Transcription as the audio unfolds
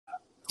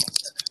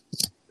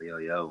Yo,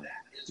 yo.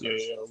 Yeah,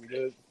 we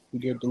good. We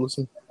good to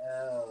listen.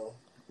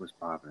 What's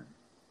poppin'?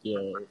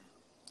 Yeah,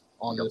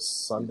 on this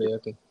Sunday, I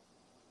think.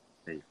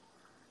 Hey.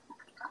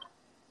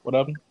 What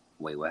happened?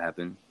 Wait, what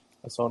happened?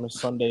 That's on this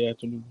Sunday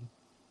afternoon.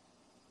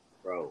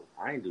 Bro,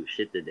 I ain't do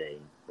shit today,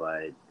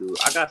 but dude,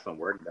 I got some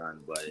work done.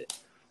 But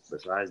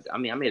besides, I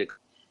made a.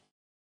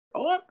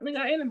 Oh, I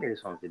got animated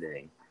song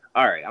today.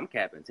 All right, I'm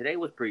capping. Today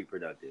was pretty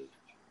productive.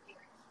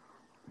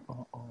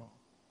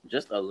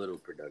 Just a little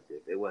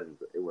productive. It wasn't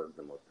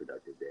the most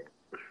productive day.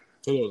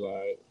 It was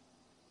alright.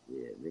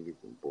 Yeah,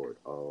 niggas been bored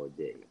all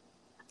day.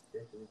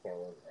 This weekend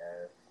was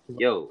ass.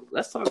 Yo,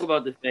 let's talk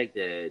about the fact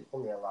that.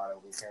 Only a lot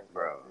of weekends,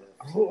 bro.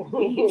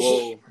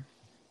 Well,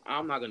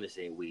 I'm not gonna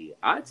say we.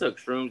 I took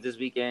shrooms this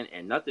weekend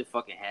and nothing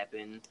fucking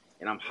happened,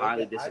 and I'm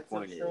highly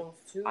disappointed.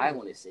 I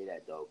want to say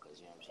that though,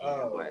 cause you know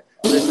what I'm saying.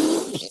 But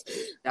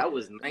listen, that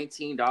was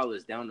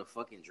 $19 down the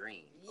fucking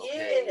drain.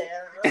 Okay?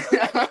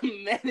 Yeah,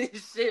 I'm mad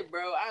as shit,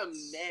 bro. I'm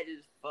mad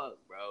as fuck,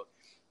 bro.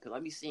 Cause I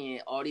be seeing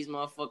all these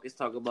motherfuckers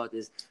talk about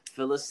this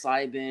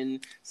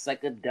psilocybin,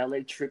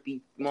 psychedelic,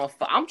 trippy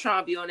motherfucker. I'm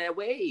trying to be on that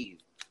wave.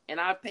 And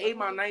I paid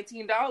my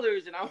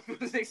 $19 and I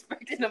was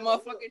expecting a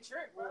motherfucking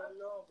trip, bro.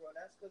 No, bro.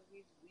 That's because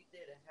we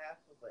did a half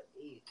of an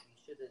eighth.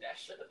 That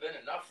should have been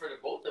enough for the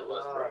both of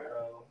us,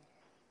 bro.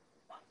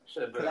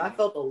 Because I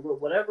felt a little,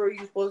 whatever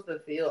you're supposed to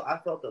feel, I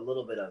felt a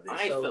little bit of it.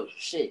 I ain't felt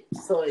shit.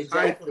 So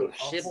exactly,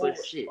 shit.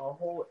 A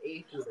whole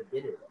eighth would have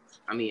did it.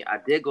 I mean, I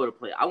did go to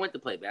play. I went to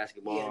play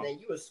basketball. Yeah, and then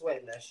you were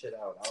sweating that shit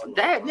out.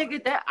 That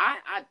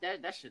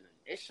shouldn't.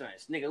 It shouldn't.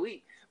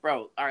 Nigga,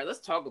 bro. All right, let's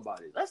talk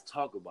about it. Let's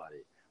talk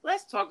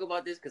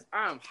about this because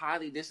I'm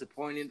highly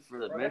disappointed for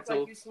the mental. That's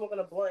like you smoking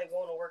a blunt and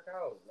going to work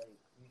out. Like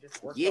you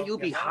just work you'll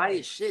be high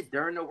as shit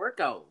during the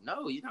workout.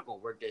 No, you're not gonna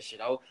work that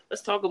shit out.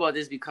 Let's talk about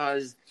this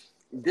because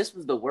this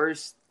was the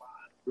worst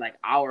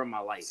hour of my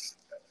life.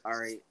 All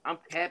right, I'm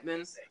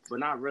capping, but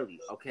not really.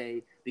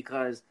 Okay,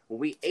 because when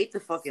we ate the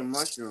fucking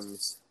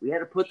mushrooms, we had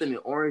to put them in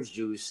orange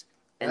juice.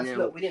 And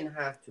then we didn't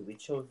have to. We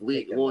chose.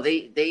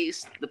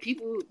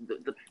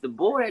 The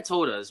boy that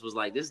told us was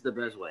like, this is the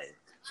best way.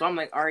 So I'm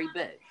like, all right,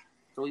 bet.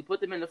 So we put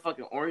them in the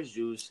fucking orange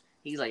juice.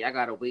 He's like, I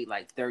gotta wait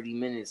 30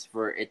 minutes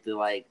for it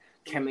to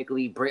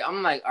chemically break.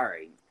 I'm like, all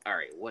right,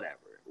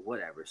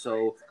 whatever.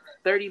 So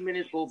 30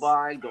 minutes go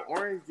by. The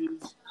orange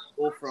juice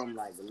go from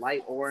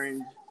light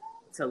orange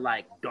to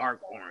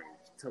dark orange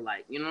to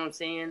you know what I'm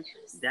saying?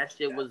 That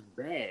shit was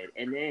bad.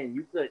 And then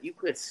you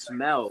could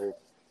smell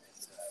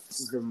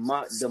the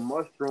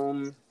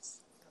mushroom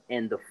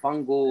and the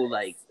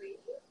fungal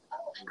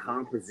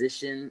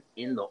composition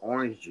in the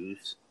orange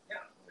juice.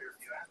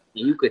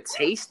 And you could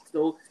taste.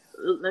 So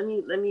let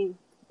me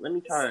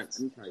try to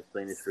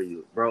explain this for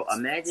you, bro.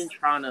 Imagine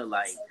trying to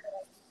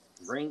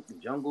drink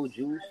jungle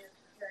juice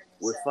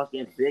with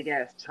fucking big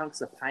ass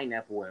chunks of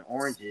pineapple and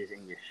oranges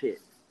in your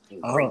shit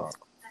and grapes.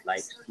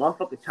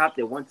 Motherfucker chopped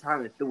it one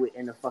time and threw it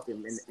in the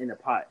fucking in the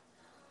pot.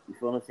 You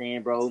feel what I'm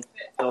saying, bro?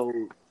 So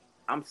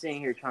I'm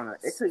sitting here trying to.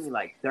 It took me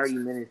 30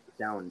 minutes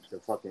down to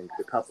fucking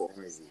the cup of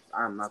oranges.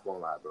 I'm not gonna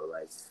lie, bro.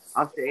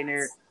 I'm sitting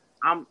there.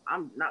 I'm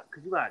not,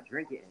 because you gotta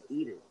drink it and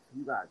eat it.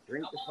 You gotta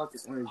drink the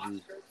fucking orange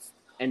juice,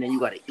 and then you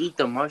gotta eat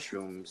the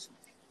mushrooms,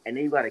 and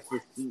then you gotta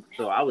just eat.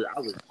 So I was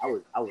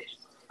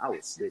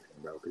bitching,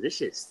 bro, because this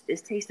shit,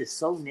 it tasted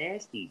so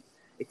nasty.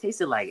 It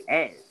tasted like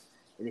ass.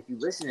 And if you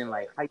listening,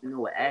 how you know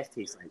what ass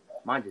tastes like,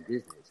 mind your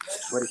business.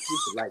 But it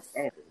tasted like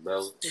ass,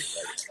 bro.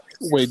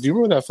 Wait, do you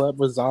remember that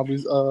Flatbush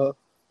Zombies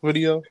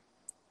video?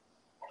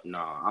 No,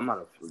 I'm not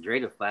a Dre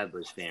the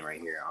Flatbush fan right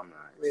here. I'm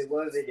not. Wait,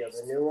 what video?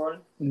 The new one?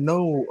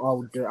 No,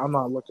 I'm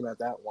not looking at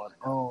that one.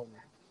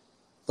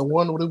 The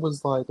one when it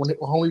was when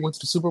homie went to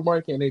the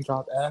supermarket and they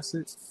dropped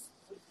acid,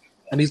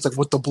 and he's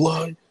with the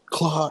blood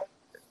clot.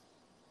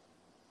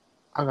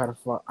 I gotta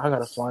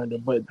find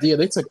it. But yeah,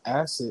 they took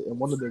acid in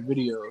one of their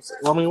videos.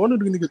 Well, I mean, one of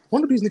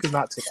these niggas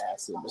not took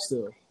acid, but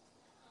still.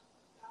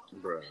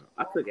 Bro,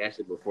 I took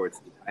acid before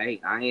too. I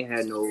ain't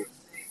had no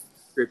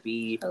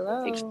trippy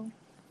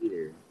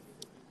either.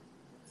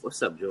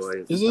 What's up,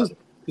 Joy? Is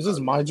this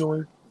my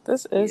Joy?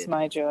 This is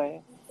my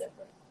Joy.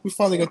 We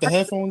finally got the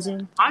headphones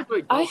in. I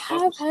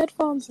have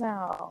headphones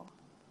now.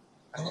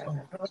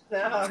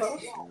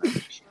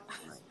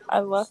 I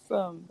left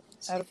them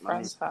at a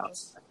friend's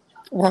house.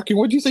 Rocky,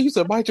 what'd you say? You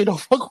said my Joy don't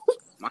fuck with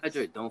me. My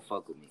Joy don't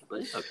fuck with me,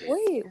 but it's okay.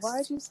 Wait,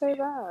 why'd you say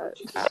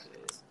that?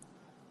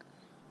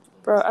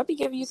 Bro, I be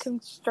giving you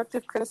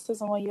constructive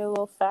criticism on your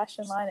little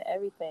fashion line and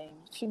everything.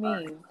 What you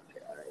mean?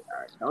 All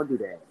right. Don't do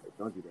that.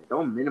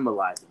 Don't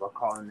minimalize it by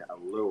calling it a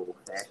little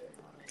fashion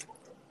line.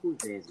 Who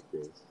thinks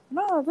this?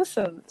 No,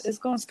 listen. It's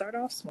going to start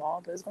off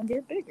small, but it's going to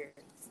get bigger.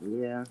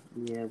 Yeah.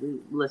 We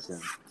listen.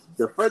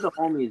 The further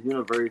homies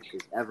universe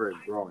is ever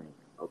growing.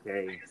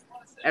 Okay,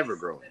 ever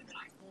growing.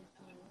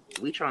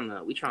 We trying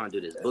to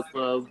do this book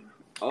club.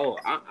 Oh,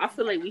 I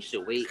feel like we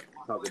should wait to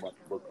talk about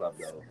the book club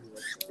though.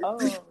 Oh,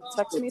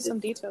 text me some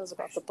details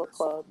about the book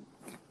club.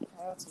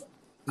 Niggas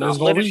gonna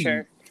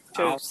literature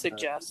read. To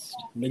suggest.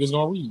 Niggas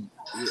gonna read.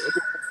 Yeah,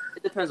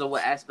 it depends on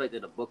what aspect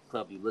of the book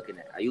club you're looking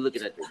at. Are you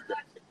looking at the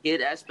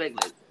kid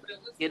aspect,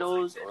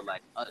 kiddos or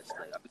like us?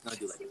 Like, are we gonna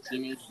do like a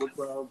teenage book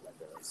club, like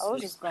a I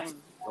was just gonna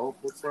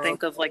adult book club?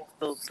 think of like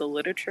the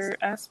literature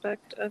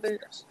aspect of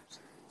it.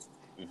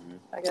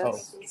 I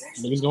guess.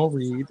 Niggas gonna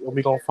read, and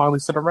we gonna finally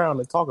sit around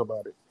and talk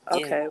about it.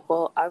 Okay,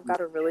 well, I've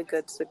got a really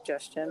good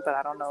suggestion, but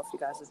I don't know if you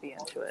guys would be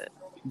into it.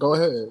 Go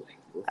ahead.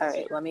 All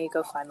right, let me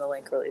go find the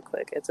link really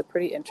quick. It's a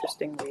pretty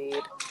interesting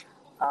read.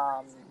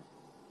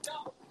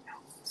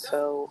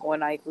 So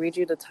when I read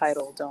you the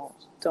title,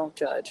 don't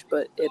judge,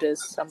 but it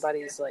is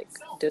somebody's like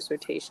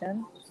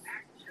dissertation.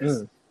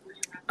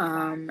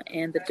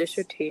 And the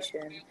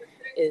dissertation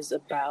is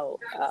about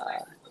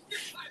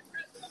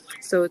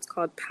so it's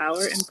called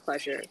Power and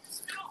Pleasure,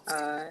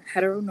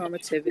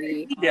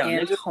 Heteronormativity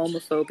and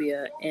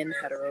Homophobia in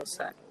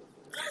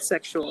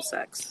Heterosexual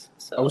Sex.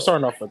 So we're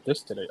starting off with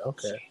this today.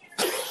 Okay.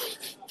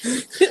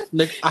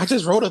 Nick, I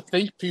just wrote a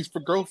think piece for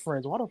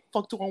girlfriends. Why the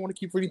fuck do I want to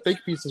keep reading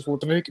think pieces for?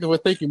 Thank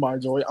you, my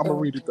joy. I'm gonna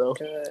read it though.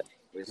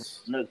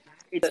 No,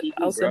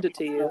 I'll send it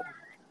to you.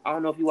 I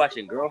don't know if you're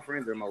watching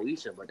Girlfriends or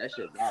Moesha, but that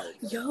shit bad.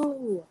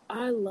 Yo,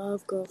 I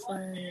love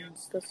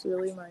Girlfriends. That's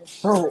really my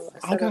show. Bro, I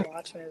started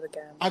watching it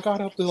again. I got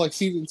up to like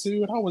season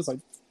 2, and I was like,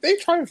 they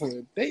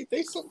trifling. They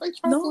trifling.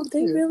 No,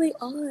 they really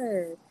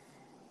are.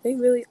 They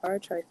really are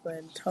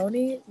trifling.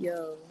 Tony,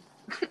 yo.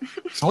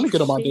 Tony get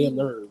on my damn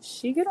nerves.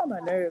 She get on my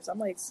nerves. I'm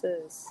like,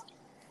 sis.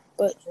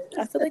 But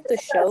I feel like the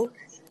show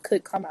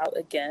could come out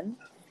again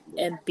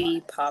and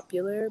be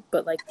popular,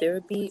 but like there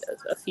would be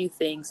a few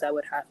things that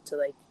would have to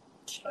like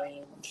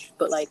change.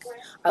 But like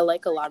I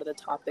like a lot of the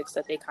topics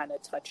that they kind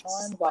of touch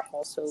on while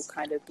also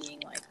kind of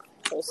being like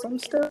wholesome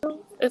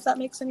still, if that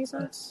makes any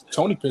sense.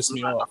 Tony pissed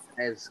me off.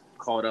 Has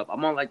caught up.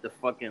 I'm on like the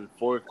fucking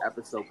 4th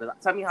episode. Cause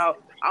tell me how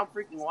I'm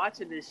freaking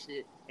watching this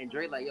shit, and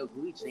Dre like, yo,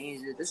 can we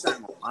change it? This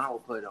time I'll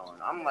put on.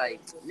 I'm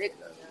like, nigga,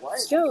 what?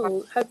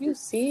 Yo, have you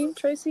seen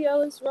Tracy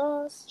Ellis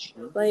Ross?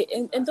 Like,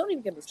 and don't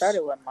even get me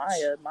started with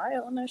Maya.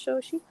 Maya on that show,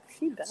 she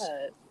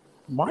bad.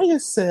 Maya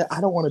said, I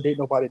don't want to date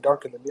nobody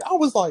darker than me. I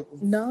was like,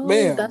 no,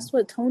 man. That's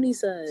what Tony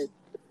said.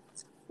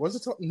 Was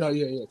it Tony? No,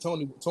 yeah.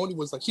 Tony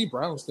was like, she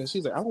brown skin.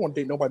 She's like, I don't want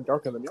to date nobody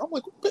darker than me. I'm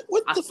like,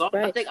 what the fuck?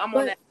 I think I'm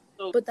on that.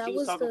 So but that she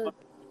was talking about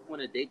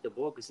want to date the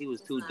boy because he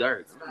was too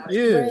dark.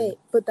 Yeah. Right,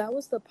 but that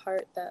was the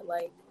part that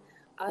like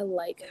I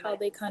like how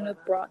they kind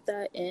of brought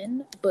that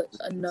in. But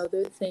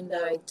another thing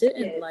that I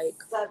didn't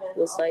like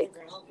was like,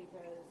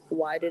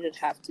 why did it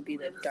have to be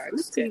the dark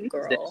skinned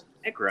girl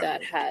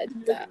that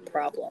had that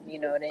problem? You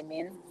know what I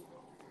mean?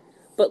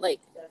 But like,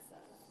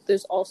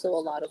 there's also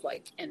a lot of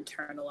like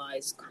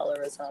internalized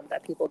colorism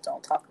that people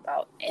don't talk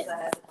about in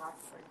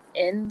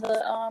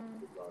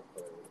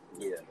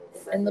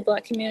the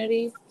Black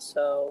community.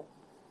 So,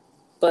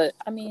 but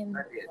I mean,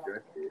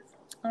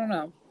 I don't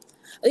know.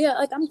 Yeah,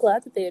 like I'm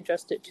glad that they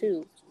addressed it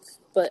too,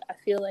 but I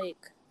feel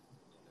like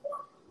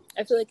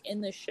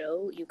in the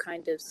show you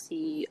kind of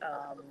see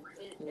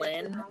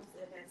Lynn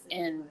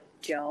and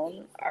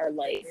Joan are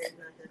like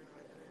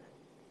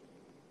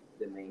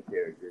the main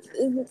characters.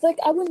 It's like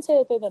I wouldn't say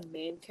that they're the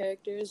main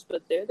characters,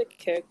 but they're the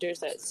characters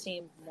that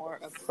seem more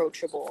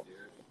approachable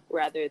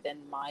rather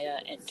than Maya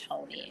and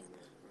Tony.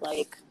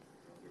 Like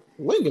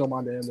Lynn get on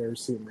my damn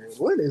nerves too, man.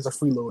 Lynn is a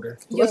freeloader.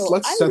 Yo,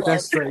 Let's set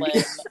that straight.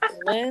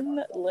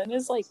 Lynn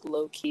is like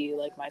low key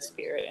like my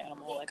spirit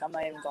animal. Like I'm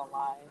not even gonna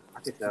lie. I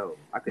could tell.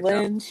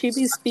 Lynn, she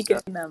be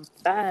speaking them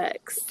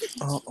facts.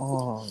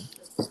 Yo,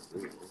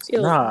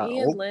 me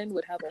and Lynn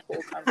would have a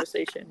whole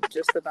conversation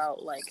just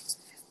about like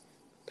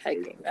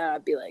pegging.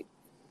 I'd be like,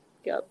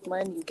 "Yep,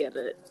 Lynn, you get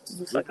it.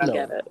 You fucking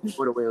get it."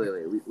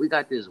 Wait. We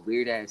got this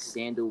weird ass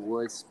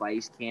sandalwood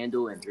spice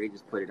candle, and Dre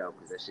just put it out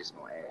because that's just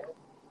no ad.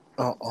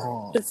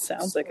 It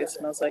sounds like it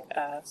smells like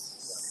ass.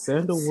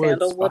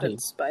 Sandalwood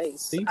and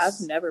spice. I've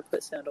never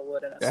put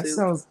sandalwood in a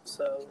soup.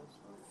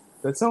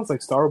 That sounds like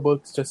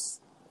Starbucks,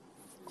 just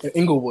in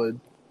Inglewood.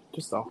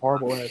 Just a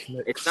horrible ass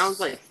mix. It sounds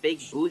like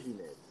fake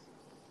bouginess.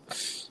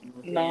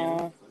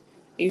 No,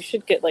 you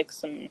should get like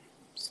some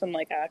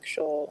like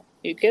actual.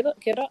 You get a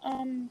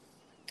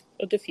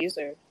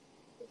diffuser.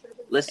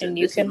 Listen, and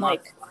you can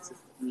like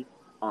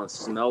on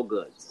smell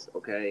goods,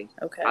 okay?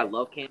 Okay. I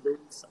love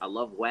candles. I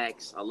love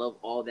wax. I love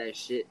all that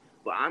shit.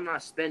 But I'm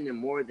not spending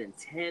more than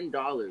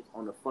 $10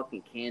 on a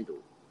fucking candle.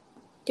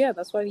 Yeah,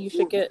 that's why you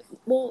should get.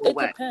 Well, it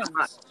depends.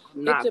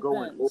 I'm not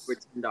going over $10.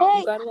 You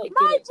gotta like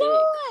get it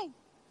big.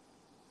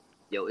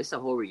 Yo, it's a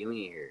whole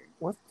reunion here.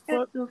 What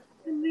the fuck?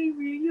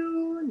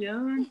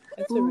 Reunion.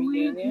 It's a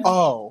reunion.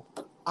 Oh,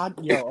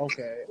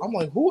 okay. I'm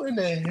like, who in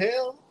the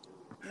hell?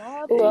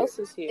 Who else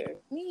is here?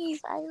 Me,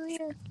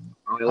 Cyrus.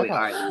 Oh, wait, all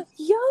right.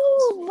 Yo,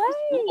 wait.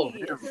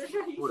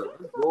 Hold up.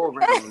 Let's go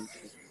around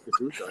the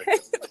juice.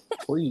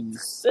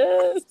 Please.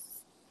 Sis.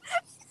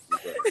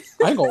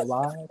 I ain't gonna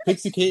lie.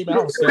 Pixie came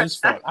out stage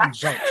front. I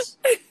jumped.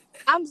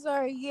 I'm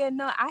sorry. Yeah,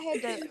 no, I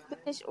had to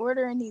finish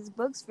ordering these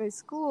books for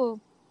school.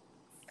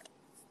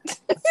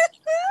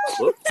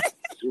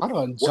 I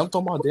done jumped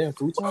on my damn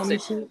futon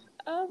and shit.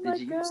 Oh my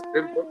god.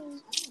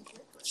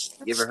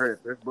 You ever heard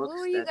of thrift books? What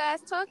were you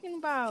guys talking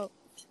about?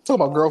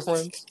 Talking about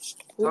girlfriends.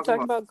 We were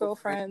talking about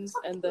girlfriends,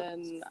 and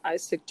then I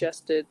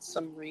suggested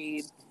some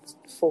reads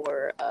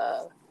for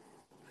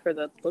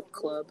the book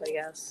club, I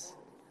guess.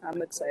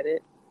 I'm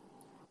excited.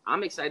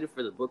 I'm excited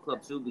for the book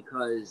club too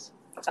because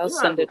I'll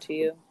send it to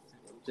you.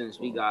 Since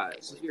we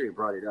already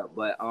brought it up,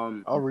 but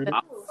I'll read it.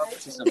 I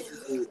talked to some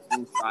people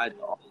inside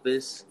the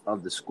office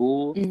of the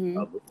school of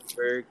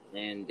Williamsburg,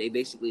 and they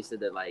basically said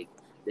that like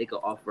they could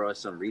offer us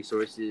some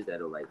resources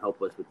that'll like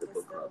help us with the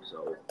book club.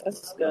 So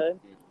that's good.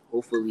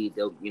 Hopefully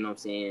they'll, you know what I'm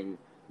saying,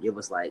 give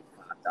us like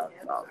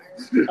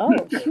 $5,000. Oh,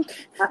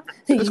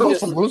 This goes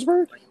from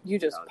Williamsburg? You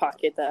just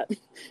pocket that.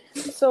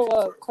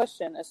 So,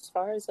 question: as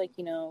far as like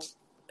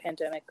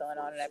pandemic going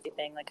on and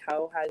everything, like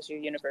how has your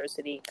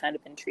university kind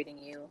of been treating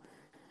you?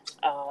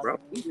 Bro,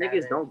 these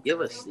niggas don't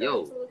give us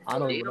I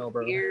don't even know,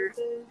 bro. Care,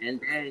 and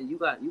then you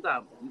got the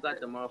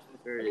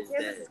motherfuckers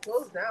that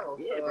closed down.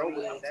 Yeah, so,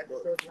 bro. That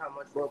just shows you how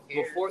much.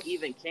 Before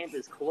even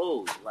campus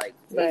closed, like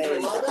right.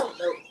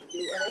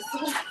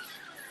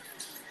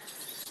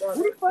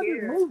 Who the fuck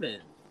is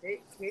moving?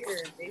 They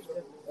cared.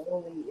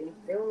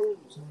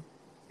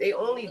 They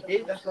only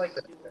did that's like.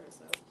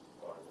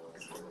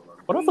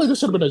 But I feel like this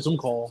should have been a Zoom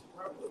call.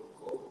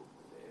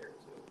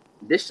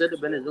 This should have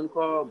been a Zoom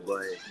call,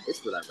 but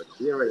it's whatever.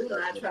 We already done.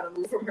 Not trying to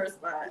move from her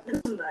spot.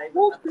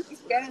 Well,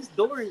 these gas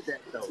doors that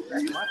though.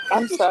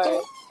 I'm sorry.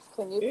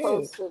 Can you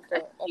post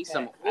it? Need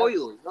some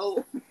oil,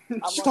 yo.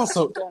 She got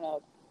some. Doing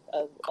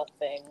a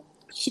thing.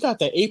 She got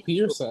that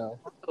APR sound.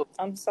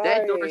 I'm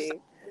sorry.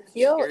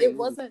 Yo, it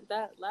wasn't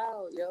that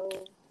loud, yo.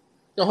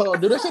 Yo, hold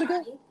on. Do that shit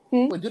again?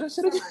 Wait, do that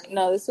shit again?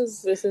 No, this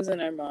is an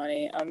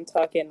Armani. I'm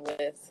talking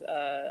with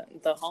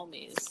the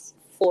homies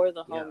for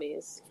the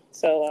homies.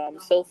 So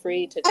feel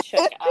free to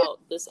check out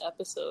this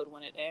episode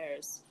when it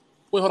airs.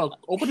 Wait, hold on.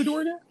 Open the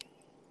door again?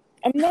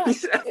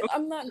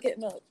 I'm not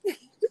getting up.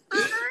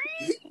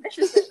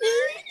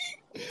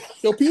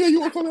 Yo, Pia, you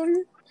want to come out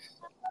here?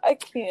 I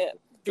can't.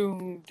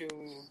 Do.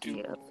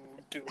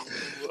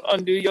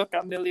 On New York,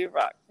 I'm Millie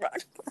Rock.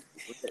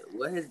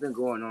 What has been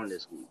going on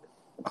this week?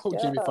 Oh,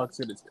 Jimmy Fox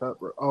in his cup,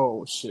 bro.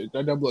 Oh, shit.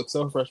 That Double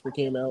XL freshman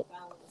came out.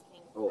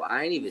 Oh,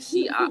 I didn't even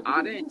see.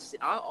 I didn't see.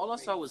 All I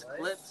saw was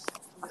clips.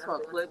 I saw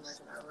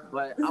clips,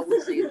 but I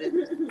would say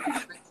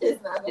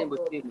that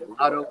between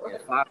Mulatto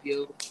and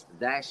Fabio,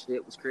 that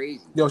shit was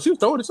crazy. Yo, she was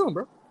throwing it to him,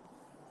 bro.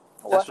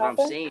 That's what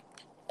I'm saying.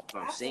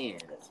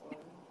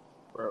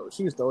 Bro,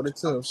 she was throwing it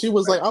to him. She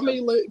was like, I may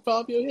let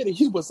Fabio hit it.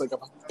 He was like,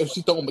 if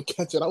she throw him a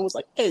catch it, I was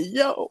like, hey,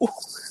 yo.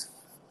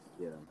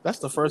 Yeah. That's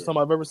the first time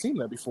I've ever seen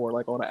that before,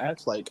 like on an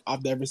act. Like,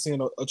 I've never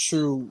seen a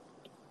true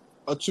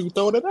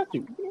throw it at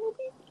you.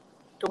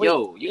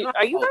 Yo,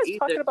 are you guys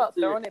talking about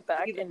throwing it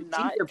back and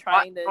not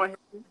trying to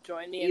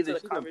join me into the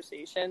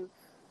conversation?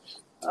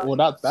 Well,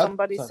 not that.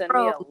 Somebody send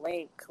me a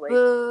link. Like,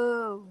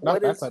 not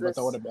that type of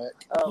throwing it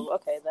back. Oh,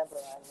 okay, never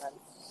mind then.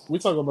 We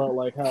talk about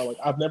like how like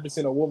I've never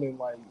seen a woman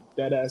like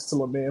that ass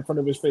to a man in front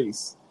of his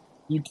face.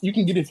 You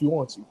can get it if you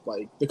want to.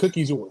 Like the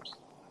cookie's yours.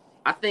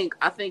 I think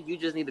you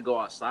just need to go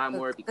outside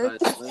more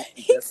because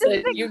he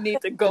said you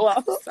need to go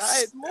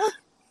outside more.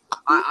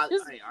 I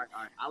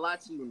lie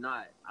to you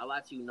not.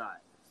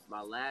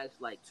 My last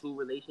like 2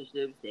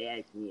 relationships, they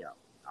asked me out.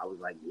 I was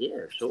like,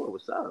 yeah, sure,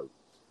 what's up?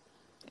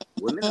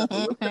 Women.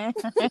 I'm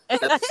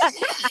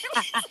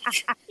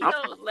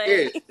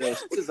scared.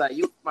 She was like,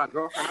 you my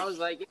girlfriend. I was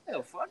like,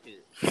 yeah, fuck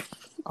it.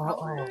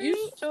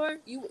 You sure?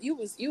 You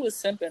was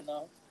simping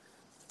though.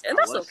 And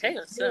that's okay.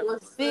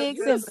 Big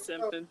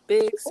simping.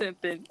 Big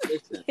simping.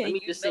 Listen, let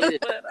me just say this.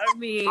 I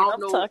mean, I'm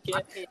talking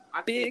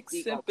big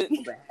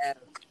simping.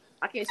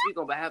 I can't speak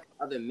on behalf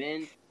of other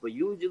men, but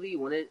usually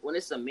when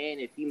it's a man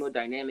and female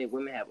dynamic,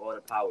 women have all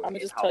the power. I'm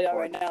gonna just tell y'all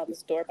right now,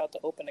 this door about to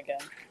open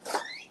again.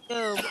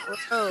 Yo,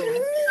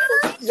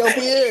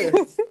 Pierre,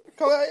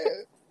 come out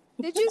here.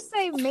 Did you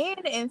say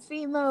man and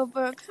female,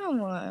 bro?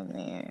 Come on,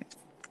 man.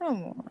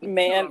 Come on.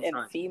 Man and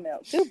female.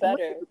 Do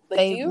better. Like,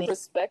 do you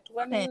respect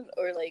women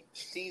or like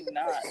do you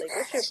not? Like,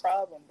 what's your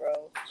problem,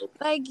 bro?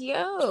 Like,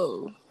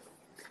 yo.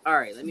 All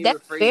right, let me that's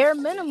rephrase. Bare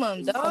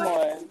minimum, dog. Come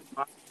on.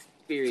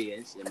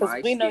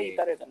 Because we know you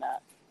better than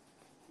that,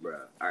 bro.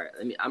 All right,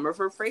 I'm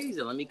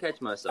rephrasing. Let me catch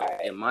myself.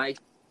 Right. In my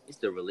experience,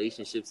 the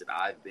relationships that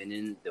I've been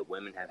in, the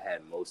women have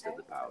had most of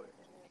the power.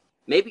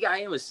 Maybe I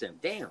am a simp.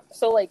 Damn.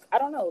 So like, I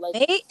don't know.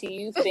 Like, do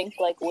you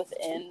think like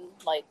within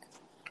like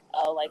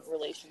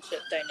relationship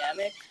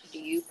dynamic, do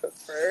you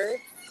prefer?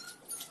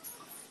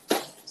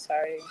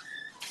 Sorry.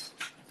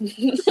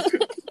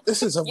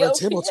 This is a red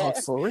table talk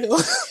for real.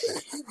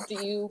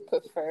 Do you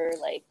prefer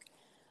like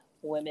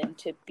women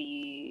to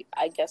be,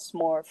 I guess,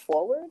 more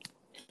forward?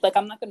 Like,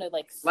 I'm not gonna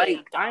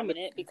say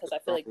dominant because I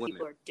feel like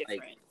people are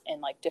different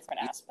in like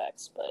different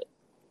aspects, but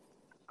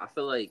I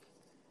feel like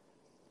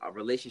our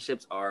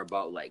relationships are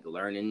about like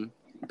learning,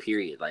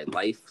 period, like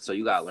life. So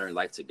you gotta learn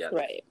life together,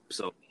 right?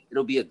 So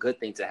it'll be a good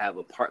thing to have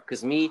a part.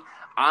 Cause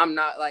I'm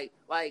not like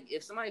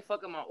if somebody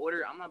fucking my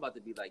order, I'm not about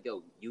to be like,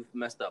 yo, you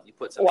messed up. You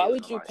put something. Why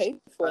would you pay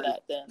for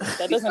that then?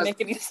 That doesn't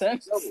make any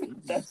sense.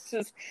 That's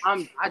just.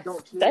 I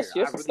don't care. That's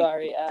your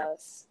sorry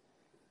ass.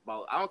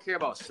 I don't care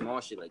about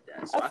small shit like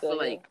that. So I feel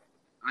like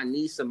I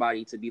need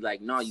somebody to be like,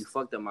 no, you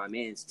fucked up my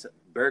man's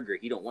burger.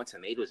 He don't want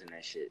tomatoes in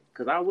that shit.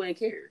 Because I wouldn't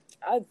care.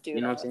 I do You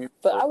know that. what I'm saying?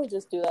 But So, I would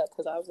just do that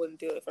because I wouldn't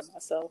do it for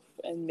myself.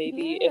 And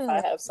maybe if Yeah.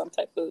 I have some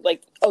type of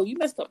like, oh, you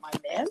messed up my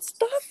man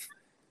stuff?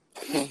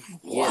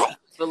 yeah. I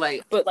feel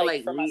like, But I feel like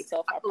like for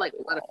myself, I I feel like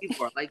probably a lot of won't.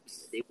 people are like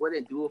they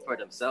wouldn't do it for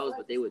themselves,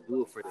 but they would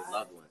do it for their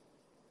loved one.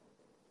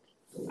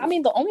 I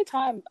mean, the only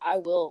time I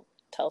will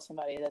tell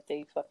somebody that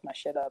they fucked my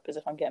shit up is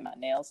if I'm getting my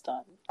nails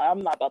done.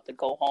 I'm not about to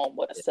go home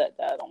with a set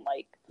that I don't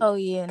like. Oh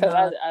yeah, Because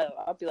no.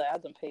 I'll be like, I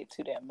done paid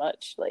too damn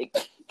much. Like,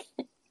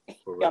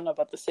 For y'all not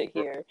about to sit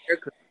here.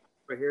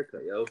 For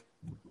haircut, yo.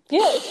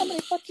 Yeah, if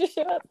somebody fucked your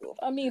shit up,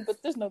 I mean,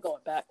 but there's no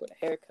going back with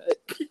a haircut.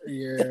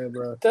 Yeah,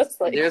 bro. That's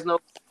like, There's no.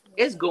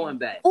 It's going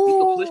back.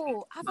 Oh,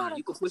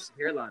 You can push the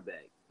hairline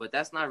back, but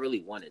that's not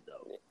really wanted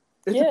though.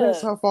 It Yeah.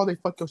 depends how far they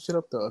fuck your shit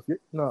up though. If you're,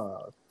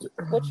 nah.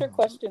 what's your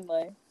question,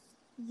 Lay?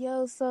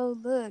 Yo, so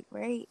look,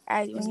 right?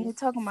 When you were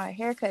talking about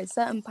haircut,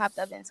 something popped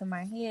up into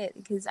my head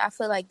because I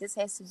feel like this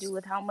has to do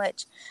with how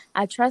much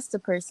I trust the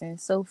person.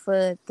 So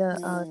for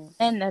the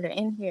men that are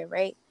in here,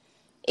 right?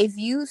 If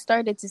you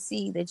started to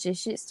see that your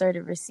shit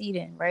started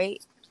receding,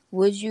 right?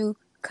 Would you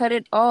cut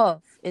it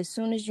off as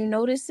soon as you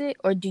notice it,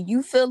 or do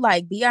you feel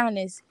like, be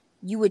honest,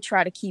 you would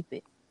try to keep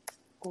it?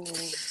 All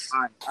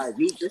right.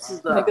 This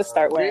is the Niggas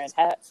start wearing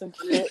hats and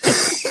shit.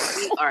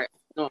 all right.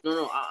 No.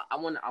 I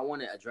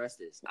want to address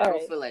this. I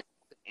don't feel like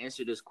I can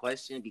answer this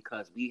question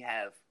because we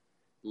have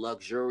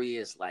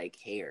luxurious like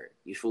hair.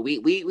 You feel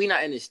we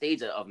not in the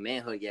stage of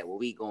manhood yet where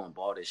we going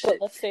bald as shit.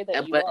 But let's say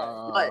that you But-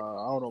 are. I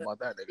don't know about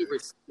that,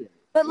 nigga.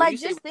 But When like, you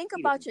say just think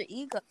receding, about your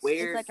ego.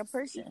 where- It's like a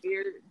person.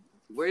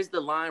 Where's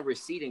the line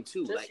receding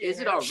to? Just Like, your is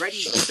it hair.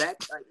 already back?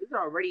 Like, is it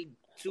already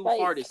too Like-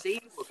 far to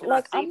save? Or can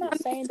Like, I I'm save not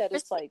it? saying that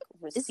it's like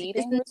it's-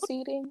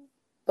 receding,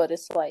 but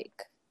it's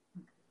like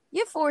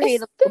Your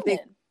forehead it's a little big.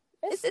 thinning.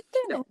 It's It's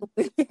thinning. a little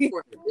big.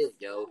 Forehead big,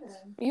 yo.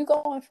 You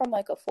going from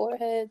like a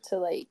forehead to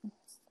like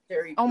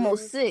Terry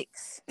Almost Crews.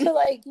 6. to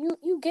like you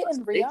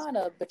getting Big.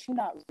 Rihanna, but you're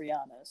not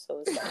Rihanna.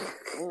 So it's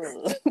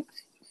like, ugh.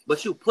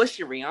 But you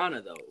pushing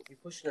Rihanna though. You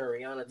pushing a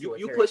Rihanna to You a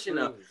Terry pushing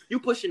Crews. You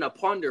pushing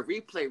upon the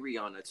replay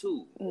Rihanna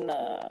too.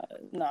 Nah.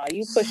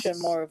 You pushing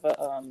more of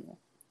a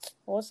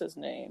what's his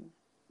name?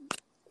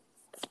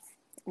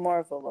 More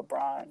of a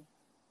LeBron.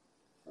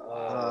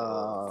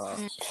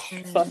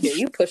 Fuck it,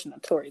 you pushing a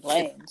Tory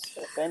Lanez.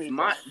 If anything.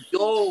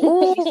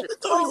 Ooh, He said,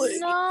 oh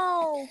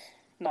no.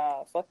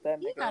 Nah, fuck that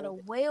He nigga. got a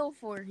whale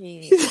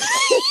forehead.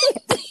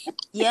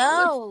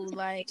 Yo,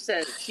 like,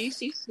 she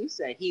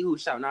said he who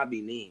shall not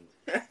be named.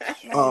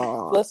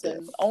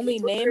 Listen, only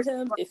name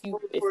him if you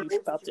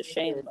about to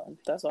shame him.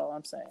 That's all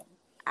I'm saying.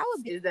 I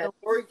would be Is that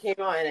Tory came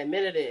out and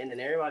admitted it, and then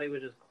everybody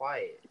was just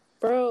quiet.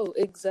 Bro,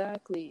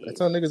 exactly. That's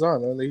how niggas are,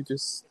 man. They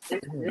just.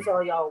 This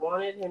all y'all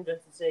wanted him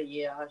just to say,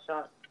 yeah, I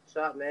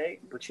shot Meg.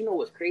 But you know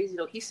what's crazy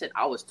though? He said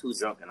I was too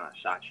drunk and I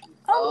shot you.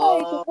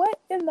 I'm like, what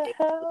in the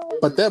hell?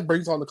 But that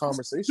brings on the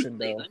conversation,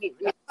 though.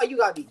 That's why you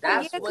gotta be.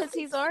 yeah, That's what because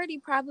he's already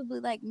probably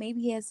like maybe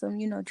he has some,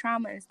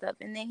 trauma and stuff,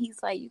 and then he's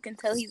like, you can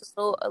tell he's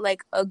a little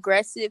like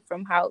aggressive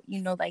from how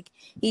like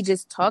he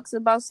just talks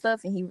about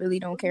stuff and he really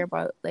don't care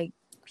about like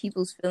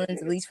people's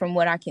feelings, at least from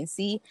what I can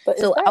see. But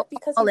So is that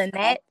because all he's in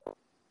that,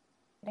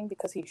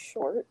 because he's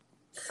short?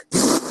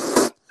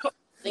 I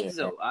think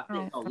so. I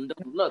think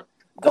look,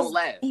 don't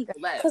laugh.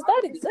 Don't laugh. Because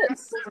that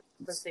exists.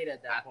 say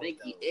that. I think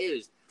he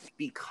is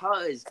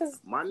because Because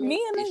my man me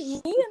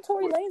is and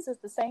Tory Lanez is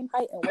the same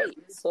height and weight.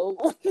 So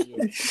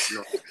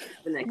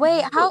no.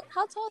 wait, how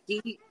tall?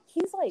 He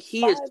he's like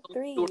He is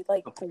 5'3",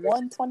 like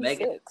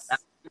 126.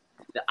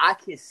 I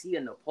can see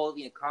a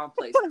Napoleon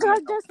complex. Oh my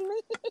God, coming that's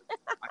me.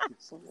 out. I can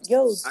see-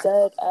 Yo,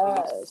 dead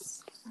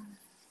ass.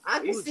 I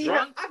He can was see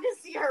drunk? her. I can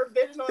see her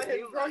bitching on He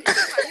him was drunk. like-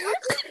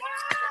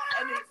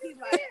 And then he's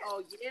like,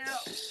 "Oh yeah,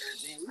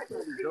 man, we can't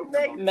be joking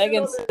about this."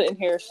 Megan's sitting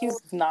here. She's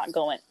not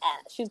going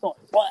at. She's going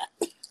what?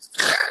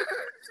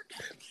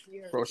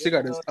 Bro, she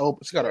got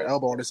her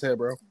elbow on his head,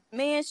 bro.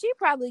 Man, she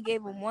probably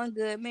gave him one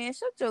good man.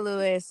 Shut your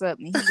little ass up,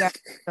 and he got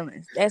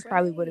feelings. That's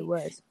probably what it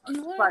was.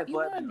 You want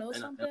to know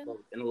something?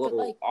 In a But, little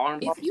like, arm.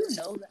 if you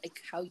know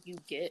like how you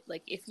get,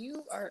 like if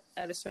you are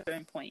at a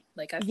certain point,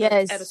 like I feel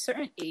Yes. like at a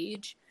certain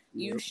age,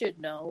 you should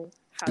know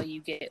how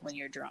you get when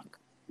you're drunk.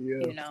 Yeah.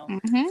 You know,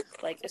 Mm-hmm.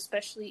 like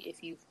especially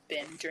if you've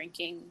been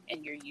drinking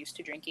and you're used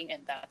to drinking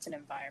and that's an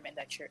environment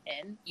that you're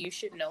in, you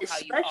should know how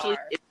you Especially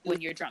are if you- when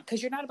you're drunk,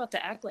 because you're not about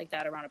to act like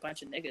that around a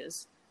bunch of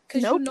niggas,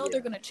 because Nope. you know they're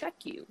gonna check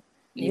you.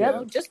 You Yep.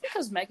 know, just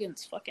because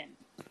Megan's fucking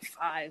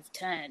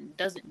 5'10"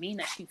 doesn't mean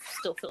that she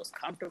still feels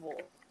comfortable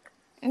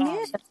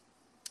Yeah,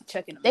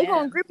 checking a they man.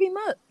 gonna grip him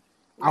up.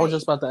 I was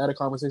just about to add a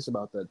conversation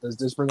about that. Does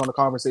this bring on a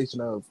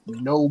conversation of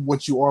know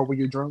what you are when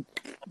you're drunk?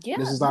 Yeah,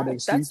 This is not an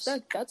excuse.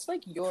 That's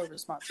like your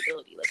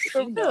responsibility. Like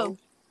For real.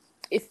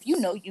 if you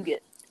know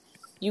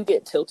you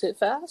get tilted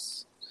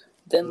fast,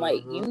 then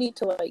like you need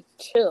to like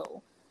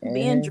chill.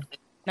 Being drunk,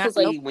 not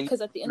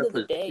Because at the end of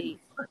the day,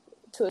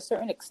 to a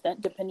certain extent,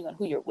 depending on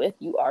who you're with,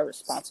 you are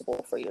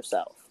responsible for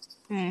yourself.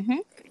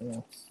 Mm-hmm.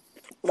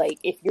 Like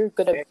if you're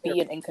gonna be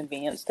an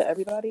inconvenience to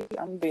everybody,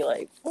 I'm gonna be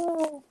like,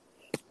 oh,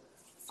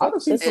 I don't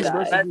see this some guy.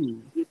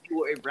 aggressive. If you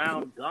were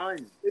around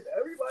guns, If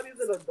everybody's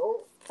an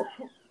adult,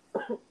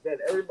 then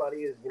everybody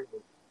is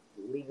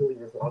legally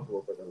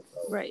responsible for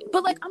themselves. Right.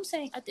 But like I'm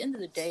saying, at the end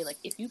of the day, like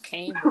if you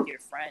came with your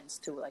friends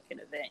to like an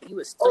event, you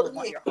would still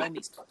want your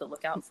homies to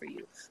look out for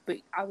you. But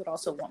I would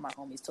also want my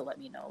homies to let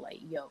me know, like,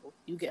 yo,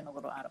 you getting a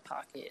little out of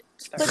pocket.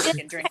 Start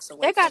taking drinks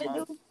away from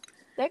them.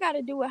 They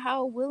gotta do with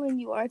how willing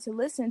you are to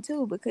listen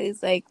too,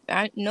 because like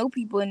I know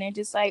people and they're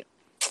just like,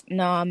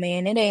 nah,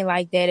 man, it ain't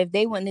like that. If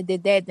they wouldn't have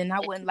did that, then I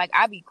wouldn't like.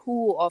 I'd be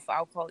cool off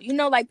alcohol. You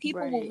know, like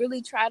people will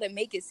really try to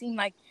make it seem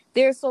like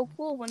they're so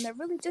cool when they're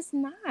really just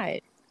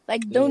not.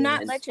 Like, do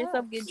not let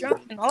yourself get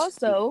drunk, and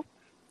also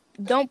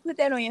don't put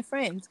that on your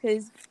friends,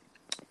 because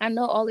I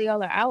know all of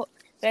y'all are out,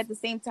 but at the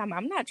same time,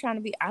 I'm not trying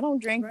to be. I don't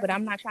drink, but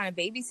I'm not trying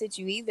to babysit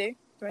you either.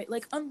 Right?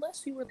 Like,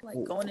 unless you were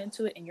like going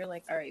into it and you're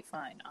like, all right,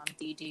 fine, I'm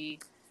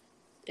DD.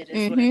 It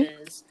is what it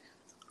is.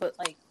 But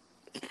like,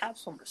 have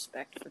some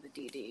respect for the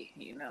DD,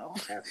 you know?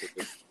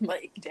 Absolutely.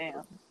 Like,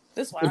 damn.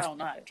 This is why I don't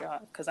know how to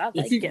drive, because I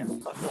like getting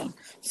fucked up.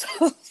 So,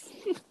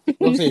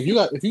 I'm saying,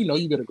 if you know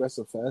you get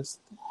aggressive fast,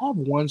 have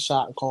one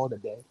shot and call it a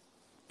day.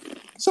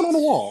 Sit on the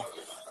wall.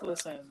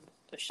 Listen,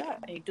 the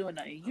shot ain't doing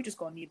nothing. You just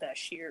gonna need that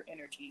sheer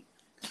energy.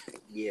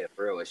 Yeah,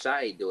 bro. A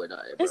shot ain't doing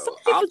nothing, bro. And some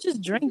people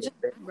just drink.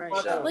 Right.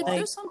 Like,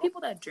 there's some people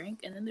that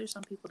drink, and then there's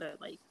some people that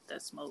like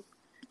that smoke.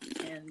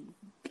 And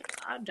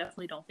I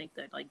definitely don't think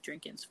that like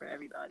drinking's for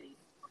everybody.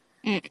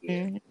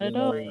 At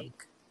all.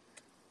 Like,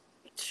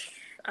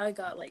 I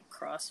got like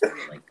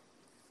crossfaded like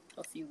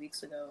a few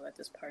weeks ago at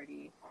this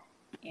party,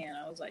 and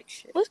I was like,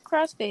 shit. What's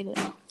crossfaded?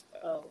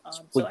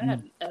 So I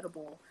had an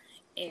edible,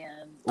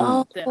 and then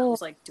I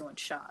was like doing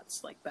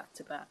shots like back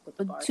to back with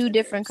the bartenders. 2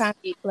 different kinds.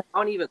 I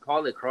don't even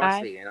call it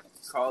CrossFit, I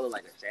call it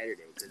like a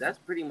Saturday, because that's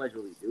pretty much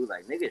what we do.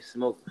 Like, niggas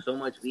smoke so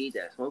much weed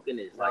that smoking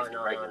is like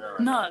regular.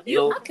 No,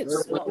 I could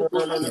smoke.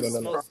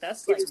 Smoke.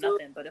 That's like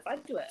nothing. But if I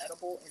do an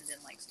edible and then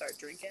like start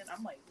drinking,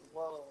 I'm like,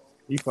 whoa.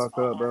 You fucked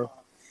up, bro.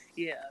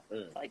 Yeah.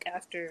 Like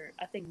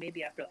I think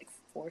maybe after like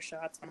 4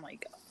 shots, I'm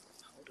like, oh,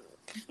 hold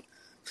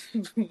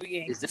up.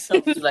 Is this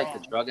something like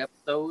the drug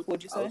episode?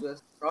 What'd you say?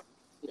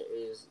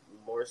 Is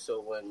more so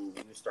when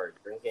you start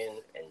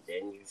drinking and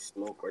then you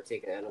smoke or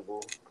take an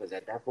edible, because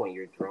at that point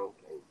you're drunk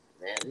and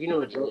man, you know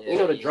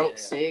the drunk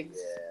cigs,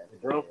 the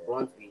drunk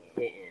blunts be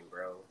hitting,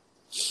 bro.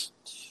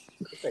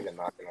 This nigga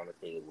knocking on the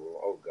table.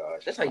 Oh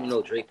gosh, that's how you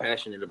know Drake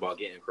passionate about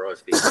getting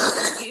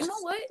CrossFit. You know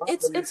what?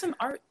 It's an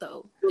art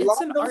though.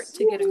 It's an art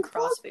to getting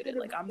CrossFitted.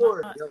 Like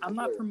I'm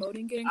not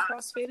promoting getting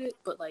CrossFitted,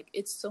 but like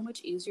it's so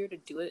much easier to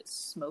do it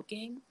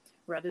smoking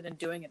rather than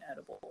doing an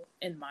edible,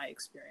 in my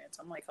experience.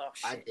 I'm like, oh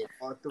shit. I did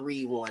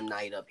R3 one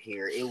night up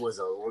here. It was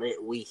a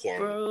lit weekend.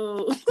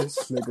 Bro.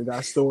 This nigga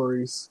got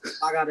stories.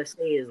 I gotta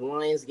say, is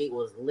Lionsgate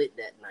was lit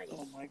that night.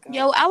 Oh my god.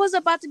 Yo, I was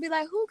about to be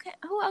like,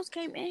 who else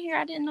came in here?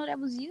 I didn't know that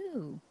was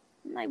you.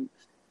 I'm like,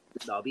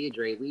 no, be a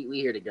Drake. We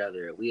here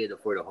together. We here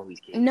for the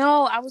homies came.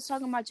 No, I was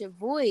talking about your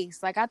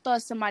voice. Like, I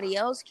thought somebody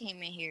else came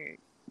in here.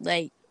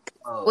 Like,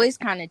 voice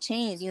kind of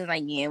changed. He was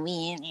like, yeah, we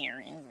in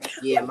here.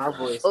 Yeah, my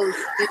voice. Oh,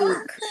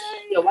 shoot.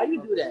 Yo, why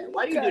you do that?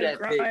 Why you do that,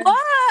 pig?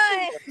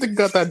 Why? He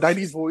got that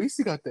 90s voice.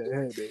 He got that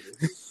head, baby.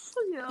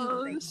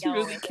 Yo, she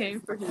really came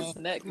for his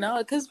neck. No,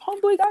 because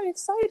homeboy got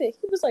excited.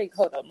 He was like,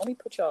 hold up, let me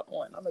put y'all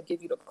on. I'm going to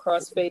give you the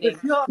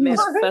crossfading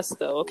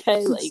manifesto,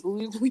 okay? Like,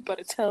 we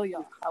better tell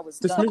y'all how it's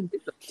done.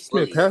 This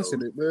man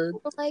passionate, man.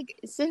 Well, like,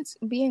 since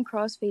being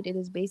crossfaded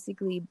is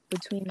basically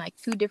between, like,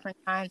 2 different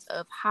kinds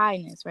of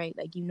highness, right?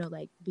 Like, you know,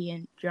 like,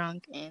 being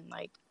drunk and,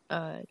 like,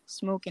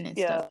 smoking and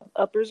stuff. Yeah,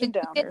 uppers and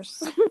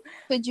downers.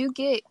 Could you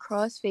get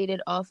crossfaded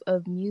off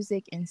of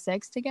music and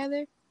sex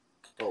together?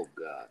 Oh,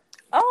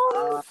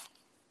 God.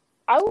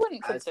 I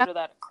wouldn't consider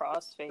that a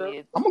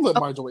crossfade. I'm gonna let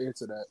Marjo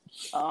answer that.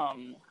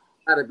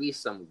 Gotta be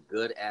some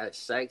good ass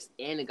sex,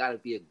 and it gotta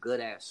be a good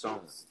ass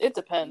song. It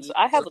depends.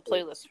 I have a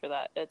playlist for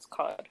that. It's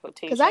called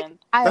Quotation.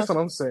 That's what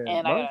I'm saying.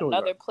 And I got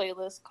another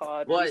playlist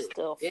called We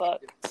Still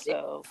Fuck.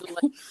 So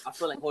I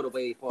feel like hold on,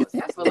 wait, pause.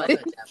 I feel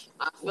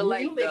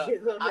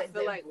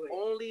like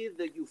only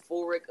the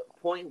euphoric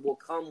point will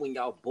come when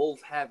y'all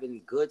both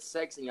having good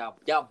sex and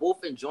y'all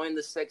both enjoying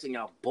the sex and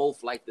y'all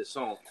both like the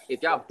song.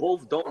 If y'all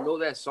both don't know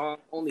that song,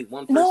 only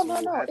one person.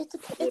 No. It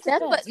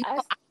depends.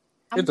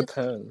 It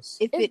depends.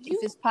 If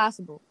it's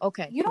possible.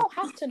 Okay. You don't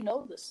have to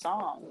know the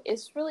song.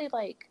 It's really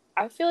like,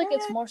 I feel like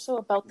it's more so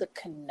about the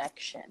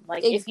connection.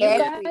 Like, if you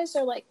guys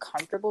are like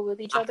comfortable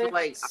with each other,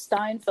 like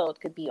Steinfeld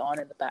could be on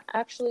in the back.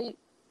 Actually,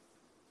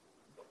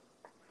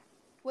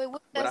 wait,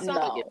 what's that song?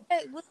 No.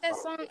 What's that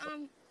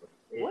song?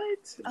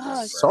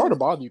 What? Sorry to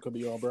bother you, could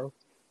be on, bro.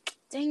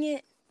 Dang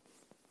it.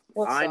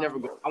 I ain't never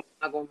go. I'm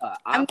not gonna lie.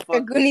 I'm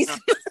Goonies.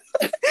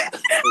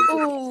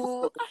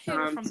 Ooh, I hit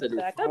her from the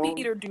back. I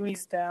beat her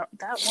Goonies down.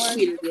 That one.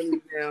 Beat her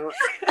Goonies down.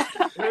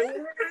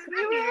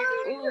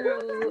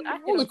 Ooh, I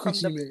hit him from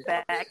the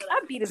back.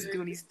 I beat his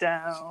Goonies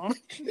down.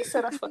 He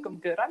said I fuck him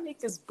good. I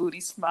make his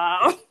booty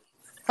smile.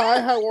 Hi,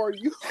 how are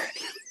you?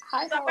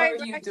 Hi, how are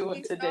you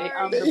doing today?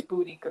 I'm the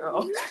booty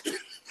girl.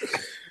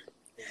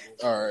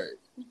 All right.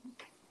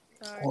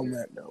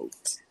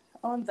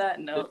 On that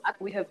note,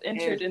 we have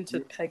entered into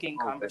pegging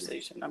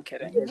conversation. I'm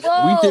kidding.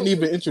 Whoa. We didn't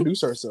even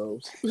introduce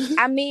ourselves.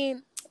 I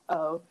mean,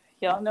 Oh,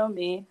 y'all know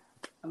me.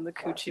 I'm the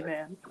coochie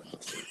man.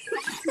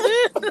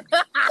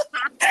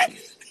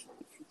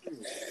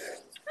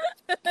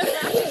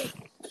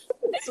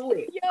 So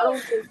wait, I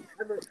don't think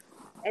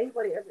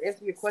anybody ever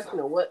answered your question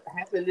of what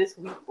happened this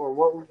week or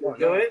what we've been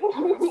doing.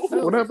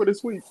 What happened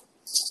this week?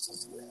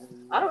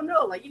 I don't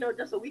know, like,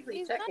 just a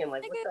weekly check-in,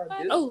 like, what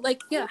y'all do? Oh,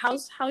 like, yeah,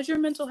 how's your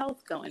mental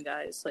health going,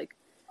 guys? Like,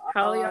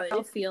 how are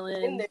y'all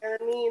feeling? In there,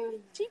 I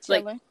mean,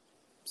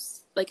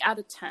 like out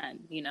of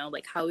 10,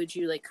 like how would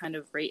you like kind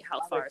of rate how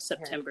far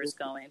September's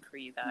going for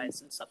you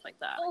guys and stuff like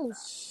that? Oh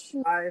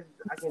shoot! I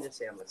can just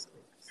say I'm a 6.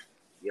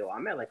 Yo,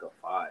 I'm at like a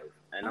 5,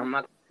 and I'm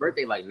not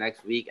birthday like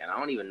next week, and I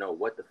don't even know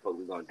what the fuck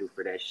we gonna do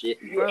for that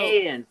shit. Bro,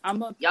 and I'm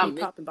gonna be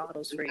popping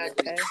bottles for you,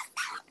 okay?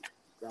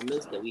 Y'all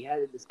missed it. We had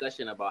a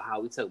discussion about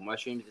how we took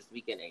mushrooms this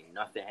weekend and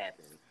nothing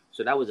happened.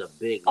 So that was a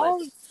big yeah.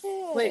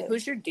 Wait,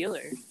 who's your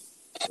dealer?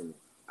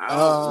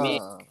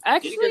 Actually,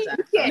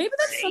 maybe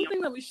that's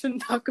something that we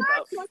shouldn't talk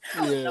about.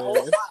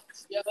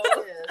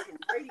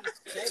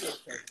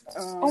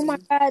 Oh my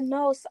god,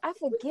 no! So I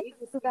forget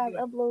you guys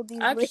upload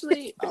these.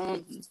 Actually,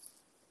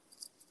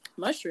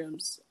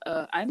 mushrooms.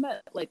 I'm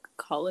at like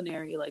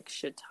culinary, like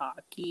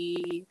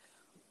shiitake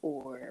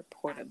or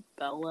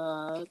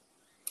portobello.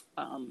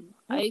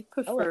 I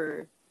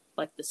prefer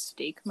like the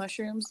steak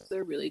mushrooms.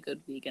 They're really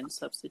good vegan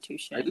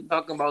substitution. Are you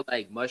talking about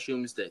like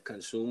mushrooms that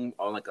consume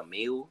on like a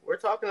meal? We're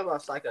talking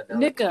about psychedelics.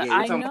 Nigga,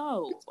 I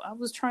know. I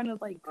was trying to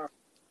like,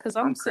 because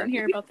I'm sitting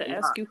here about to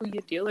ask you who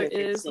your dealer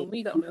is, and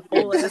we got a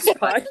whole ass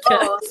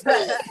podcast.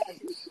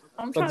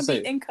 I'm trying to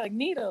be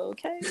incognito,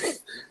 okay?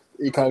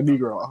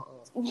 Incognito.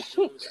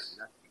 Nothing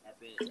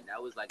happened, and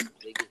that was like the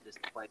biggest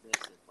disappointment.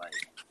 Like,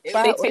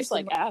 they taste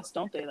like ass,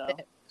 don't they? Though.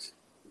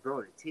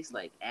 Bro, it tastes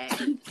like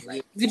ass.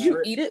 Like, did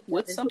you eat it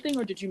with something,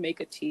 or did you make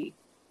a tea?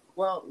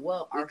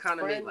 Well, our kind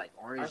of made like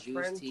orange juice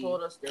friend tea.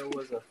 Told us there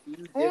was a few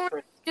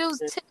different.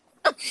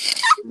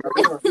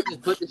 Bro, we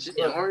just put the shit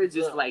in orange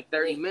juice for like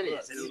 30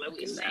 minutes, and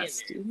it was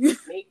nasty.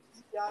 Make tea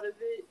out of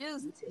it.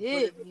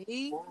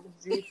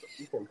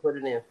 You can put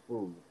it in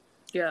food.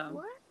 Yeah.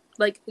 What?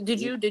 Like,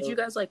 did you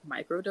guys like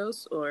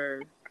microdose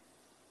or?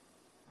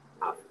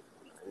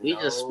 We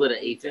just split an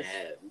 8 and a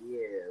half. Yeah,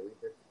 we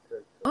just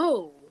took.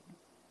 Oh.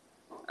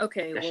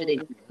 Okay,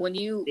 well, when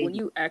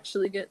you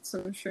actually get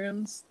some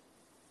shrooms,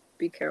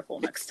 be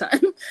careful next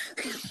time.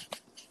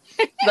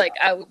 Like,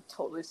 I would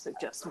totally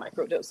suggest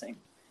microdosing.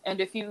 And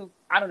if you're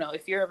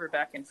ever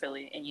back in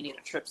Philly and you need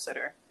a trip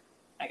sitter,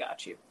 I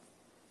got you.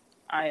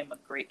 I am a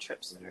great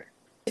trip sitter.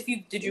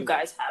 Did you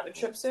guys have a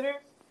trip sitter?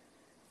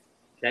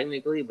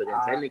 Technically, but then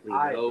technically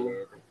no.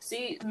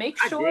 See, make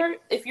sure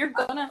if you're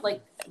gonna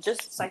like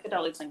just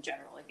psychedelics in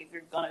general, like if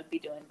you're gonna be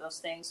doing those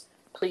things,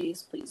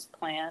 please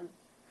plan.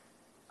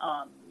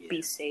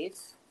 Be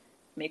safe.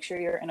 Make sure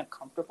you're in a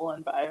comfortable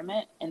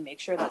environment, and make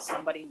sure that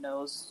somebody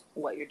knows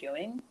what you're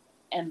doing,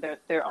 and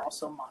they're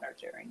also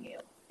monitoring you,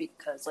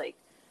 because like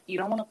you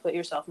don't want to put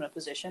yourself in a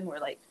position where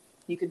like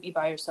you could be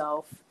by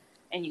yourself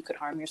and you could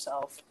harm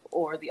yourself,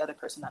 or the other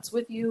person that's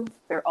with you,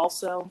 they're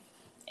also,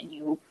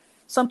 and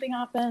something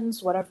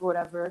happens,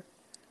 whatever.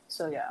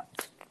 So yeah,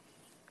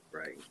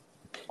 right.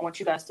 I want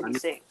you guys to be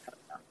safe.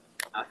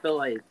 I feel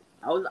like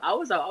I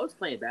was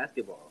playing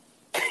basketball.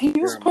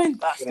 You was playing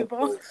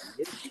basketball?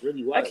 It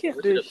really was. I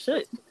can't do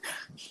shit.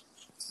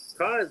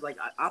 Cause like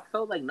I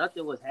felt like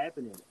nothing was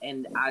happening,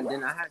 and I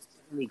had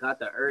suddenly got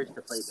the urge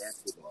to play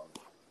basketball.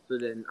 So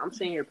then I'm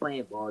sitting here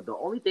playing ball. The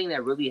only thing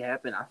that really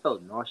happened, I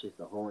felt nauseous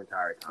the whole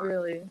entire time.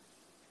 Really?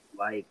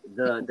 Like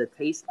the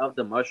taste of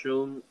the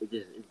mushroom, it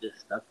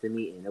just stuck to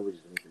me, and it was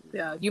just making me.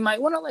 Yeah, you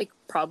might want to like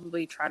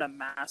probably try to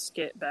mask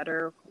it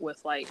better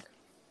with like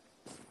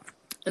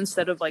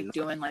instead of like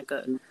doing like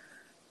a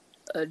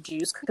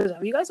juice. Because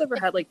have you guys ever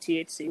had like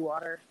THC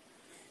water?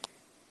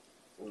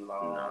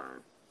 No.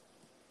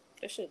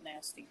 That shit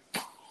nasty.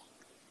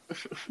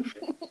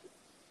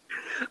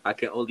 I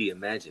can only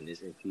imagine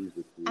it's infused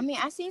with food. I mean,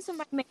 I seen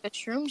somebody make a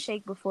shroom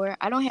shake before.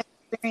 I don't have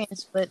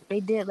experience, but they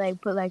did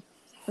like put like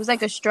it was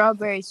like a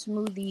strawberry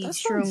smoothie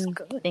shroom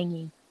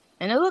thingy,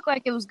 and it looked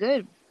like it was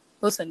good.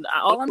 Listen,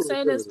 all I'm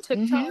saying is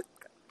TikTok.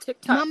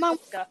 TikTok Mama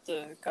got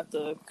the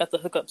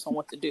hookups on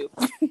what to do.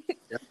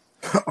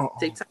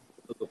 TikTok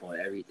hook up on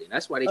everything.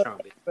 That's why they trying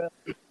to be.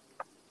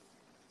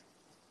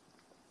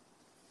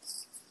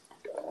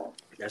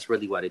 That's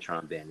really why they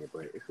trying to ban it,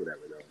 but it's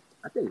whatever though.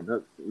 I think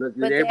look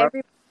good,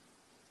 everybody.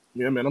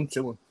 Yeah, man, I'm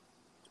chilling.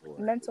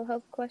 Mental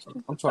health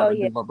question. I'm trying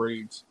to do my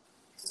braids.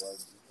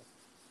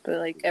 But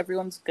like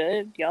everyone's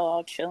good. Y'all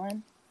all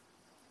chilling.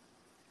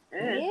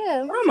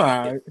 Yeah, I'm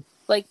alright.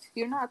 Like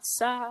you're not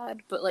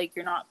sad, but like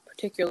you're not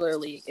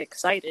particularly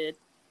excited.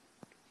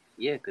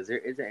 Yeah, because there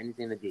isn't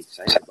anything to be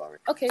excited about.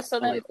 Okay, so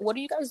then what are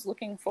you guys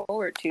looking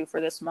forward to for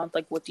this month?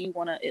 Like, what do you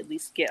want to at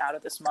least get out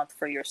of this month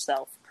for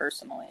yourself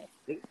personally? I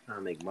think trying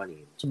to make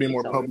money. To be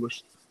more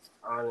published.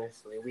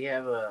 Honestly, we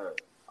have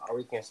all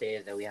we can say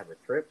is that we have a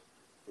trip.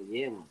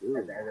 Yeah, we do.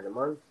 At the end of the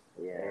month.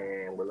 Yeah.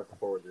 And we're looking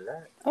forward to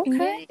that.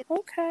 Okay.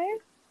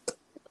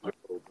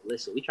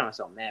 Listen, we trying to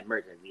sell mad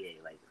merch every day.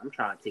 Like, I'm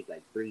trying to take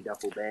like 3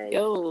 duffel bags.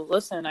 Yo,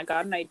 listen, I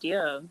got an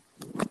idea.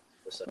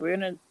 What's up?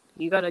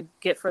 You gotta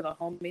get for the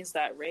homies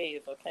that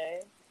rave,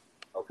 okay?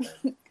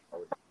 Okay.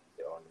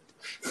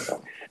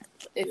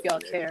 If y'all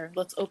care,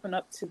 let's open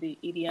up to the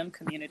EDM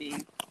community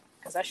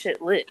because that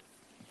shit lit.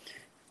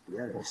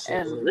 Yeah,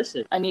 And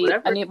listen, I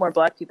need more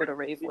black people to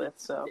rave with.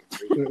 So.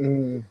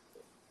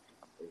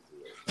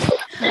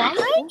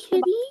 Hi,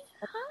 kitty.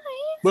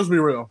 Hi. Let's be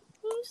real.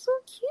 You're so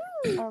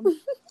cute.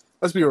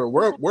 Let's be real.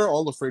 We're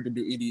all afraid to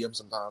do EDM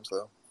sometimes,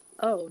 though.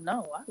 Oh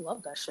no, I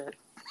love that shit.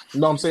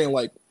 No, I'm saying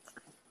like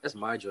that's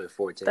my joy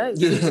forte. That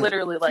is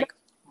literally like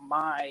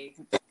my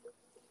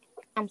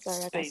I'm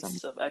sorry,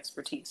 space of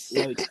expertise.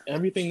 Like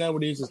everything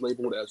nowadays is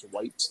labeled as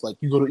white. Like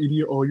you go to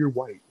EDM, oh, you're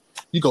white.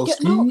 You go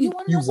ski,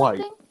 you white.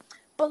 Something?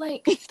 But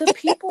like the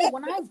people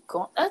when I've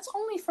gone, that's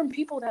only from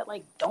people that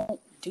like don't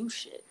do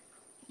shit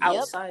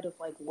outside of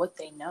like what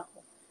they know.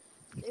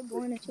 They're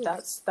born into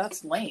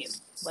that's lame.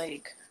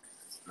 Like,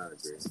 I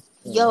agree.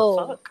 Yo,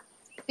 fuck.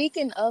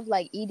 Speaking of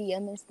like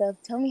EDM and stuff,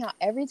 tell me how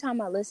every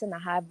time I listen to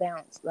High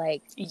Bounce,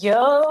 like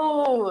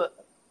yo,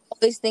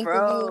 always think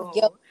of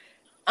you. Yo,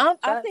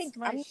 I think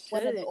I'm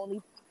one of the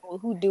only people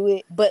who do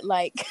it, but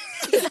like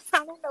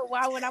I don't know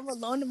why when I'm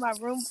alone in my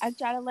room, I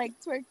try to like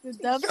twerk the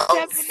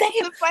dubstep.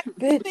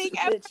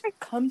 Bitch,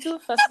 come to a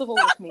festival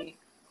with me.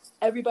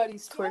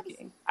 Everybody's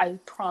twerking. I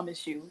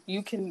promise you.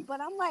 You can.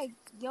 But I'm like,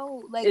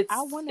 yo, like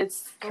I want to.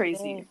 It's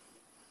crazy.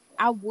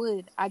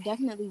 I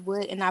definitely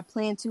would, and I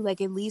plan to like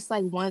at least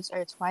like once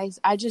or twice.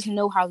 I just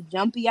know how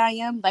jumpy I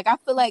am. Like I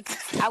feel like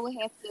I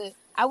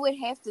would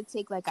have to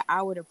take like an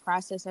hour to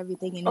process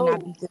everything, and then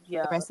I'd be good for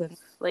the rest of it.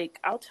 Like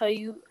I'll tell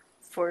you,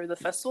 for the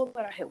festival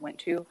that I had went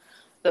to,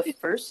 the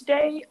first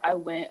day I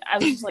was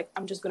just like,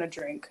 I'm just gonna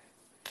drink,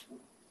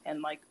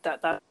 and like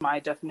that's my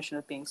definition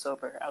of being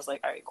sober. I was like,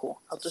 all right, cool,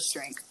 I'll just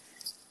drink.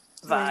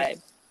 Vibe. Right.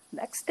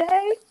 Next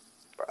day,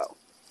 bro,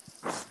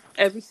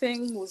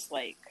 everything was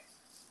like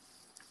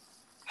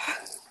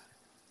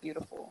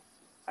beautiful.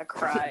 I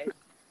cried.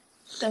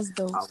 That's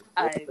dope.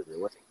 I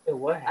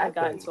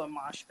got into a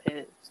mosh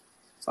pit.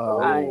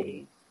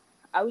 I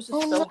was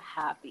just so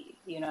happy,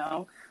 you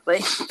know,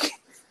 like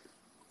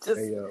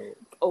just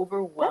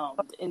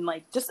overwhelmed, and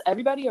like just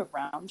everybody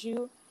around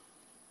you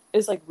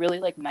is like really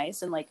like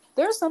nice, and like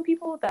there are some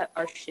people that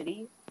are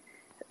shitty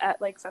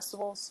at like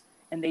festivals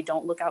and they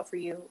don't look out for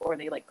you, or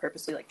they like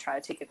purposely like try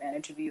to take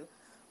advantage of you.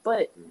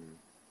 But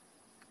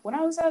when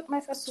I was at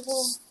my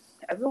festival,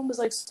 everyone was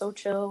like so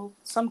chill.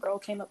 Some girl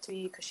came up to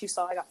me because she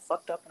saw I got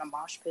fucked up in a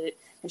mosh pit,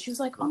 and she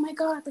was like, "Oh my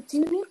god, like, do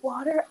you need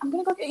water? I'm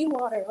gonna go get you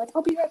water. Like,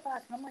 I'll be right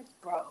back." And I'm like,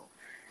 "Bro,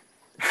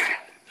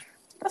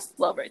 that's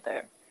love right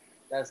there."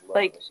 That's love.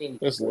 Like,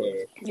 that's love.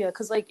 Yeah,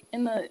 because like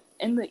in the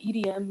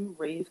EDM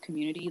rave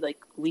community,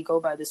 like we go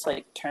by this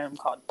like term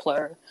called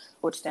PLUR,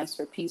 which stands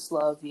for peace,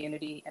 love,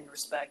 unity, and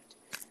respect.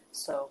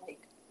 So like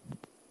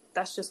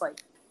that's just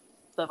like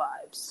the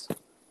vibes.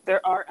 There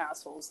are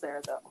assholes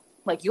there though.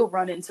 Like you'll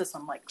run into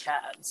some like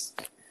Chads.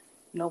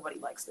 Nobody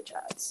likes the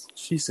Chads.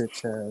 She said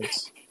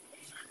Chads.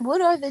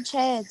 What are the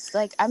Chads?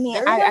 Like, I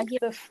mean, I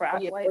get the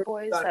frat white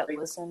boys that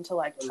listen to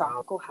like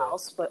tropical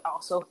house, but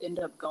also end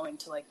up going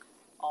to like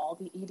all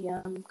the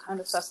EDM kind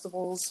of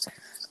festivals.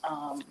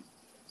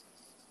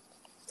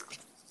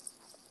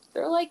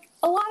 They're like,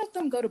 a lot of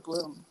them go to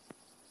Bloom.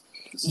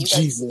 You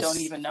guys don't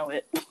even know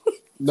it.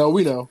 No,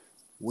 we know.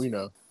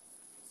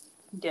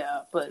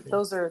 Yeah, but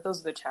those are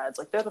the Chads.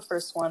 Like they're the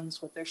first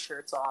ones with their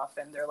shirts off,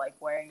 and they're like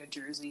wearing a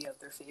jersey of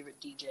their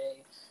favorite DJ.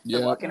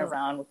 They're walking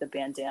around with the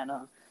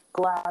bandana,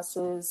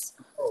 glasses.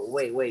 Oh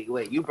wait!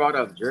 You brought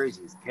up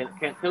jerseys.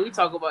 Can we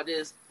talk about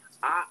this?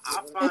 I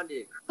find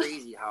it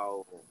crazy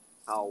how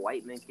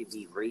white men can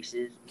be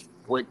racist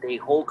with a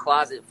whole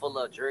closet full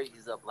of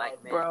jerseys of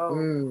black men.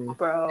 Bro.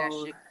 That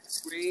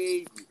shit's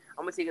crazy.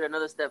 I'm gonna take it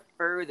another step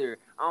further.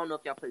 I don't know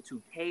if y'all play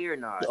 2K or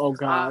not. Oh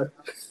God.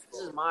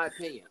 This is my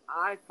opinion.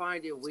 I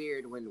find it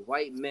weird when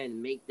white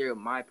men make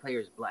my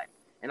players black.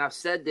 And I've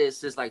said this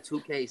since like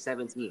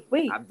 2K17.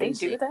 Wait, they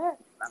do that?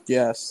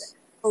 Yes.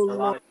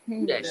 Do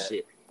that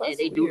shit. And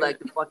they do like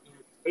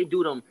they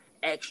do them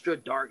extra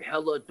dark,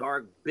 hella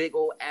dark, big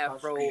old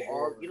afro,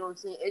 or you know what I'm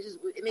saying?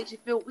 It makes you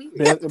feel weird.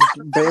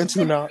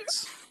 Bantu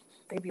knots.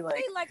 They be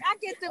like, I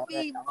get to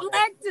be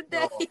black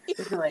today.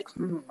 They be like,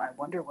 I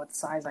wonder what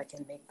size I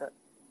can make the.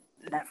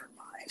 Never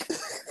mind.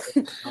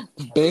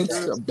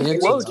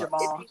 Whoa,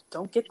 Jamal,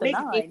 don't get the it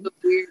 9. Makes me feel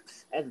weird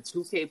as a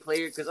 2K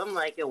player, because I'm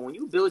like, yo, when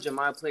you build your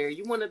my player,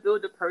 you want to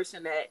build the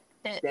person that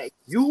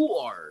you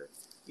are.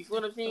 You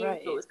feel what I'm saying?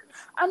 Right. So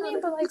I mean,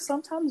 but like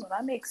sometimes when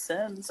I make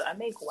Sims, I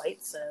make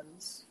white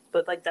Sims,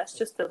 but like that's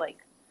just to like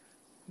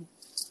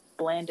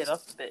bland it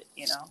up a bit,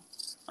 you know.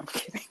 I'm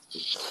kidding.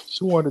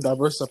 She wanted to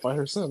diversify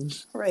her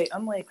Sims. Right.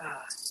 I'm like,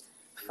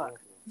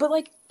 fuck. But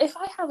like, if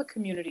I have a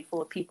community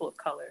full of people of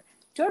color,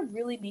 do I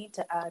really need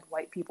to add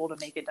white people to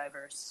make it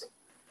diverse?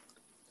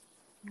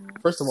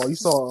 First of all, you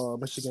saw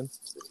Michigan.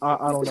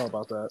 I don't know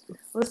about that.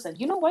 Listen,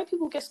 you know white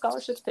people get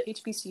scholarships to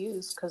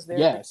HBCUs because they're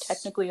Yes.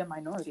 technically a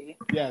minority.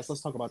 Yes,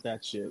 let's talk about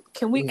that shit.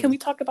 Can we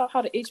talk about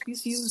how the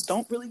HBCUs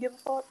don't really give a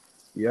fuck?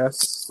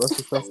 Yes, let's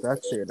discuss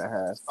that shit I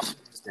have.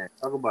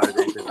 Talk about it,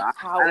 because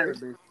I never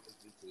been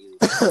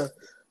to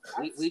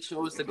HBCU. We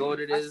chose to go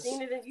to this.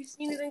 You've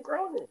seen it in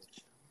Grownish.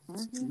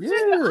 Mm-hmm.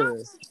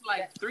 Yeah.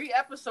 Like 3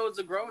 episodes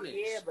of Grownish.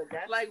 Yeah, but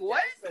that's like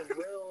what? That's a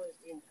real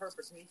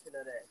interpretation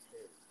of that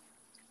shit.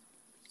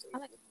 I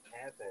like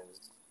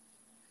Happens.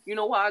 You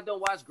know why I don't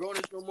watch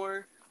Grownish no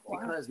more?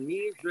 Because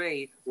me and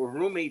Dre were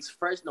roommates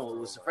it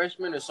was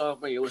freshman or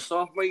sophomore year. It was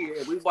sophomore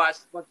year. We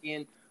watched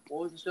fucking,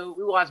 what was the show?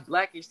 We watched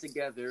Blackish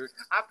together.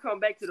 I come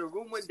back to the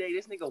room one day,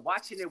 this nigga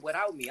watching it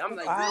without me. I'm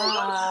like,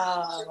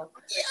 wow. Like, all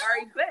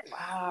right, bet.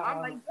 Wow. I'm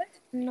like, bet.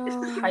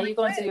 no. How you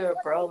going to your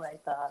bro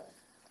like that?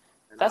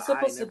 That's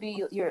supposed to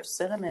be your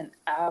cinnamon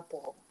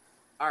apple.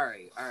 All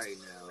right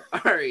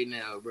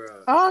now,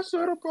 bro. I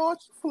should have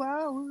brought you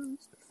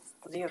flowers.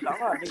 Yeah,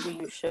 maybe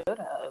you should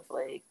have.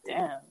 Like,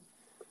 damn.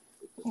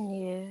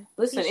 Yeah.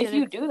 Listen, if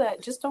you do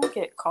that, just don't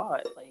get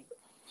caught. Like,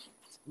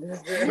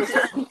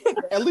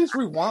 At least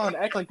rewind.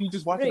 Act like you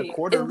just watching a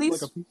quarter. At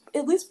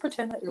least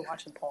pretend that you're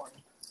watching porn.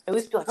 At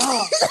least be like,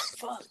 oh,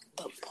 fuck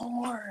the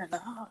porn.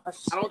 Oh, I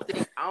don't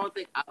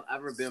think I've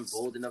ever been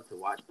bold enough to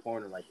watch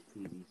porn on like a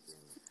TV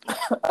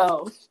screen.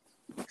 Oh,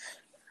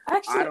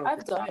 actually,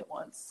 I've done it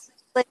once.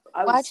 Like,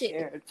 I was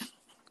scared.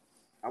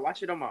 I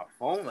watch it on my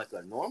phone like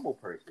a normal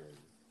person.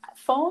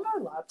 Phone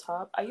or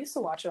laptop? I used to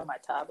watch it on my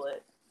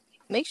tablet.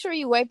 Make sure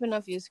you wiping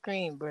off your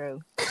screen,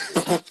 bro.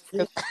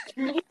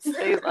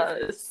 Save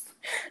us.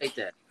 Like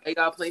that. They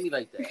gotta play me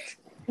like that.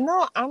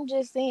 No, I'm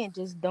just saying,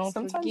 just don't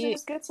Sometimes forget. it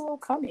just gets a little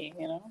cummy,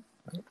 you know?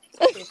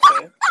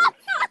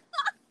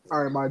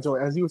 All right, my joy.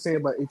 As you were saying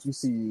about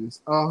HBCUs,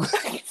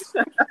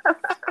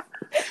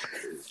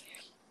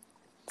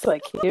 it's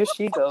like, here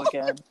she go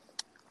again.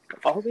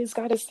 Always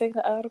gotta say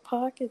the out of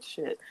pocket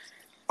shit.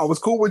 I was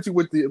cool with you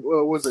with the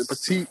was it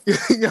Petite,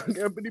 Young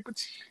Ebony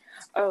Petite?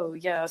 Oh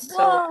yeah, so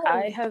Whoa.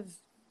 I have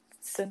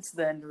since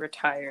then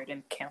retired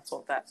and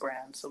canceled that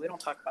brand, so we don't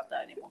talk about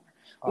that anymore.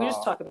 We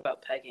just talk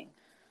about pegging.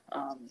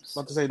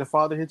 About to say, the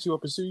father hit you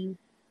up and sue you?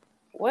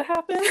 What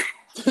happened?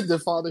 The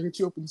father hit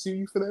you up and sue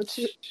you for that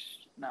shit?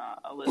 Nah,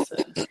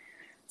 listen,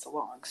 it's a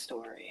long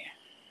story.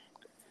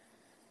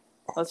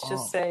 Let's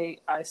just say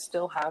I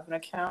still have an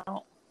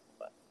account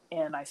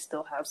and I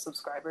still have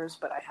subscribers,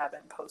 but I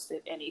haven't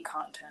posted any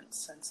content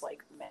since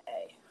like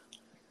May.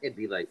 It'd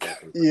be like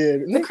that. Yeah.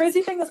 The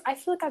crazy thing is, I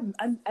feel like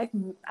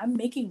I'm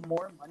making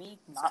more money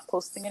not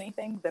posting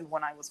anything than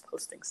when I was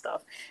posting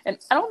stuff, and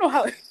I don't know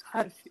how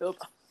to feel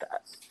about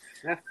that.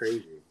 That's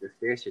crazy. The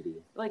scarcity.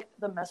 Like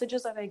the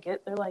messages that I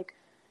get, they're like,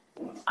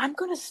 "I'm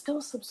gonna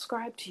still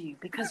subscribe to you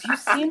because you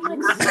seem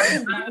like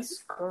such a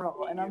nice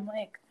girl," and I'm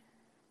like,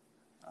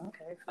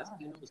 "Okay,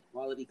 fine." That's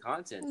quality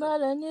content.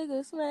 Not a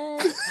nigga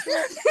smash.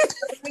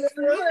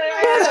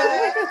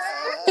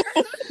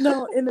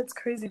 No, and it's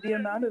crazy the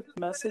amount of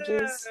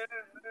messages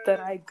that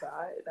I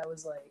got that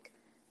was like,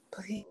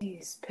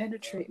 "Please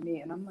penetrate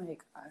me," and I'm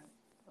like,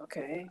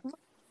 "Okay."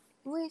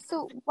 Wait,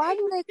 so why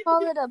do they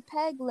call it a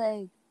peg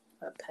leg?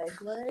 A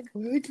peg leg?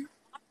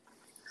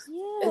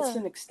 Yeah. It's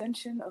an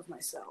extension of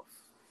myself.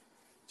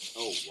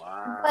 Oh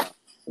wow!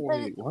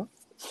 Wait, what?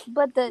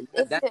 But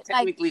that's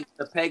technically what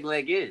the peg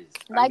leg is.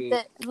 But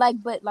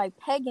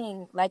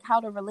pegging, like how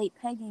to relate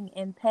pegging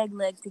and peg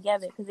leg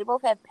together, because they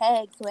both have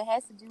pegs, so it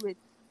has to do with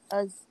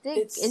a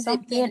stick. Is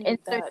it being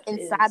inserted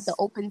inside the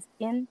open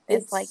skin?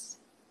 It's like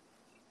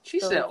she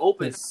said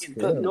open skin.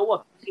 Do you know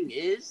what pegging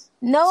is?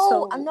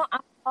 No, I'm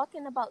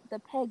talking about the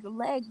peg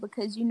leg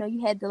because you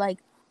had to like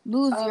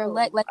lose your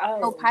leg, like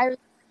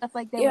pirates stuff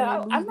like that.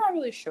 Yeah, I'm not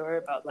really sure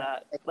about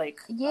that.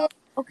 Like, yeah,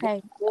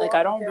 okay. Like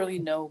I don't really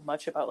know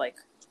much about like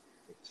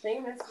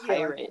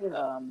pirate.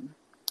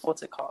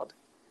 What's it called?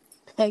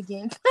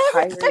 Pegging.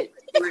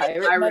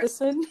 Pirate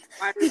medicine.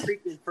 Pirate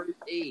freaking first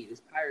aid.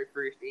 It's pirate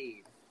first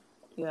aid.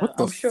 Yeah, what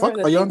the fuck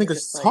are y'all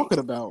niggas talking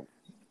about?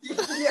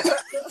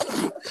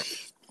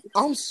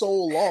 I'm so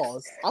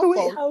lost.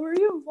 Wait, how are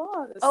you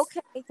lost?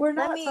 Okay, we're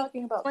not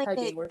talking about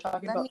pegging. We're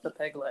talking about the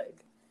peg leg.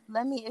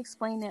 Let me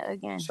explain it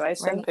again. Should I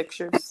send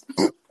pictures?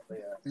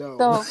 No.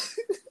 So,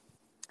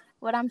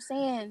 what I'm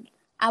saying,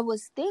 I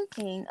was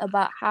thinking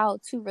about how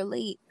to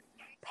relate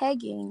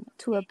pegging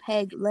to a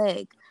peg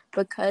leg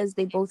because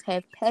they both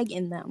have peg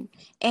in them,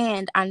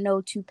 and I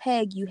know to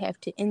peg you have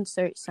to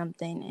insert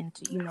something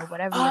into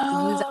whatever you have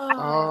to use.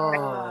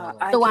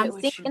 So I'm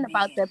thinking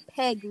about the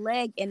peg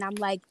leg, and I'm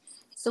like,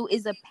 so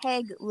is a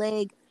peg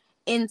leg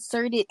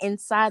inserted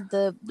inside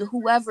the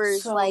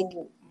whoever's like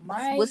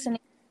listening?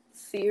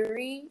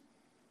 Theory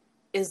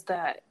is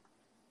that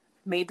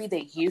maybe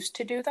they used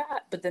to do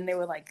that, but then they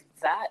were like,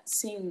 that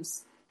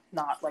seems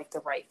not like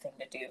the right thing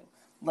to do.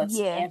 Let's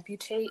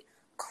amputate,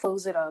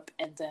 close it up,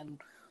 and then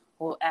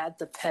we'll add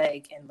the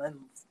peg and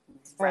then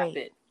wrap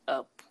it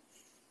up.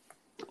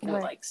 with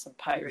What? like some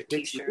pirate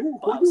t-shirt Who's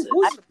blouses.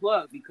 the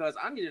plug? Because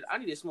I need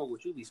to smoke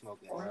what you be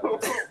smoking. Bro.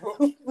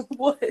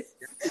 What? It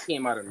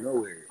came out of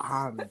nowhere.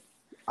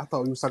 I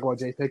thought we was talking about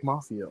JPEG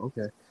Mafia.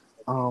 Okay.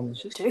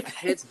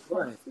 It's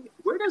fun.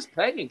 Where does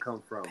pegging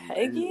come from?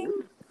 Pegging? And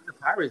what are the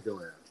pirates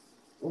doing?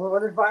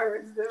 What are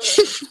pirates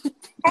doing?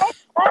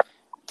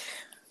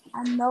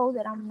 I know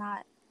that I'm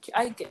not.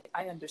 I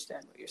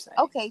understand what you're saying.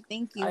 Okay,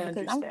 thank you. I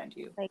because understand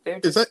you. like- They're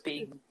Is just that-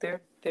 being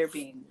they're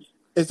being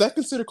Is that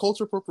considered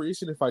culture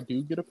appropriation if I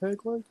do get a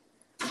peg leg?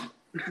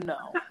 no.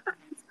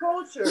 It's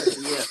culture.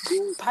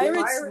 Yeah.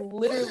 Pirates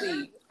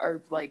literally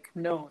are like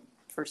known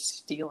for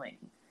stealing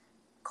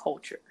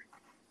culture.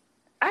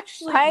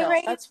 Actually, no,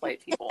 Pirate? that's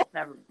white people.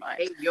 Never mind.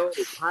 Hey, yo,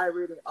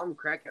 pirate. I'm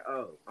cracking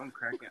up.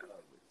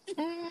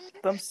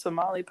 Them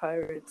Somali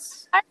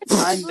pirates.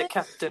 Pirates I'm the live-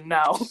 captain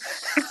now.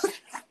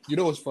 You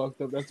know what's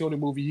fucked up? That's the only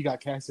movie he got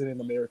casted in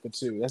America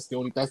too. That's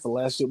the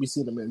last shit we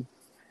seen him in.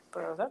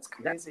 Bro, that's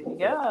crazy.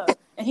 Yeah.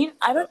 And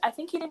I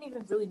think he didn't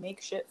even really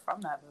make shit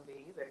from that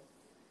movie either.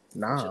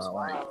 Which is Nah,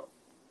 wild.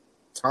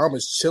 Tom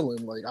is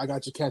chilling. Like, I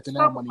got your Captain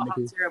Now Talk money, about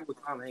how nigga. terrible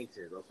Tom Hanks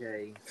is,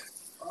 okay?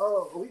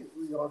 Oh,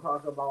 we gonna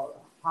talk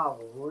about how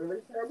really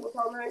terrible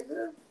Tom Hanks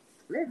is?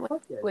 Man,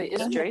 fuck that. Wait,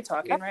 is Dre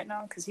talking right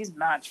now? Because he's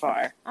not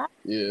far.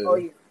 Yeah. Oh,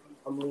 yeah.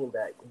 I'm leaning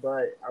back.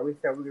 But are we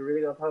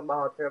really going to talk about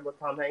how terrible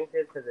Tom Hanks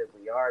is? Because if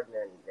we are,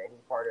 then he's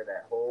part of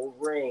that whole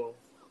ring.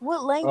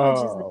 What language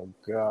is it? Oh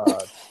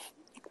God.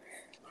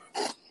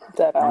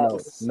 That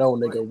No,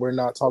 nigga. We're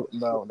not talking.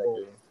 No,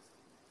 nigga.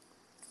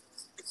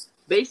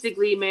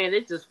 Basically, man,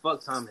 it's just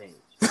fuck Tom Hanks.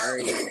 All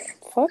right.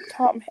 Fuck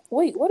Tom.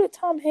 Wait, what did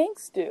Tom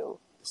Hanks do?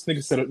 This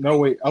nigga said, no,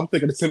 wait. I'm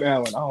thinking of Tim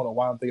Allen. I don't know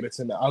why I'm thinking of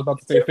Tim Allen. I was about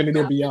to say Infinity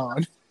and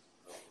Beyond.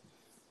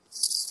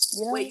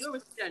 You know? Wait, you ever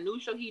see that new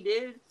show he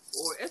did?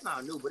 Or it's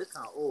not new, but it's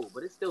kind of old.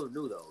 But it's still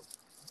new though.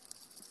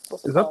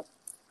 What's Is it that called?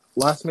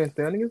 Last Man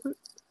Standing, is it?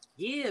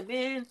 Yeah,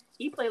 man.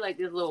 He played like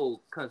this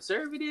little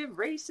conservative,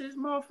 racist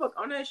motherfucker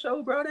on that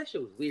show, bro. That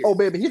shit was weird. Oh,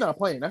 baby, he not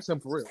playing. That's him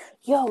for real.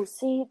 Yo,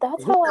 see,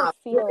 that's how I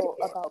feel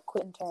about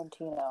Quentin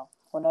Tarantino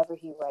whenever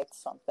he writes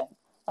something.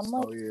 I'm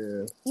like, Oh,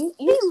 yeah. you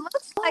He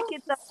looks like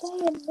it's a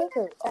saying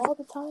nigger all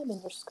the time in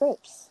your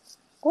scripts.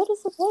 What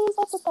is up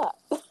with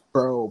that?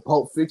 Bro,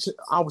 Pulp Fiction.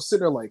 I was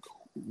sitting there like,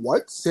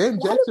 what? Sam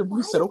Jackson? Why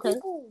We said, do okay.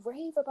 people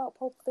rave about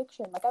Pulp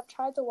Fiction? Like, I've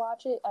tried to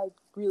watch it. I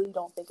really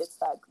don't think it's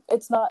that.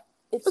 It's not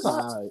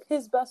alright.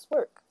 his best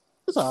work.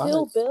 It's all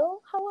Kill right.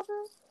 Bill,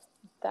 however,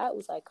 that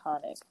was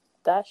iconic.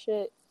 That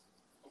shit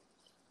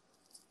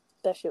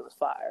was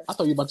fire. I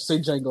thought you were about to say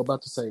Django.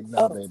 About to say, no,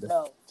 Oh, baby.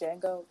 no,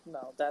 Django,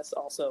 no, that's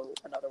also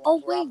another one.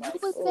 Oh where wait, I'm like,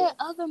 what was oh. that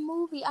other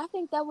movie? I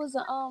think that was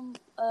a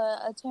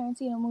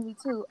Tarantino movie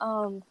too.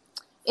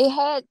 It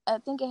had, I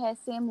think it had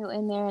Samuel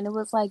in there, and it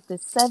was like the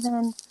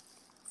seven.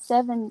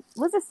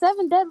 Was it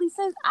Seven Deadly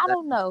Sins? I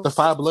don't know. The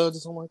Five Bloods or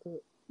something like that?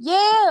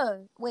 Yeah.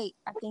 Wait,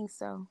 I think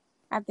so.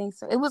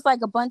 It was like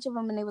a bunch of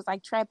them, and they was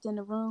like trapped in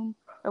the room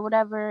or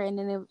whatever. And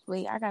then it was,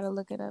 wait, I gotta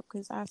look it up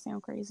because I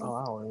sound crazy. Oh,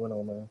 I don't even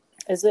know, man.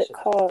 Is it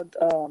called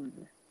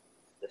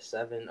The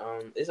Seven.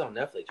 It's on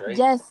Netflix, right?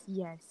 Yes.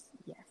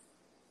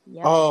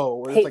 Yep. Oh,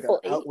 where it's like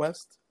Hateful Out Eight?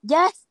 West?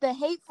 Yes, the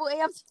Hateful Eight.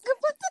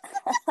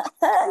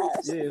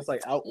 Yeah, it's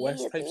like Out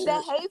West type shit.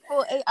 The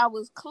Hateful Eight. I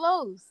was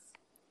close.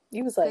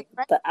 He was like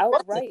the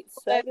outright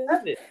seven.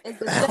 It's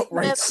the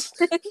Outright.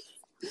 Seven.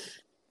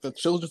 The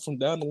Children from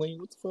Down the Lane.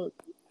 What the fuck?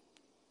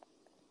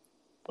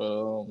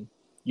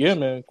 Yeah,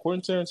 man.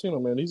 Quentin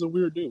Tarantino, man. He's a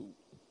weird dude.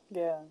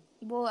 Yeah.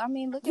 Well, I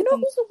mean, look You at know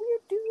them. who's a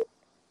weird dude?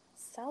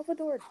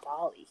 Salvador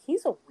Dali.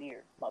 He's a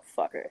weird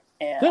motherfucker,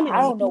 and Then,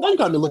 I don't know. Now you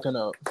got me looking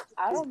up.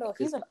 I don't know.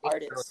 He's an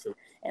artist,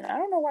 and I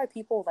don't know why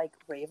people like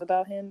rave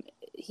about him.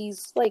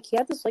 He's like he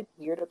had this like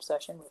weird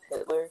obsession with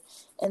Hitler,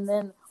 and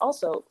then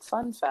also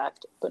fun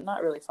fact, but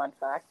not really fun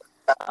fact.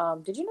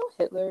 Did you know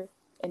Hitler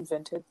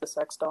invented the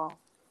sex doll?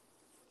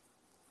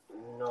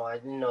 No, I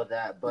didn't know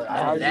that. But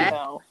Now that- you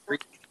know.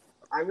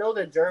 I know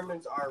the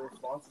Germans are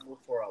responsible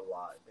for a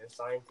lot. Their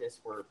scientists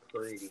were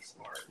pretty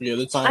smart. Yeah,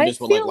 the I scientists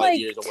were like feel light like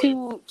years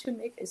away. to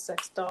make a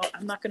sex doll,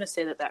 I'm not gonna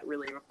say that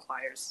really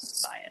requires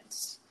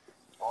science.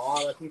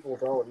 All the people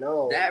don't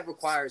know. That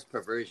requires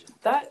perversion.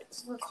 That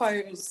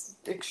requires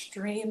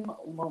extreme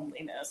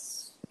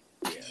loneliness.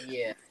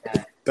 Yeah.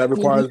 That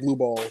requires blue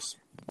balls.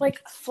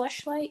 Like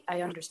Fleshlight,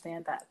 I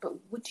understand that, but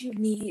would you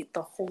need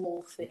the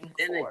whole thing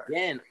Then for?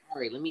 again, all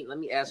right. Let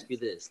me ask you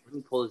this. Let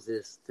me pose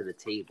this to the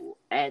table.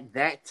 At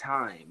that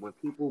time, when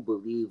people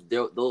believed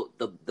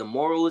the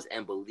morals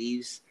and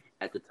beliefs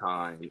at the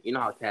time, you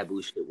know how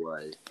taboo shit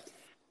was.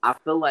 I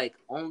feel like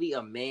only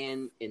a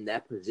man in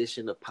that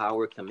position of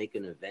power can make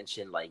an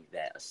invention like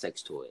that, a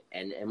sex toy,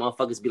 and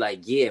motherfuckers be like,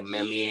 yeah,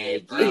 man, yeah.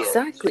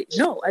 Exactly.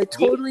 No, I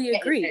totally Yeah,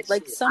 agree. that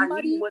Like shit.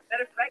 somebody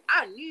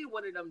I need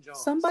one of them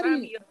Jones.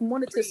 somebody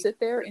wanted to sit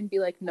there and be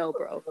like, no,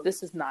 bro,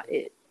 this is not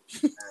it.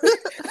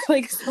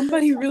 Like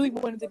somebody really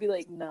wanted to be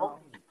like, no,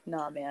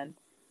 nah, man,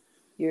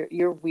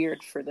 you're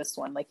weird for this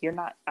one. Like you're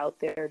not out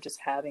there just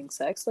having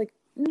sex. Like,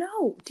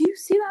 no, do you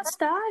see that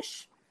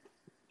stash?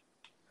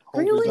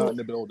 Hope Really? he's not in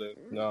the building.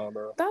 No,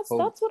 bro. That's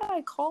Hope. what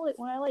I call it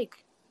when I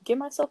like give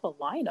myself a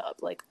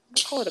lineup. Like,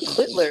 I call it a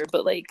clitler,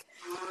 but like,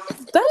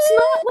 that's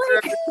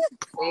not like.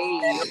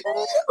 Like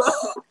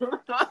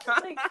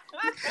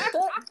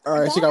All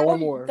right, she got one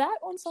more. That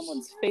on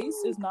someone's face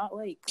is not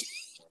like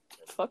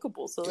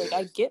fuckable. So like,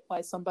 I get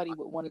why somebody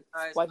would want to,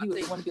 why he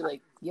would want to be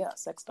like, yeah,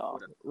 sex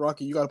doll.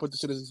 Rocky, you gotta put this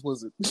shit as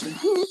explicit.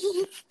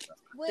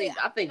 Wait,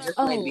 I think this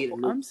might be the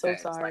new I'm so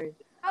cast. sorry. Like,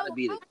 gotta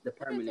be the what are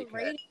permanent the cast.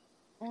 ratings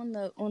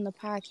on the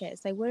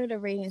podcast? Like, what are the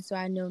ratings so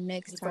I know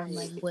next time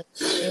like what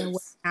and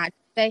what not to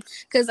say?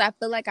 Because I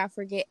feel like I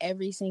forget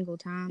every single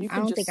time. You I can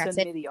don't just think I send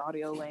said. me the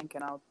audio link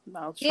and I'll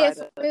Yeah, try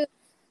for to real.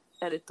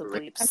 edit the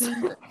bleeps. I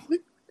mean,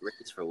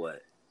 Ratings for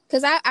what?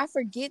 because I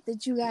forget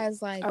that you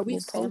guys like. Are we will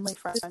post family it.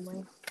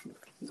 friendly?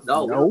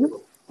 No,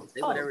 No.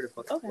 say whatever the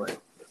fuck. Okay.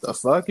 What? The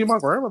fuck? You my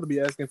grandmother be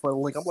asking for the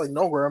link. I'm like,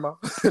 no, grandma.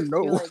 You're No.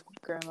 like,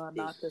 Grandma,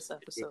 not this Your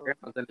episode.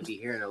 grandma's gonna be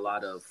hearing a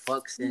lot of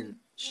fucks and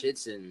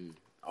shits and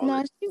all No,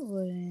 that. she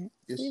wouldn't.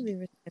 Yes, She'd be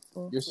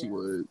respectful. Yes, she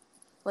would.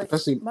 Like,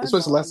 Especially my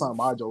last mom- time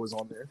Majo was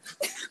on there.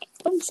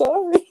 I'm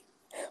sorry.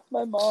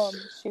 My mom,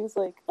 she was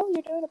like, "Oh,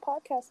 you're doing a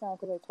podcast now?"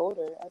 Because I told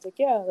her. I was like,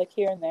 "Yeah, like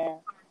here and there."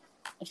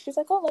 And she's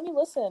like, "Oh, let me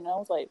listen." And I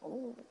was like,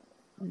 "Ooh,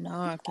 No,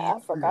 I I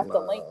can't. forgot the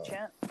link,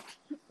 champ."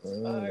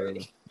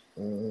 Sorry.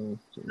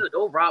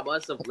 Don't rob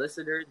us of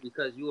listeners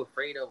because you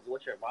afraid of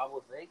what your mom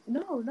will think.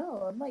 No,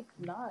 I'm like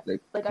not.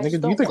 Like, Like I nigga, just do you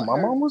don't think want my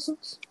her. mom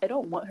listens? I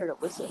don't want her to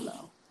listen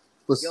though.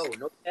 Listen, Yo,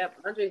 no cap.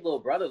 Andre's little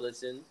brother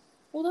listen.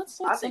 Well, that's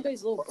I like think-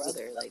 somebody's little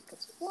brother. Like,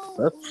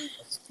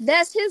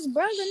 That's his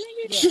brother,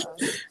 nigga.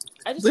 yeah.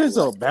 I just there's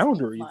don't a like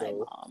boundary my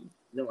though. mom.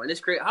 No, and it's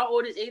crazy. How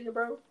old is Aiden,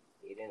 bro?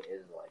 Aiden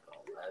is like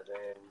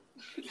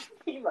 11.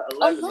 He's like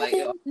 11. Like,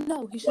 yo,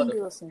 No, he shouldn't be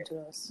listening to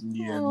us.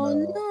 Yeah, Oh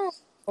no.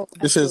 no.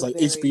 This I is feel like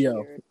very HBO.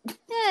 weird.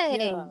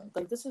 Hey. Yeah,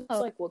 like this is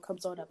like what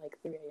comes on at like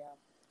 3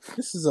 a.m.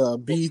 This is a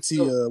BT.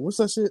 What's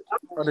that shit?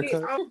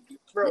 Undercut.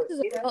 Bro, This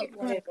is a playing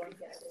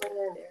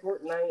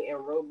Fortnite and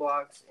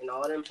Roblox and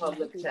all them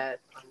public chats.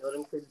 I know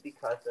them kids be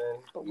cussing.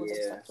 But with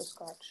Yeah. a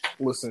scotch.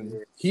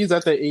 Listen, he's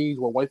at that age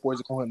where white boys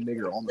are calling him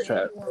nigger on the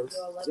chat.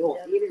 yo,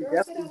 Aiden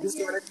definitely just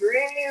on a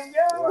gram,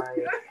 yo.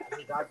 Like,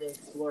 I got the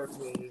Explore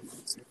page.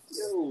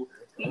 Yo,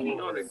 he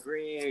on a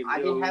gram. I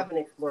yo. didn't have an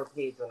Explore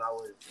page when I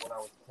was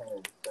 10,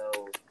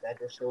 so that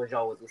just shows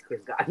y'all what these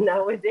kids got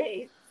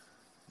nowadays.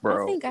 I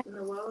Bro. think I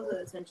Noelle was an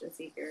attention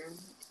seeker.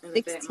 And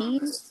the fat 16,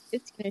 mamas.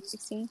 15 or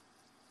 16.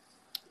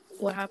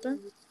 What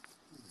happened?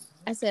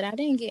 I said I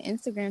didn't get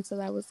Instagram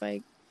till I was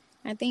like,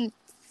 I think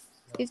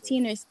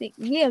 15 or 6.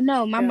 Yeah,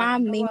 no, my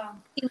mom made Noelle,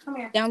 come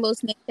here. me download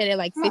Snapchat at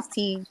like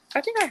 15. I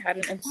think I had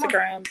an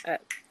Instagram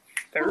at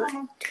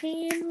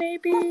 13,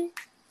 maybe.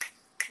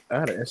 I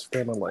had an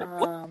Instagram at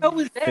like, What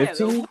was that?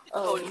 15?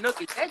 Oh,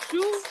 Nook, is that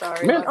you?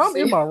 Sorry. man, I'm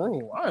Lexi. in my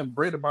room. I am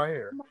braiding my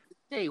hair.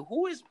 Hey,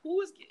 who is?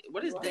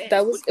 What is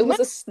that? It was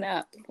a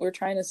snap. We're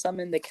trying to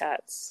summon the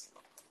cats.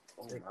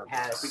 We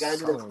gotta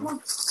do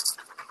this.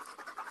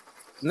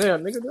 Yeah,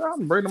 nigga,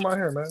 I'm braiding my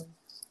hair, man.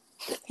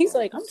 He's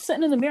like, I'm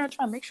sitting in the mirror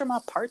trying to make sure my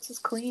parts is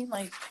clean.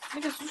 Like,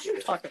 niggas, what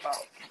you talking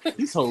about?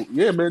 He told,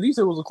 yeah, man, he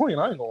said it was a queen.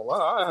 I ain't gonna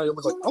lie. I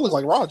look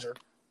like Roger.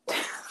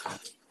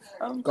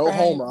 I'm Go crying.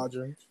 home,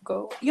 Roger.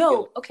 Go.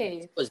 Yo,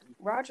 okay.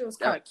 Roger was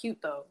kind of cute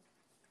though.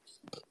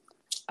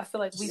 I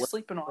feel like we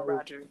sleeping on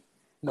Roger.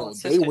 No, Oh,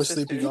 they were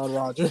sister. sleeping on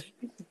Roger.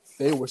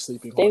 They were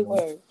sleeping They on him.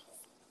 were.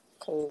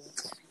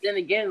 Cause Then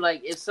again,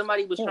 like if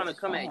somebody was Yeah, trying to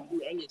come fine. at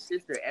you and your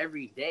sister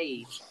every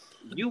day,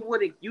 you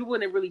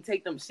wouldn't really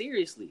take them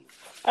seriously.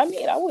 I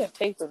mean, I wouldn't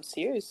take them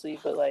seriously,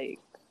 but like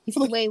You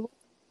feel like Wait,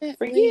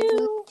 for wait,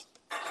 you,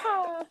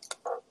 ha.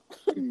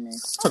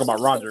 goodness. talk about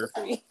Roger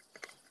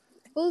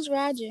Who's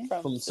Roger?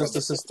 from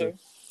Sister Sister.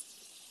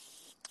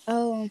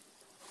 Oh,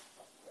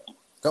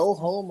 Go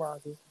home,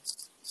 Roger.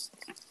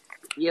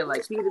 Yeah,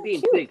 like people are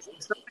being fixed.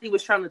 If somebody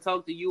was trying to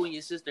talk to you and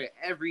your sister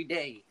every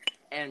day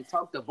and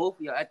talk to both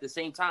of you at the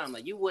same time,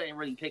 like you wouldn't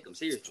really take them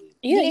seriously.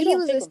 Yeah, Yeah, you he don't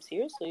was take a- them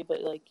seriously,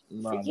 but like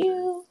Nah, for man.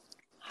 you,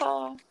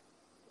 ha.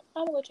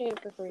 I'm gonna let you hit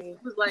it for free. It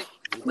was like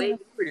way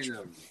different than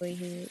them. wait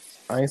here.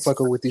 I ain't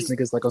fucking with these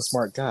niggas like a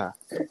smart guy.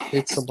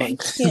 Hit somebody.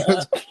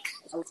 Yeah.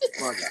 I was a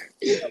smart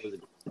guy. That was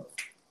a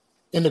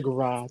In the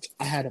garage,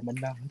 I had a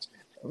menage.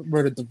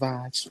 Murdered the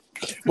Vaj.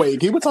 Wait,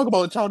 can we talk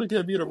about Childish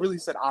Gambino really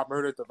said I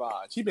murdered the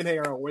Vaj? He been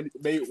hanging around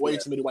way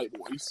too many white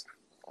boys.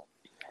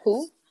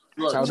 Who?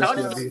 Look, Childish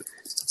Childish Gambino.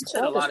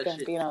 said a lot of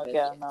shit. Gambino,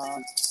 yeah,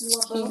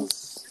 no.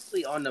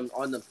 Especially on them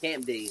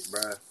camp days,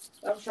 bro.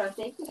 I'm trying to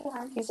take you.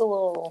 He's a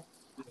little.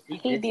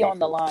 He'd be on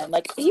the line.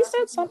 Like he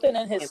said something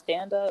in his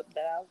stand up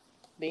that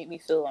made me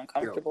feel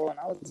uncomfortable, and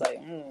I was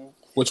like,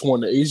 Which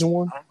one? The Asian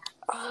one?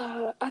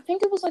 I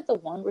think it was like the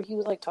one where he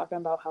was like talking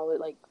about how it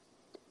like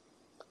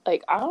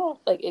I don't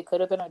like it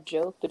could have been a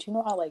joke, but you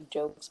know how like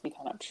jokes be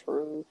kind of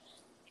true.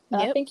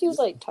 And I Yep. think he was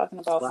like talking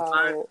about Well,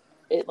 how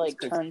it like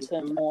turns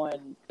him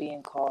on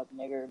being called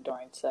nigger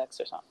during sex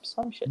or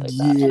some shit like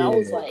that. And I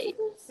was Yeah.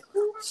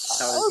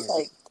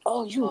 like,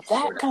 oh, you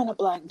that kind of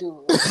black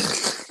dude.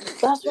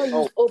 That's why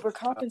you're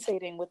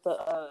overcompensating with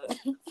the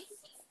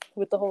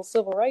with the whole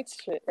civil rights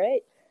shit,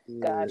 right?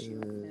 Got you.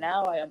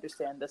 Now I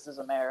understand this is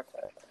America.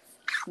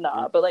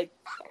 Nah, but like,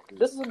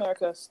 This Is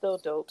America, still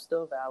dope,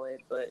 still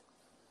valid, but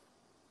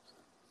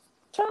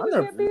Childish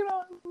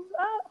Gambino,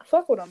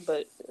 fuck with him,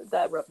 but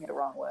that rubbed me the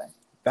wrong way.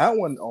 That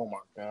one, oh my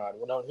god!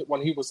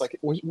 When he was like,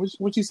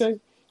 what'd you say?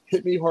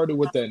 Hit me harder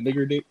with that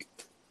nigger dick.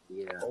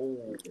 Yeah.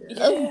 Oh,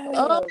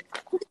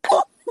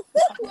 Oh.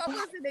 I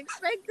wasn't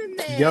expecting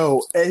that.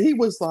 Yo, and he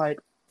was like,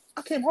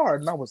 I came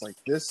hard, and I was like,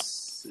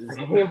 this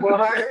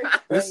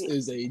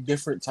is a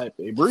different type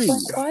of breed.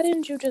 Like, why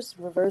didn't you just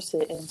reverse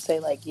it and say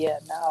like, yeah,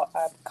 now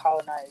I've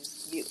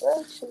colonized you?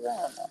 Actually,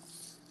 I don't know.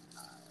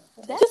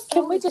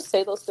 Can we just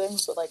say those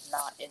things, but like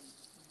not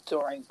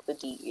during the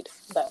deed?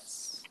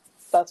 That's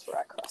where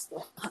I crossed the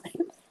line.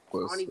 I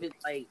don't even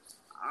like.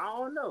 I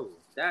don't know.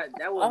 That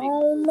would. I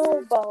don't know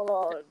about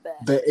all of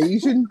that. The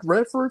Asian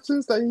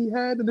references that he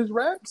had in his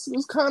raps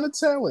was kind of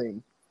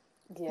telling.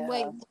 Yeah.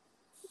 Wait, I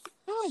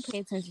don't pay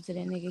attention to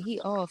that nigga. He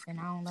off, and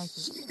I don't like it.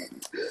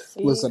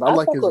 See, Listen, I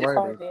like his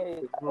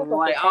writing. Hold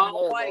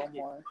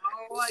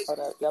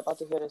up, y'all about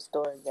to hear this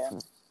story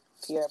again.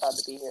 Pierre about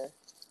to be here.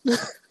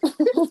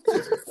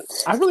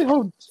 I really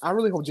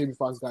hope Jamie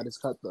Foxx got his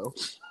cut though.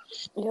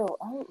 Yo,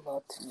 I would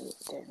love to meet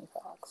Jamie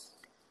Foxx.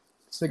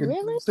 Stick a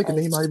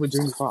name out with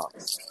Jamie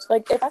Foxx.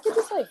 Like, if I could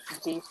just like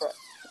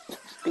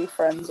be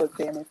friends with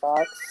Jamie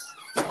Foxx,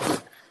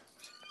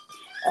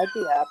 I'd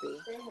be happy.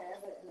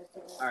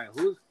 All right,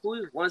 who's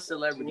one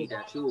celebrity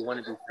that you would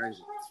want to be friends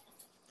with?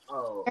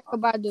 Oh, Erykah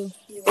Badu.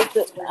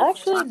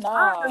 Actually,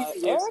 nah.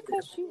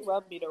 Erica, she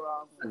rubbed me the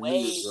wrong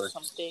way with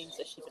some things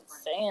that she's been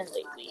saying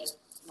lately.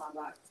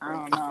 I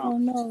don't know. Oh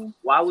no.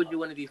 Why would you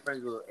want to be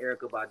friends with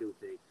Erykah Badu,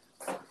 Pig?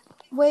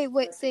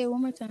 Wait, say it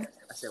one more time.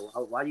 I said,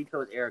 why do you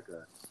chose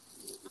Erykah?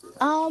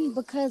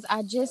 Because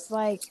I just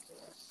like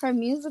her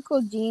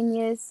musical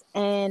genius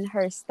and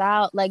her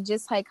style, like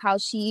just like how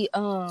she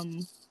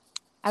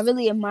I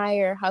really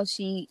admire how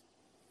she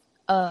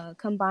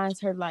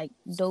combines her like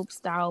dope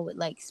style with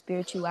like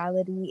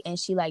spirituality, and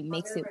she like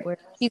makes it work.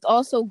 She's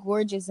also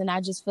gorgeous, and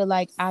I just feel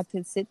like I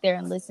could sit there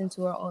and listen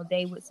to her all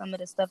day with some of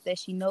the stuff that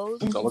she knows.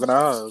 Don't look at her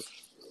eyes.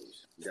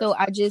 So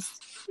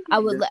I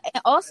would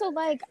also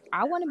like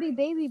I want to be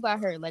babied by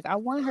her. Like I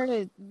want her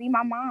to be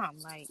my mom.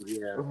 Like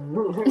Yeah. I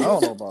don't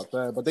know about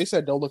that, but they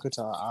said don't look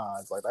into her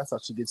eyes. Like that's how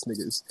she gets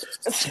niggas.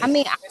 I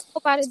mean, I know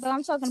about it, but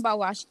I'm talking about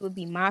why she would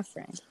be my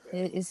friend.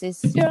 It's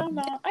just Yeah,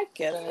 no, I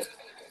get it.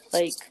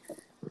 Like,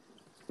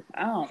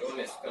 I don't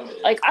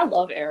like. I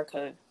love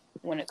Erykah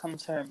when it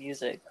comes to her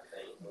music,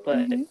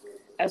 but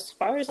as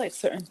far as like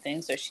certain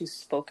things that she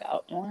spoke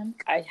out on,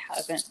 I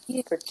haven't.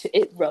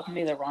 It rubbed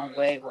me the wrong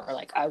way. Where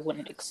like I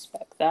wouldn't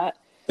expect that.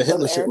 The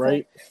Hitler shit,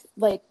 right?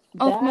 Like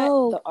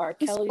the R.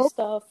 Kelly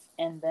stuff,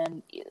 and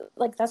then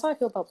like that's how I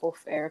feel about both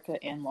Erykah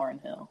and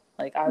Lauryn Hill.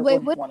 Like I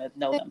wouldn't want to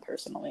know them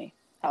personally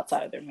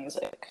outside of their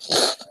music.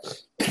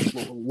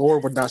 Laura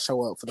would not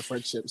show up for the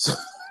friendships.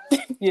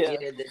 Yeah,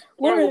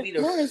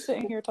 Lauren's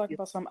sitting here talking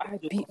about something. I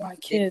beat my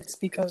kids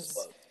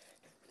because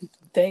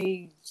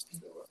they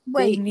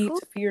need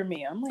to fear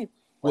me. I'm like,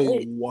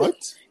 wait,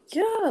 what?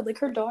 Yeah, like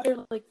her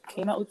daughter like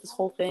came out with this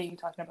whole thing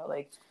talking about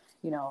like,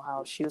 you know,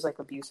 how she was like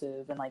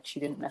abusive and like she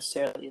didn't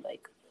necessarily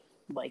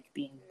like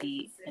being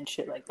beat and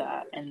shit like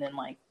that. And then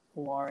like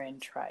Lauren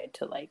tried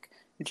to like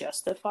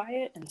justify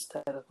it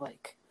instead of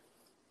like,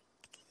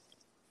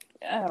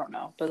 I don't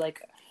know, but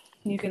like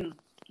you can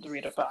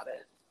read about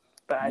it.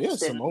 But I just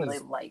didn't really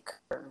like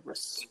her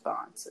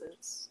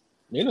responses.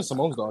 Nina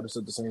Simone's daughter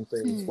said the same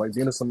thing. Like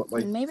Nina Simone,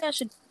 like maybe I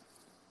should.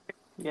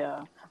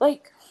 Yeah,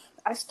 like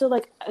I still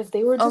like if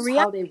they were just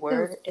how they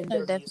were in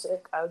their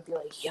music, I would be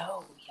like,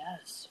 yo,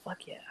 yes,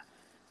 fuck yeah.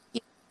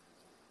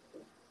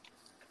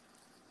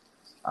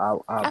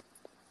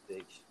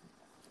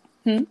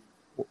 You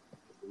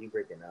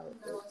breaking out?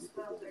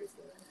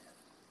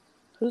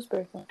 Who's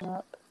breaking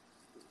up?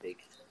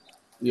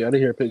 Yeah, I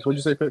didn't hear Pix. What'd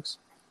you say, Pix?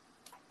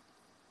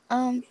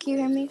 Can you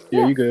hear me?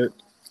 Yeah, you good.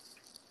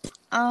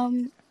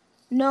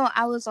 No,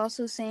 I was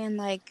also saying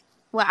like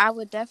what I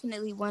would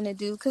definitely want to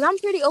do, because I'm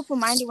pretty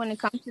open-minded when it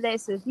comes to that.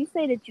 So if you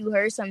say that you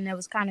heard something that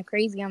was kind of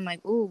crazy, I'm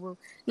like, oh, well,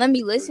 let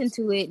me listen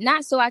to it.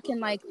 Not so I can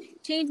like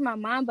change my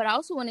mind, but I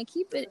also want to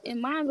keep it in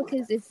mind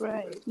because if,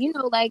 you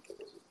know, like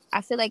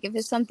I feel like if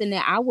it's something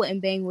that I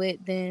wouldn't bang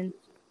with, then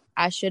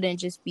I shouldn't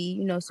just be,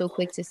 you know, so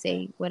quick to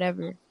say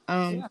whatever.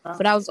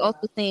 But I was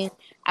also saying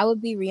I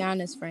would be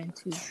Rihanna's friend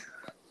too.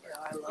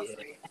 I love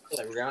Rihanna. I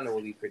feel like Rihanna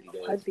would be pretty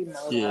dope. I'd be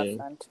more than a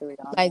friend to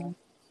Rihanna. Like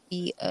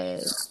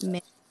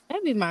man,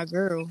 that'd be my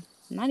girl,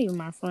 not even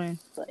my friend.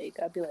 Like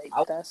I'd be like, I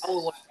would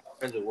want to be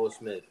friends with Will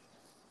Smith.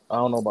 I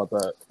don't know about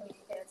that.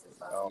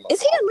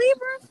 Is he a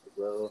Libra?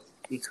 Well,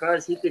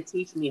 because he could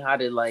teach me how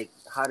to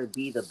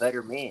be the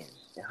better man.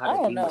 And how I to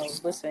don't be know.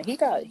 Listen,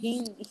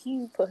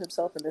 he put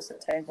himself in this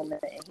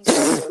entanglement, and he's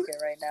not working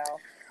right now.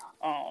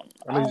 I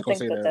don't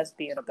think that's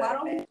being a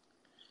better man.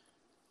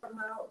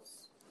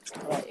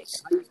 Like,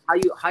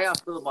 how y'all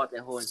feel about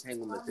that whole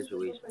entanglement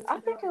situation? I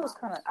think it was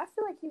I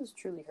feel like he was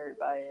truly hurt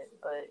by it,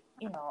 but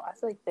you know, I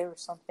feel like there were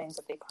some things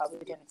that they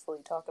probably didn't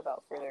fully talk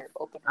about for their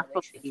open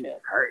relationship. He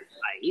was hurt.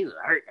 Like he was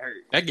hurt.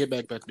 That get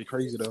back to be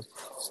crazy though.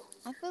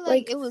 I feel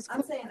Like, it was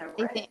I'm corny saying it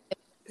they right. didn't have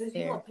Because you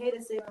there. don't pay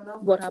the same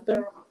amount What to happened?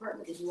 their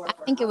apartment as you are I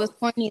for a think it was house.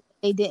 corny that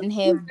they didn't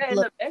Who's have that in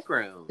Willow the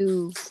background?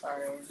 to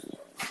Sorry.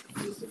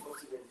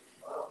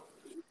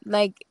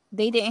 like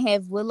they didn't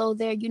have Willow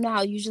there. You know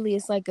how usually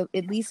it's like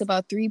at least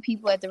about 3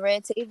 people at the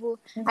red table.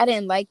 I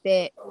didn't like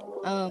that.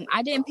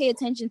 I didn't pay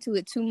attention to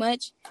it too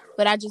much,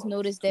 but I just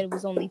noticed that it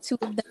was only 2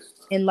 of them,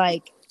 and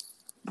like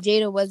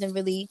Jada wasn't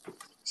really.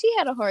 She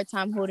had a hard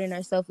time holding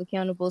herself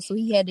accountable, so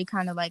he had to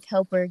kind of like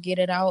help her get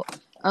it out.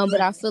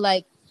 But I feel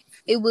like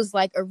it was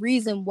like a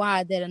reason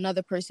why that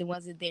another person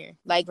wasn't there.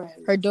 Like Right.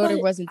 her daughter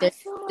But wasn't I there.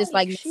 feel Just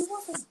like like she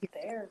wasn't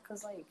there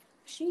because, like,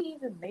 she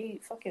even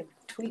made fucking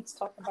tweets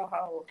talking about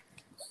how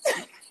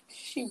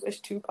she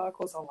wished Tupac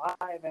was alive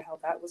and how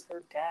that was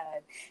her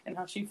dad and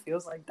how she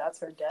feels like that's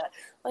her dad.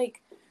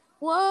 Like,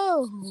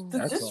 whoa. the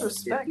That's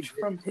disrespect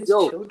from his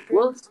Yo, children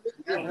Will Smith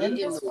be and getting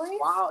his the wife.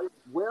 wild.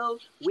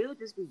 Will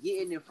just be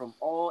getting it from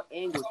all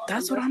angles.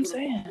 That's And what I'm what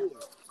saying.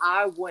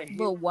 I want him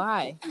But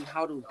why? to teach me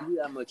how to be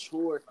a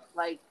mature.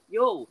 Like,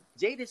 yo,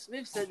 Jada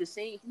Smith said the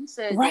same. He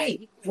said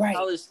Right, that right.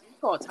 he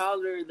called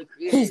Tyler the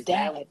Creator His his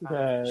dad. dad.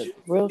 Dad.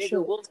 Real Nigga,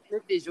 shit. Will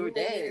Smith is your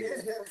dad.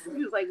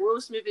 He was like,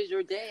 Will Smith is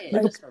your dad.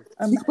 Like, That's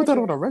some He put that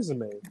on a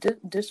resume.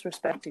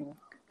 disrespecting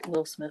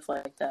Will Smith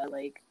like that,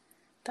 like,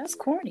 that's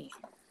corny.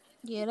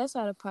 Yeah, that's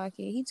out of pocket.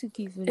 He too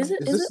cute for Is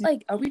that. it? Is Is this- it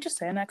like? Are we just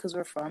saying that because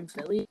we're from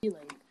Philly?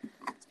 Like,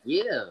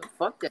 yeah,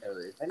 fuck that.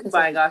 If anybody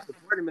like, got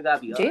support him, it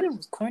gotta be us. Jada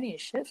was corny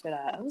as shit for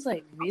that. I was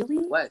like, really?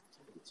 What?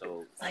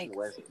 So Like,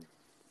 West.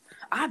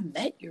 I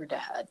met your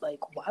dad.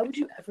 Like, why would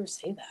you ever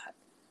say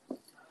that?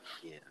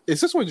 Yeah,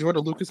 Is this when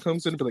Jordan Lucas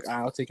comes in and be like,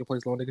 I'll take your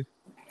place, little nigga?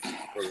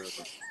 for real.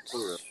 For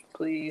real.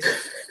 Please.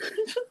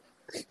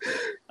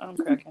 I'm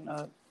cracking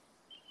up.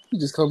 He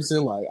just comes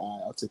in like,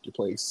 I'll take your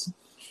place.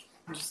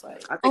 I'm just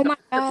like, I Oh think my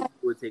God. people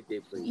would take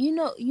their place. You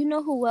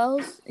know who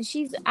else?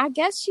 I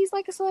guess she's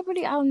like a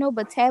celebrity. I don't know,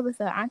 but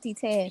Tabitha, Auntie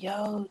Tab.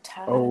 yo,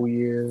 Tad. Oh,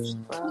 yeah.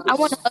 Bro. I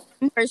want to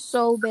hug her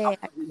so bad.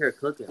 I be here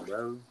cooking,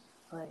 bro.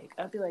 Like,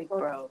 I'd be like,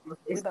 bro,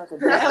 we about to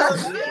do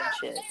some vegan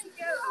shit.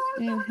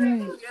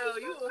 Mm-hmm. Yo,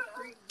 you a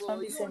freak, boy.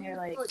 I'm just sitting here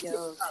like,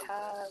 yo,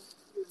 Tab.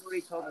 What are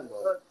you talking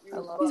about? I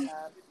love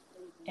Tab.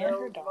 And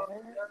her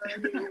daughter.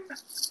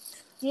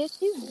 Yeah,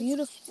 she's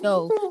beautiful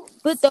though.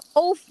 But the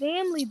whole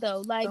family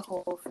though, like The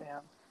whole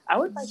fam. I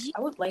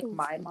would like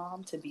my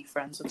mom to be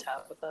friends with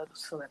Tabitha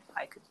so that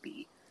I could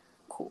be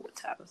cool with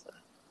Tabitha.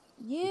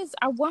 yes,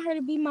 I want her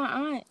to be my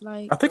aunt.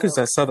 Like I think it's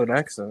that southern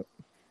accent.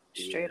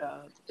 Straight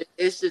up.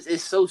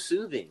 It's so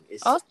soothing.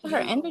 It's also her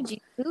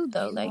energy too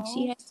though. Like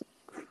she has to.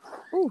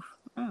 Oof.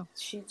 Wow.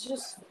 She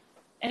just,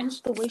 and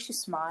the way she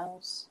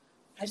smiles.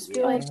 I just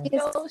feel Yeah. like,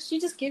 yo, she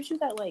just gives you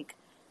that, like,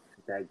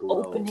 that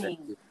glow.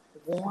 opening,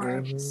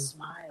 warm Mhm.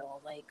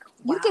 smile. Like,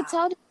 wow. You could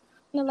tell that,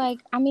 like,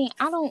 I mean,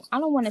 I don't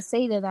want to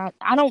say that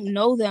I don't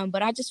know them,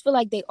 but I just feel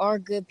like they are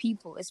good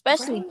people,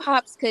 especially Right.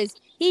 Pops, because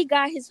he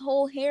got his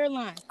whole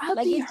hairline. I'd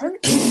Like be it's hurt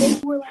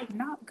if they were, like,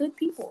 not good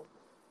people.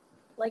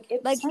 Like,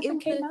 if Like, something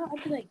it came was- out,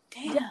 I'd be like,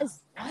 damn, Yes.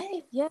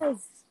 what?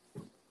 yes.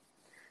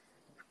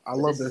 I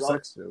love their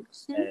sex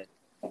jokes.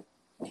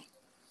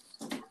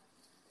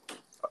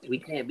 We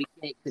can't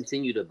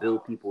continue to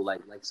build people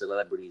like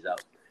celebrities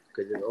out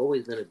because there's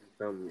always gonna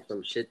be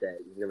some shit that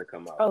is gonna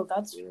come out. Oh,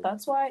 that's Yeah.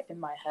 that's why in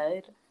my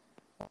head,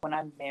 when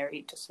I'm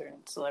married to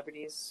certain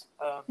celebrities,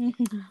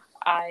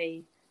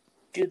 I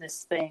do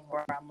this thing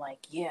where I'm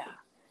like, yeah,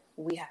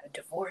 we had a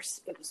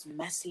divorce. It was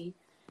messy,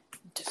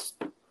 just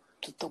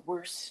the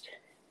worst,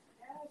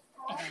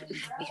 and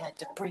we had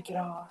to break it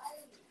off.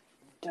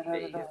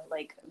 Da-da-da-da.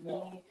 Like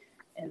me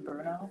and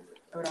Bruno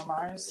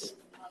Mars,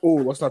 Oh,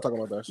 let's not talk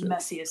about that shit.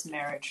 messiest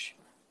marriage,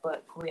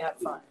 but we had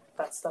fun.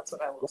 That's what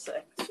I will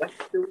say. What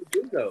do we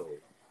do though?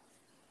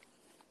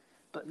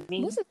 But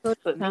me This is good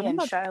and time.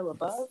 Shia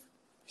LaBeouf,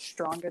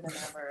 stronger than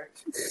ever.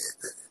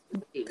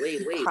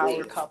 Wait.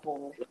 Power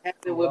couple. What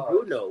happened with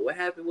Bruno? What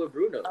happened with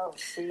Bruno? Oh,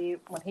 see,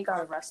 when he got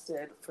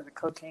arrested for the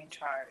cocaine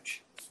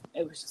charge,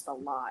 it was just a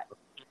lot.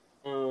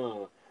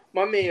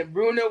 My man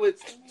Bruno was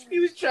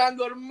trying to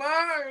go to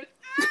Mars.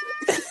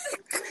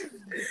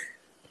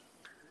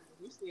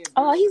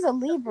 Oh, he's a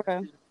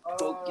Libra.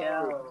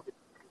 Yeah.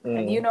 Mm.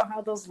 And you know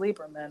how those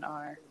Libra men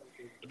are.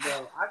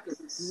 Yo, I could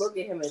look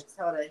at him and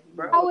tell that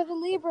he. How with a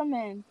Libra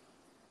man?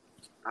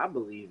 I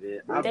believe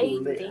it.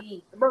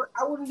 They Bro,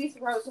 I wouldn't be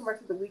surprised if somebody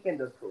said the weekend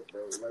does coke,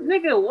 bro. Like,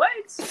 Nigga,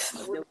 what?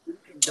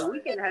 The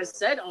Weeknd has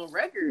said on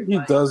record. He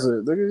like, does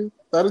it, nigga.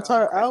 That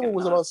entire album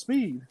was about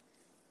speed.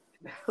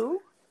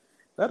 who?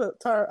 That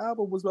entire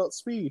album was about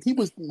speed. He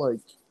was like,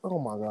 oh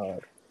my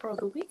god. Bro,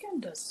 the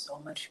Weeknd does so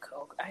much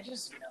coke. I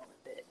just know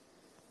it.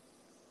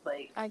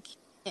 Like, I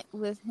can't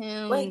with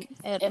him Like,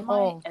 at am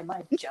all.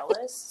 I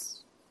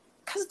jealous?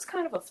 Because it's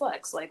kind of a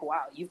flex. Like,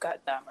 wow, you've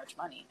got that much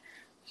money.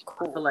 I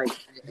Cool. feel like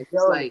it's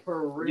yo, like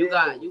for real.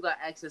 you got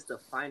access to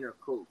finer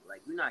coke.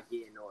 Like you're not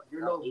getting no.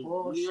 You're no eight,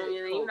 bullshit You know what I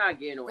mean? You're coke. not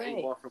getting no Right.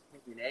 8 ball from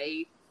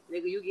A.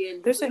 Nigga, you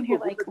getting. They're sitting here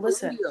you like, go to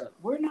listen, Colombia.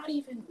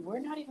 we're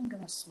not even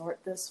gonna snort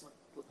this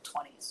with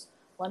 20s.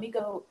 Let me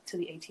go to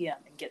the ATM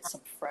and get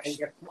some fresh And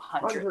get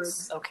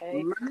hundreds, okay?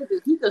 Remember,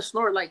 he could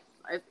snort like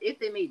if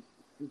they made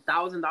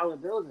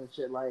 $1,000 bills and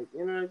shit, like,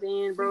 you know what I'm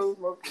saying, bro?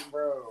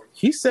 Bro.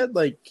 He said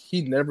like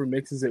he never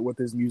mixes it with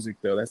his music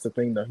though. That's the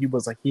thing though. He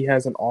was like he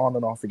has an on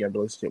and off again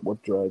relationship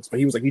with drugs, but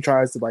he was like he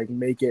tries to like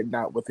make it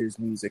not with his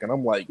music, and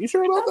I'm like, you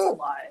sure about That's a that?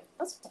 lie.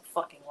 That's a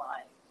fucking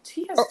lie.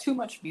 He has too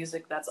much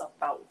music that's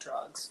about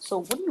drugs. So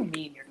what do you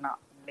mean you're not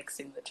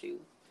mixing the two?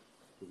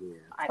 Yeah.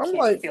 I I'm can't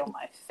like- feel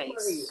my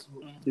face.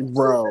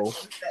 Bro,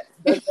 Does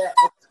that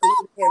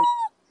exclude him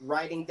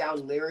writing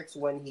down lyrics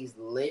when he's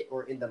lit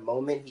or in the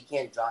moment? He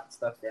can't jot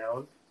stuff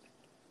down?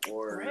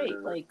 Or Right,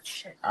 like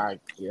shit. I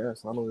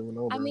guess I don't even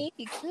know. I Bro. mean,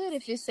 he could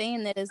if you're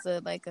saying that it's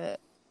a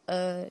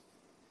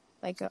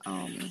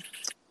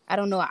I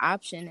don't know, an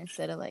option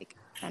instead of like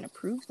trying to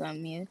prove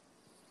something. Yeah.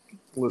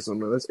 Listen,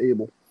 man, that's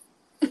Abel.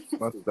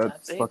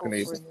 That's fucking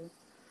able Abel. for you.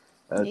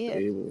 That's Yeah.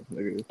 Abel,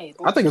 nigga.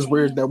 Able I think it's to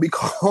weird change. that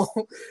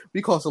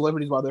we call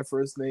celebrities by their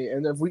first name,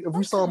 and if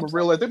we saw them in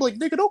real life, they'd be like,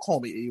 "Nigga, don't call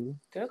me Abel."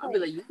 They're I'll be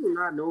like, you do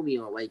not know me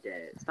on like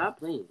that. Stop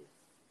playing.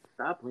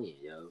 Stop playing,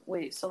 yo.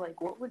 wait, so like,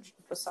 what would you,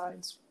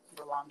 besides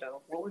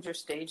Rolando, what would your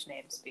stage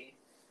names be?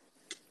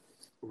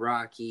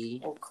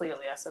 Rocky. Well,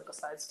 clearly, I said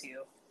besides to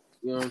you.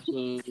 You know what I'm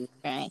saying?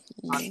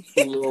 Right.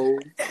 Slow,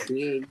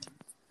 big.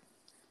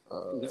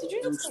 Did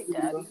you just say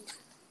daddy?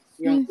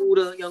 Young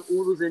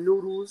oodles and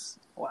noodles.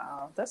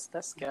 Wow, that's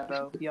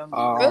ghetto. Young.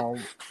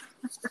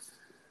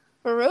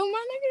 For real,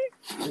 my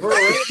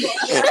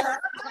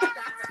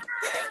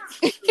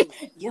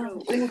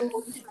Young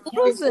noodle.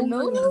 Noodles and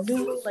noodles?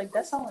 Noodle. Like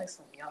that sounds like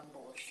some young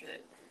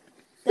bullshit.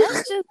 nigga,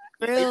 that's just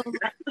real.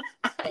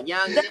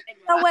 Young You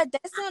know what?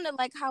 That sounded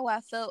like how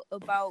I felt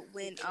about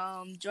when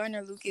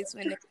Joyner Lucas,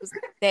 when it was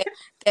that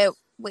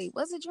wait,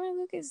 was it Joyner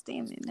Lucas?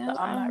 Damn it, no,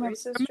 I'm not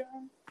racist,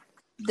 John.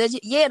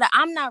 The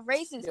I'm not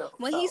racist. Yo,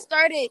 When he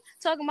started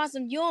talking about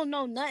some, you don't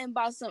know nothing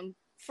about some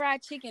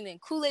fried chicken and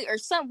Kool-Aid or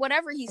something,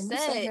 whatever he And we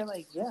sat said, here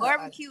like, yeah,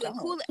 barbecue I and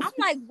don't. Kool-Aid. I'm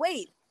like,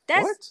 wait,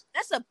 that's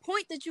What? a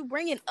point that you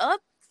bringing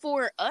up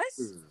for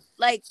us?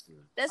 Like,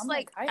 that's I'm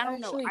like, I don't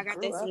know. actually I got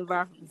grew that up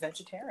environment.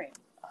 vegetarian.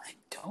 I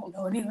don't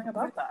know anything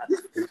about that.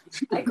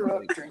 I grew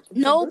up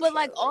drinking. No, kombucha, but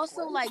like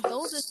also what? like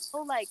those are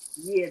so like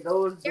yeah,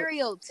 those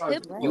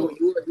stereotypical.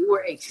 You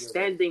were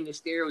extending the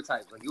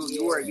stereotypes. Like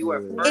you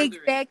were further.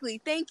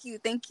 Exactly. Thank you.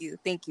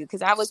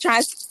 Because I was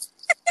trying to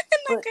and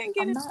I But couldn't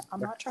get it. I'm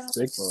not trying to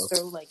like,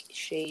 throw like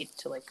shade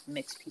to like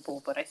mixed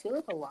people, but I feel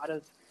like a lot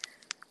of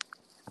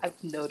I've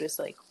noticed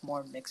like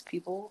more mixed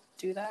people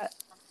do that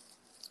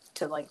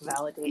to like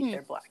validate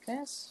their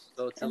blackness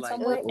So to in like,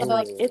 some way. And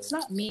like it's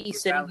not me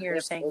sitting here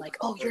saying like,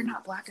 oh, you're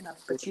not black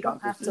enough, but you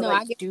don't have to No, I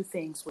like get- do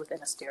things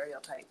within a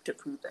stereotype to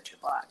prove that you're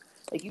black.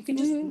 Like you can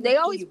just be They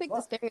who always you pick are.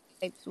 the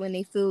stereotypes when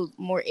they feel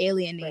more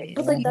alienated. Right.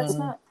 But like that's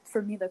not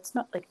for me. That's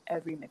not like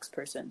every mixed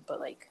person, but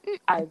like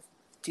I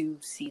do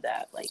see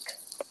that like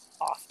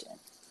often.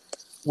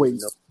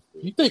 Wait,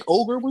 you think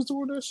Olga was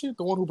doing that shit?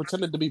 The one who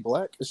pretended to be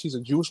black, and she's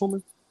a Jewish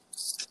woman?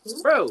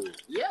 bro,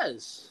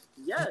 yes.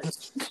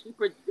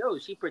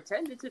 She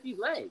pretended to be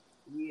black.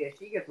 Yeah,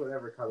 she gets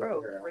whatever color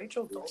Bro, her.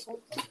 Rachel Dolezal.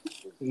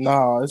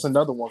 Nah, it's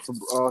another one. From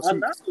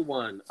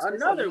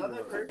Another one.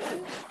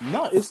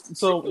 No, it's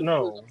so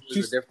no.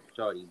 She's a different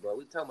shorty, but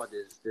we talking about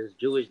this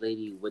Jewish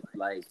lady with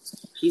like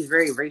she's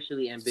very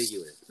racially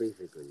ambiguous,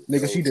 basically.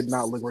 Nigga, So- she did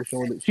not look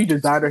racial. She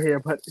just dyed her hair,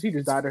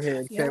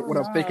 and Yeah, with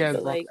a nah, thick ass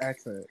but, like,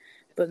 accent.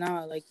 But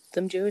nah, like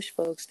them Jewish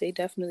folks, they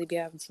definitely be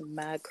having some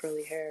mad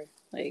curly hair.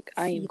 Like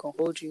I ain't even gonna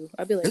hold you.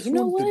 I'd be like, This you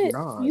know one did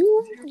what? not.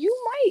 You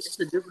might. It's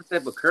a different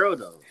type of curl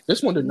though.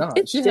 This one did not.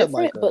 It's She different, had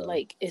like but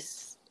like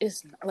it's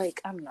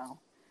like I don't know.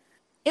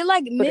 It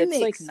like But mimics.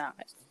 it's like not.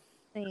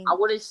 thing. I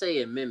wouldn't say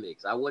it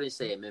mimics. I would just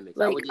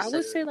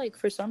say like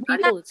for some I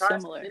people didn't it's try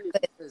to similar. mimic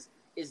because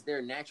it's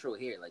their natural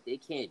hair. Like they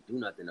can't do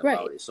nothing Right.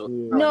 about it. So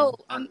No,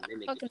 I'm I'm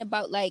mimicking. talking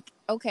about like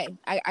okay,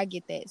 I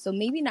get that. So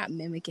maybe not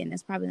mimicking.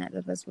 That's probably not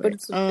the best But word.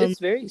 it's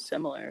very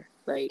similar.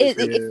 Like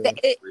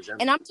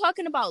And I'm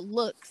talking about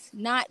looks,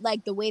 not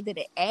like the way that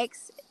it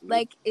acts.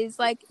 Like it's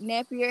like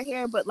nappier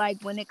hair, but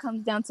like when it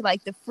comes down to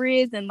like the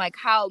frizz and like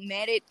how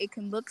matted it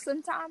can look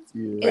sometimes,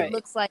 Yeah. it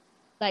looks like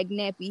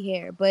nappy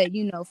hair. But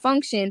you know,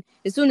 function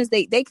as soon as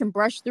they can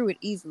brush through it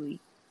easily.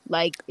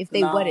 Like if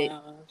they wet it.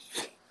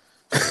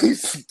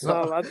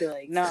 So I'd be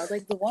like, no,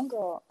 like the one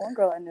girl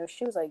I knew,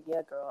 she was like,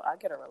 yeah, girl, I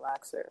get a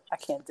relaxer. I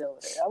can't deal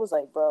with it. I was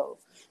like, bro,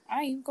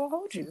 I ain't gonna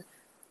hold you.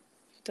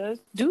 Do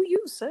you,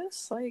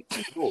 sis? Like,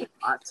 Cool.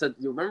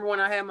 You remember when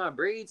I had my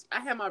braids?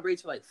 I had my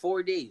braids for like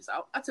 4 days.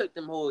 I took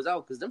them hoes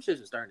out because them shits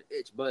were starting to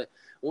itch. But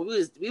when we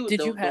was did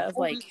you have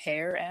like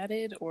hair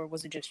added, or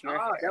was it just your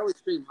hair? That was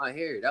straight my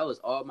hair. That was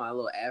all my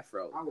little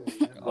afro.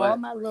 All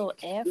my little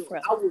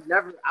afro.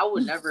 I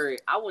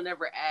would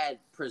never add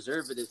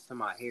preservatives to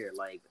my hair.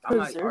 Like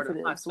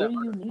Preservatives? What do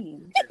you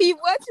mean?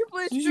 What you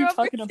put? You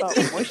talking about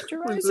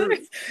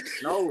moisturizer?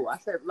 No, I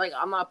said like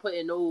I'm not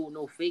putting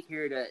no fake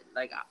hair that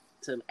like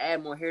to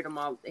add more hair to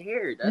my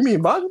hair. You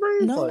mean box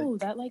braids? No,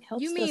 that like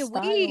helps You the mean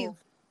style weave?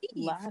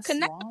 last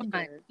Connect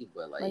longer.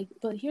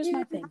 But here's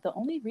my thing: the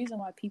only reason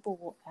why people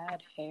will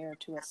add hair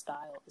to a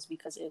style is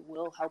because it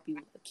will help you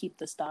keep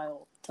the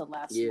style to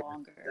last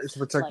longer. It's to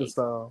protect the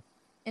style.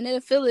 And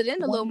it'll fill it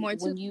in a little When, more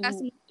too. when you,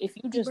 if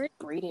you just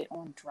braid it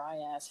on dry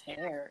ass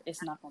hair,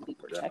 it's not gonna be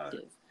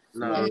protective.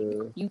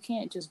 No. You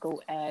can't just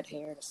go add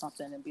hair to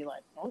something and be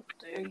like, oh,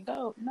 there you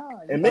go. No,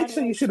 And make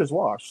sure your shit is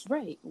washed.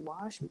 Right,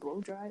 wash,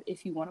 blow dry it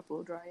if you want to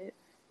blow dry it,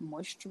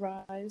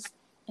 moisturize,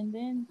 and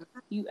then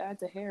you add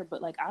the hair.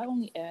 But like, I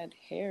only add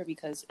hair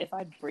because if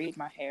I braid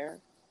my hair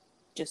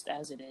just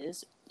as it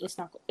is, it's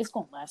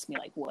gonna last me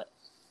like what,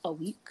 a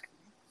week?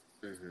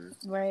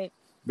 Mm-hmm. Right.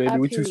 Baby,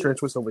 we too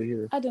strenuous over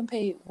here. I done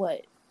paid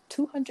what,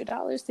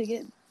 $200 to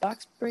get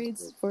box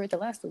braids for it to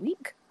last a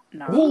week?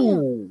 Nah,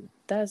 Ooh,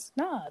 that's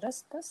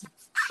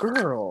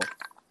girl.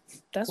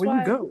 That's Where why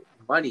you go?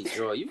 Money,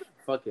 Joy. You got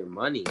fucking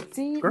money.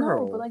 See,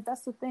 Girl. no, but like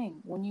that's the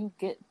thing. When you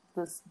get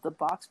the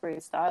box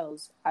braid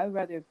styles, I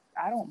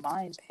don't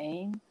mind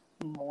paying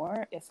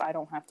more if I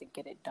don't have to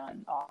get it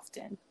done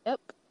often. Yep.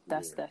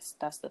 That's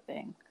the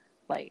thing.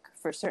 Like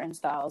for certain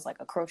styles, like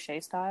a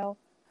crochet style,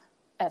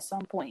 at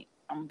some point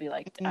I'm gonna be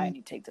like, I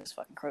need to take this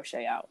fucking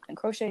crochet out. And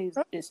crochet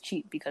is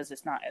cheap because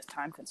it's not as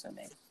time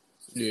consuming.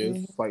 Yeah,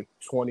 it's like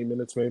 20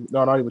 minutes maybe.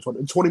 No, not even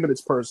 20. 20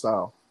 minutes per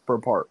style, per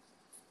part.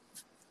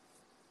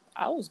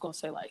 I was gonna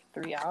say like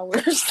 3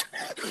 hours.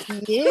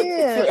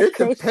 Yeah. It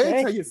depends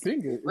how you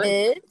finger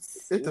it.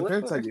 It's It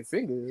depends how you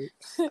finger it.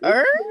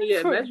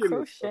 Yeah,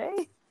 measurement.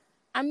 Crochet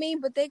I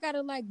mean, but they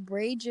gotta like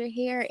braid your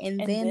hair and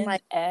then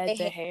like add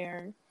the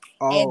hair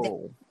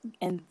Oh.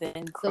 and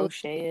then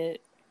crochet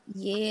it.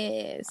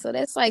 yeah. So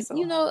that's like So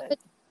you know hard.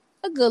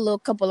 a good little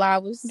couple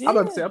hours. I'm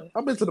about to say,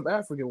 I've been to the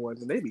African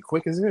ones and they be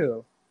quick as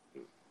hell.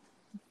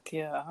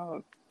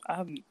 Yeah,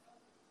 I'm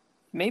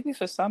maybe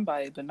for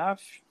somebody, but not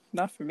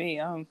for me.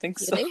 I don't think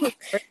so.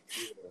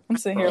 I'm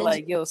sitting here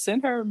like, yo,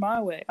 send her my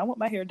way. I want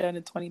my hair done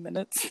in 20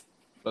 minutes.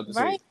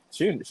 Right.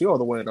 She all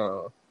the way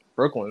in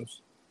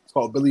Brooklyn's. It's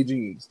called Billie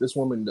Jeans. This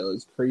woman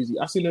does crazy.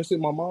 I seen that shit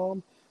with my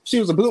mom. She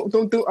was a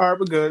all right,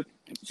 we're good.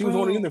 She was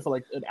only in there for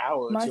like an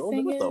hour. My she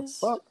thing like, what is,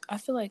 the fuck? I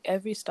feel like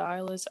every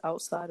stylist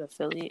outside of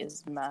Philly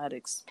is mad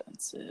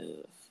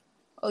expensive.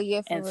 Oh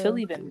yeah, and real.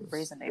 Philly been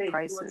raising their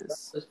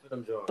prices.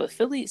 But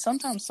Philly,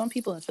 sometimes some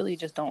people in Philly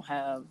just don't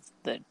have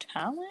the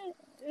talent.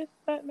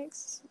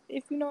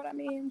 If you know what I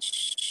mean.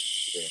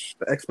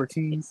 The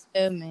expertise.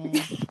 Yeah, man.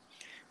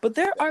 But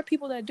there are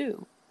people that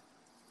do,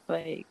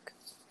 like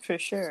for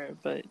sure,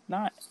 but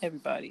not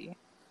everybody.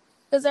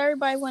 Because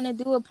everybody want to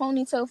do a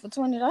ponytail for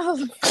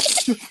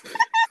 $20.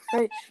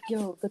 Right,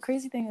 yo. The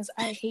crazy thing is,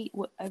 I hate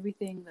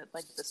everything that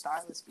like the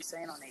stylists be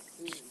saying on their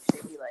page.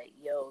 They be like,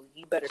 "Yo,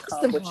 you better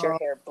come with your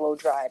hair blow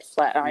dried,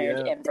 flat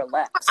ironed, and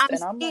relaxed."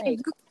 I'm like,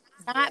 you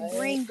cannot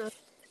bring the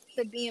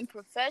to being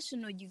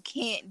professional. You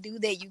can't do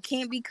that. You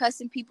can't be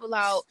cussing people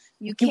out.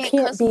 You can't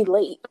be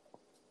late,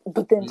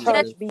 but then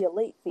charge me a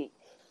late fee.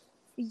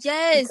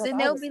 Yes, because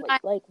and they'll be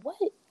like what?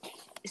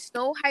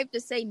 So hyped to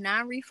say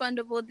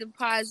non-refundable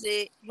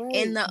deposit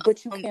in the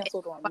but you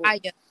canceled on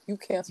me. You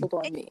canceled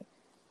on me.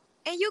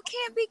 And you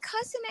can't be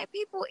cussing at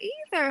people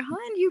either,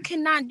 hun. You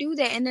cannot do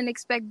that and then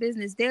expect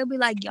business. They'll be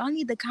like, y'all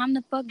need to calm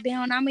the fuck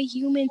down. I'm a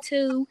human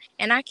too,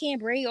 and I can't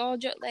braid all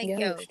like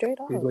yo. Straight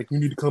up. Like you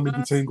need to come and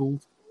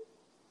detangle.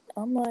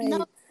 I'm like,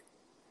 no.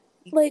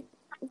 Like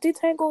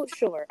detangle.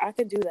 Sure, I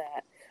could do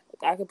that.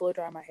 I could blow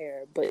dry my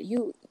hair, but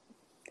you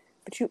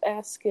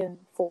asking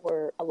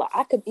for a lot.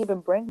 I could even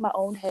bring my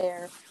own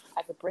hair.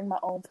 I could bring my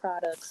own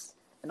products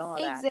and all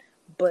that.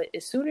 But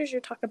as soon as you're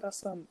talking about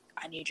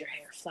I need your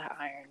hair flat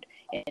ironed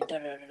and da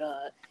da da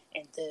da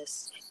and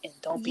this and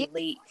don't be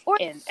late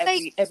and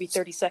every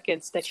 30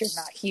 seconds that you're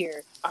not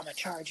here, I'm gonna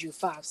charge you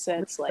 5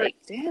 cents. Like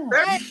damn,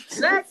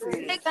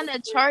 exactly. They're gonna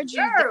charge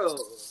you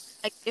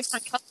like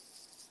different colors.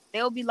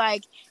 They'll be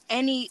like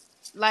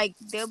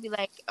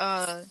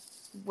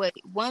what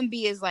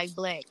 1B is like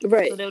black,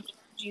 right? So they'll charge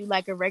you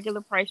like a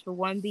regular price for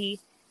 1B,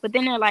 but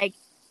then they're like,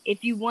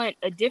 if you want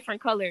a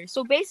different color,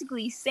 so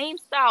basically same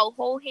style,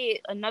 whole head,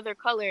 another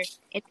color,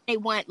 and they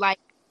want like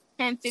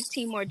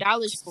 $10-15 more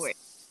for it.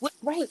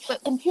 Right.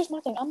 And here's my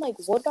thing. I'm like,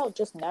 what about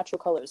just natural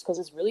colors? Because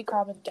it's really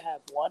common to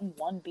have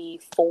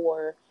 1B,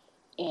 4,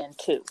 and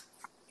 2.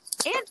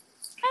 And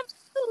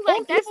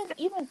like that's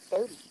even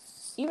 30.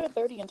 Even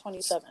 30 and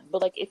 27.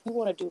 But like if you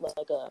want to do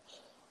like a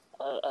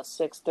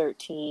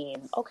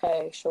 613,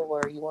 okay,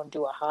 sure, you want to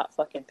do a hot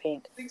fucking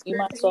pink, you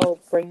might as well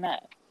bring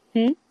that.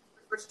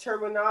 Which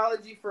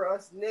terminology for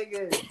us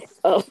niggas?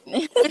 Oh.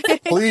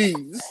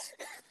 Please.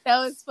 That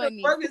was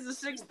funny. What the fuck is a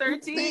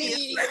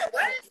 613?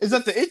 What? Is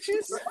that the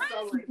itches?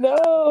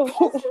 No.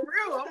 For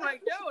real. I'm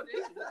like, yo,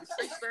 this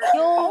is 613.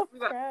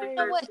 Yo, you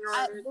know what?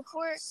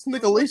 Before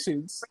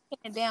Snickolations.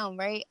 breaking it down,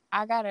 right?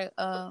 I got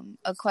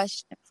a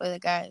question for the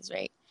guys,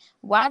 right?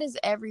 Why does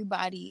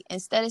everybody,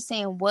 instead of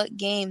saying what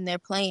game they're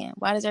playing,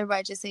 why does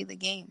everybody just say the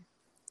game?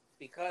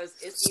 Because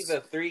it's either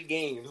 3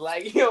 games.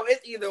 Like, yo,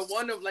 it's either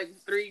one of like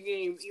 3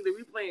 games. Either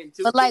we playing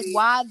 2 But like, games.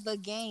 why the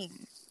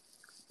game?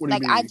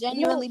 Like I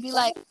genuinely be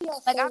like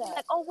I'll be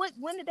like, oh,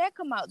 when did that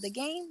come out? The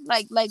game?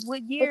 Like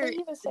what year? But they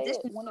even say it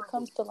when it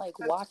comes to like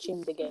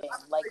watching the game,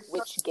 like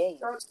which game.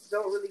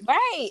 Don't really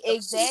right,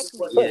 exactly.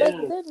 But like,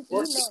 then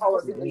most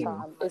of the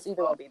time it's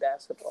either gonna be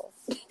basketball.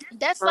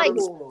 That's like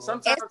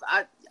Sometimes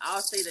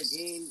I'll say the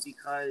game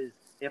because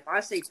if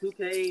I say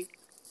 2K,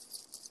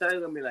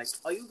 they're gonna be like,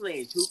 "Oh, you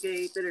playing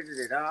 2K?"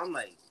 I'm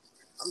like,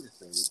 I'm just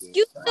playing the game.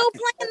 you still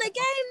playing the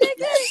game,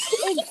 nigga.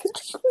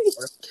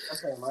 I'm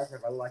playing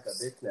Minecraft. I'm like a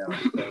bitch now.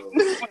 So.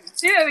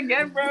 Say that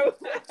again, bro.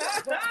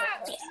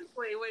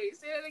 wait,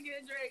 say that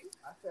again, Drake.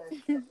 I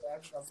said,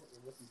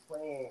 what you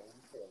playing?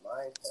 You say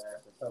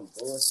Minecraft or some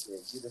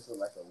bullshit. You just look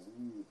like a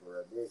weeb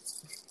or a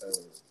bitch.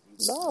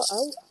 No,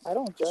 I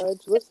don't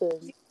judge.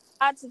 Listen,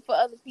 For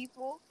other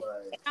people,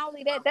 Right. and not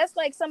only that, that's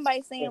like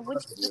somebody saying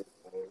what you do,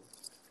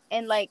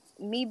 and like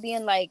me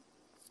being like,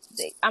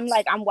 I'm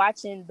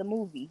watching the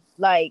movie,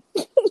 like,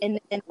 and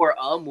or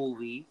a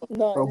movie.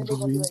 no, and then they're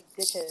gonna be like,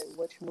 "Dickhead,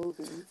 which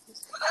movie?"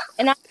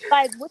 And I'm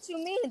like, "What you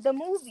mean the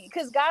movie?"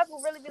 Because guys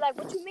will really be like,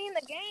 "What you mean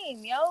the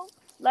game, yo?"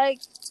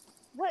 Like,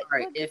 what?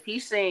 Right. What? If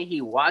he's saying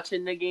he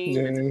watching the game,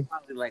 it's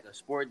probably like a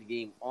sports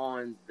game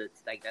on the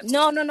like that.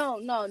 No,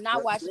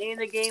 not watching. Playing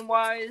the game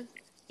wise.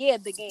 Yeah,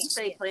 the game. You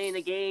say playing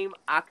the game,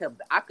 I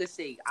could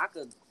say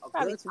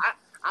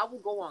I will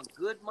go on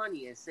good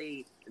money and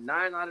say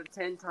 9 out of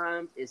 10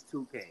 times is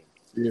 2K.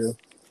 Yeah.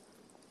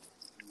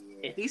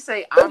 If he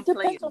say I'm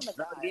playing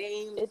the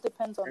game, it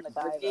depends on the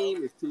guy. The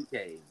game is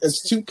 2K.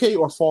 It's 2K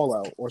or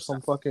Fallout or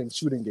some fucking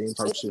shooting game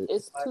type shit.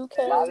 It's 2K.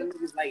 A lot of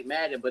niggas like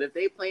Madden, but if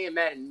they playing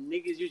Madden,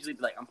 niggas usually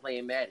be like, I'm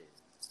playing Madden.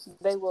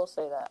 They will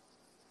say that.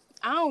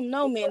 I don't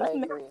know, man. I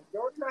agree.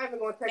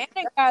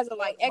 Madden guys are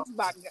like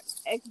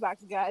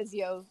Xbox guys,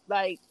 yo.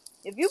 Like,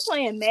 if you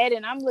playing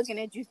Madden, I'm looking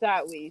at you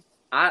sideways.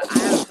 I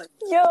haven't played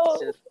Yo.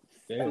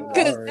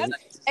 Because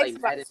that's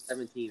like Madden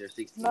 17 or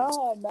 16.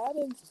 No,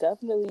 Madden's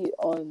definitely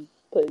on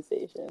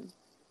PlayStation.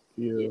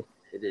 Yeah.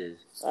 It is.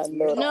 I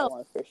know that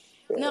one for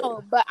sure.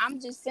 No, but I'm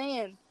just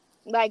saying,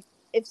 like,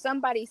 if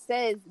somebody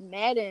says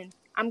Madden,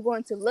 I'm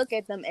going to look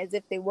at them as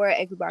if they were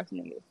an Xbox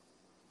nigga.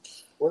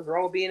 What's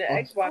wrong with being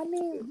an Xbox? I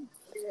mean,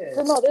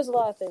 no, there's a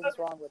lot of things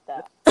wrong with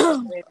that.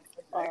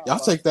 Y'all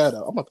take that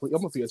up. I'm a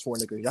PS4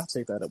 nigga. Y'all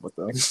take that up with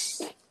them.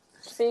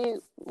 See,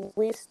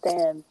 we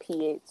stand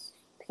PH.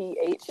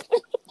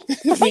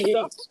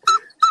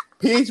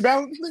 PH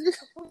balance,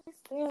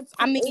 nigga.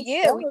 I mean,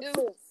 yeah, we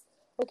do.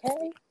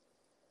 Okay.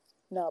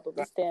 No, but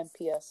we stand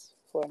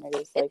PS4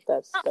 niggas. Like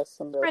that's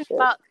some real shit.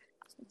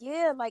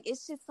 Yeah, like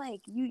it's just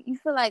like you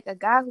feel like a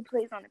guy who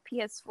plays on a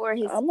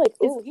PS4. I'm like,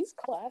 ooh, he's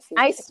classy.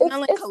 It's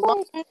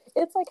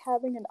like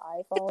having an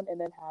iPhone and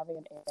then having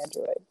an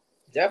Android.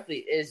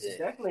 Definitely isn't.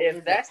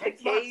 If that's the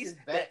case,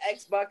 the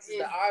Xbox is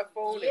the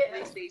iPhone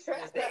and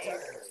PlayStation is the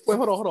Android. Wait,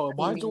 hold on.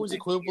 My Android's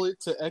equivalent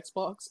to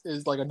Xbox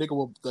is like a nigga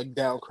with like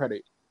down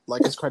credit.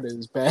 Like his credit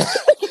is bad.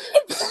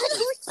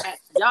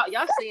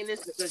 Y'all saying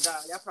this because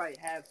y'all probably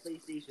have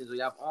PlayStations or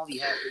y'all only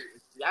have.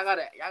 Y'all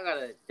gotta.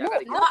 No,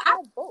 I've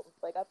had both.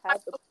 Like I've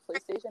had the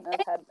PlayStation and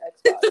I've had an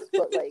Xbox,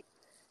 but like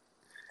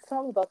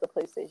something about the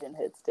PlayStation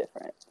hits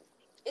different.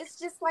 It's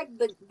just like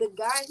the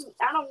guy who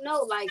I don't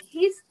know. Like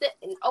he's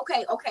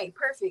okay.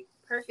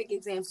 Perfect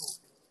example.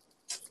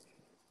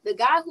 The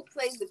guy who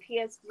plays the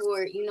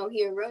PS4, he a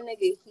real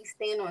nigga. He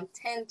stand on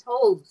 10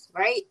 toes,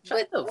 right?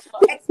 But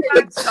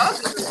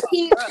Xbox,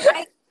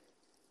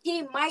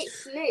 he might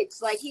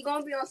snitch. Like he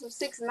gonna be on some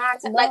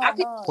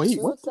 6ix9ine. Wait,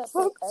 what the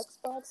fuck?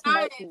 Xbox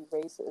might be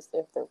racist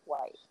if they're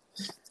white.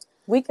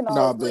 We can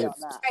all agree on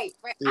that. Right.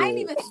 Yeah. I ain't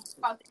even think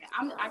about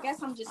that. I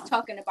guess I'm just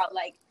talking about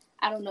like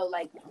I don't know,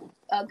 like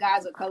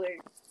guys of color.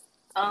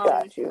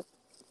 Got you.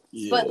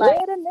 Yeah. But like,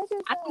 where the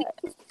niggas at?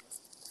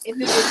 If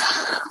it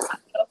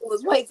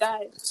was white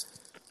guys.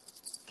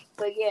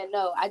 But yeah,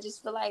 no, I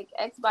just feel like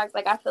Xbox.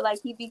 Like I feel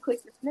like he'd be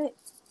quick to snitch.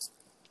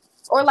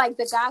 Or like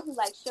the guy who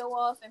like show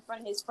off in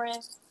front of his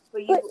friends for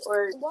you,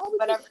 or why would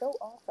whatever. You show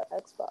off at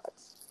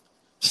Xbox?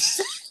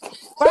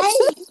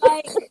 Right?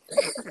 Like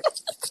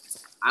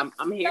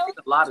I'm hearing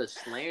a lot of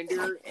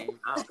slander, and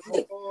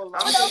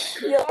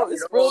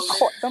it's real.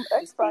 Some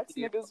Xbox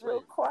niggas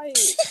real quiet.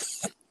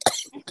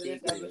 I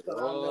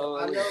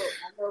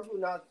know who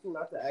not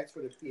to ask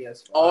for the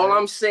PS5. All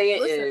I'm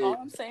saying is,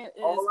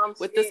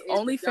 with this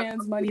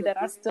OnlyFans money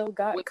that I still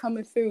got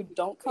coming through,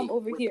 don't come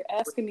over here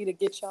asking me to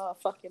get y'all a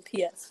fucking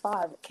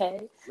PS5,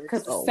 okay?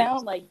 Because it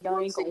sounds like y'all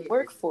ain't gonna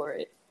work for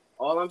it.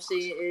 All I'm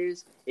saying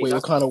is, wait,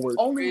 what kind of work?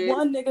 Only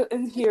one nigga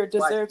in here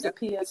deserves a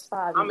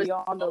PS5, and we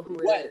all know who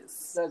it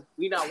is.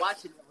 We not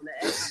watching it on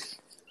the X.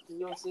 You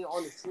know what I'm saying?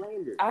 On the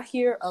slander. I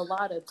hear a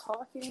lot of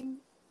talking,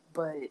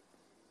 but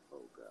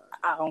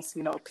I don't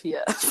see no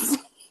PS.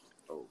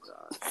 Oh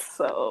God.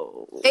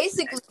 So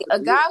basically, a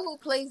guy who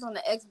plays on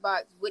the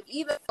Xbox would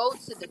even go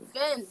to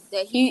defend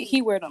that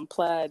he wear them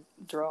plaid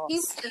draws.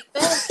 He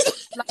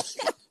defends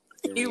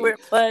he wear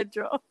plaid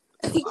draws.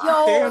 Yo,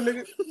 damn,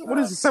 nigga. What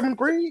is it? 7th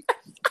grade?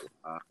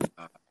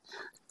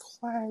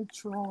 Plaid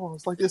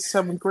draws like it's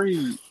 7th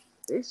grade.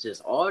 It's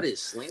just all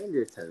this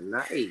slander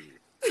tonight.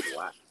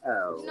 Wow.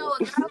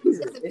 A guy who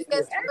says the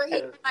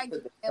PS4,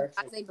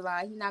 I say blah.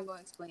 He's not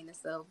gonna explain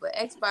himself, but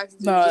Xbox.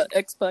 Nah,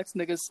 Xbox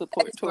niggas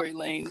support Tory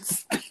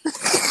Lanez.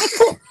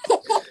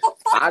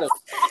 I don't.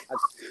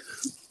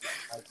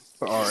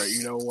 All right,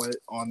 you know what?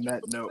 On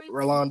that note,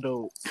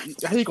 Rolando,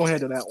 how you gonna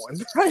handle that one?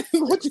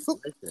 What you...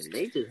 Listen,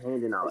 they just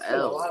handing out A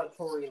L's. lot of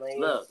Tory Lanez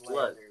Look.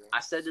 slander. I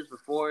said this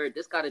before.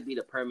 This got to be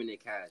the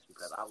permanent cash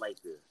because I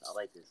like this. I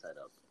like this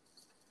setup.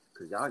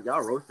 Cause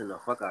y'all roasting the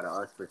fuck out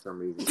of us for some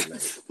reason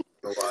tonight. So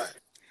why?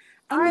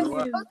 All right, You know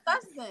what? fuck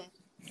us then.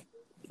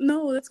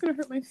 No, that's gonna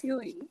hurt my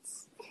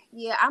feelings.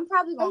 Yeah, I'm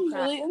probably gonna I'm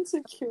cry. really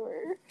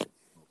insecure.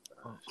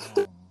 Oh.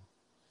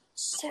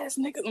 Yes,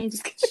 nigga. I'm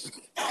just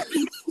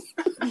kidding.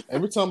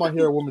 Every time I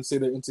hear a woman say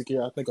they're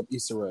insecure, I think of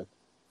Issa Rae.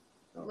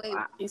 Wait,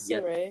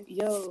 Issa Rae,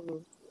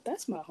 yo,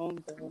 that's my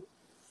homegirl.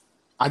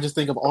 I just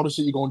think of all the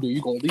shit you're gonna do.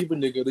 You're gonna leave a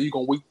nigga, then you're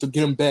gonna wait to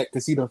get him back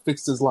because he done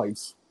fixed his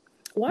life.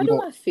 Why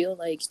do I feel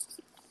like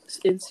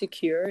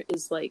insecure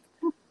is like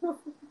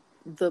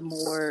the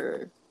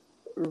more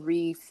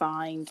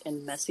refined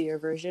and messier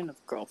version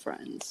of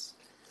girlfriends?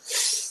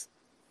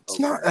 It's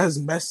not as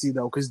messy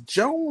though, because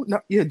Joan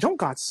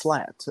got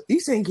slapped.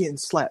 Issa ain't getting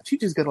slapped. She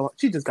just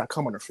got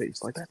cum on her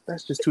face. Like that.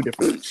 That's just two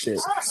different shit.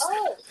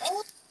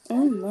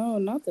 Oh no,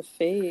 not the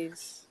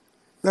face.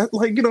 That,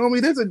 like, you know what I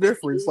mean? There's a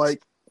difference.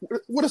 Like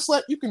with a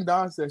slap, you can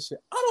dodge that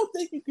shit. I don't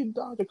think you can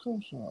dodge a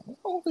cum shot. I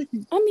don't think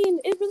you. I mean,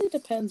 it really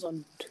depends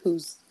on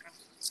who's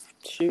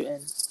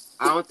shooting.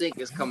 I don't think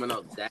it's coming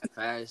up that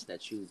fast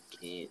that you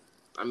can't.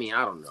 I mean,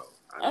 I don't know.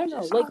 I don't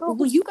know. Like,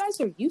 well, you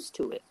guys are used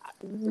to it.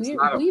 We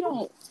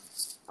don't.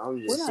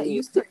 We're not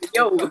used to it.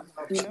 Yo,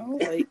 you know,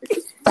 like.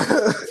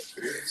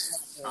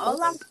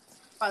 All I'm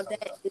about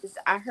that is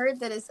I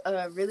heard that it's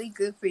really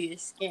good for your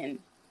skin.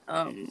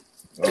 Oh,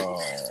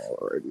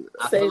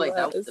 I feel like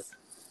that was the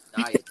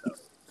diet though.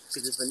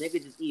 Because if a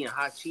nigga just eating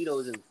hot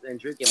Cheetos and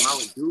drinking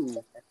Mountain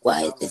Dew,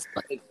 What?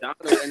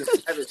 McDonald's and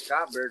having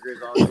Scott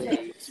burgers all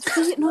day.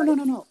 See,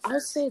 no. I'll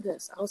say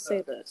this.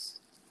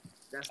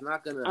 That's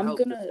not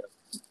gonna.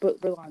 But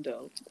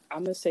Rolando,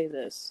 I'm gonna say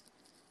this.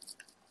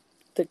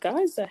 The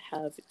guys that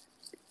have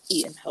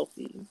eaten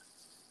healthy,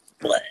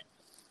 the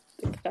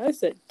guys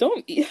that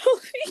don't eat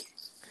healthy,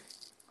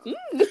 like,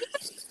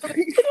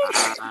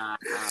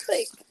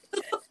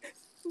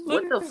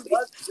 what the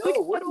fuck,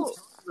 yo? What are you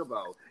talking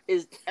about?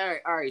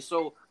 All right.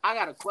 So I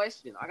got a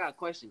question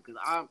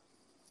because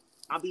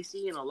I'll be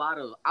seeing a lot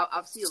of.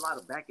 I've seen a lot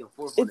of back and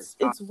forth.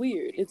 It's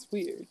weird.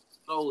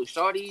 So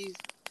shorties,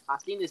 I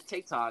seen this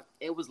TikTok.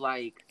 It was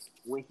like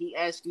when he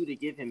asked you to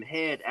give him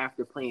head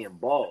after playing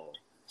ball.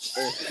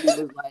 And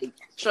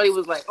Shorty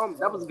was like, oh,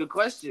 that was a good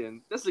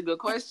question. That's a good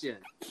question.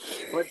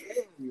 But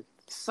then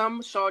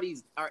some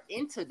shorties are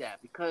into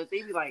that because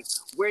they be like,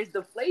 where's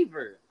the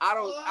flavor? I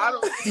don't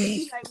like,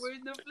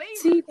 where's the flavor?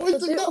 See,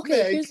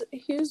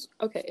 here's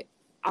okay.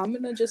 I'm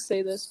gonna just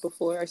say this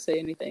before I say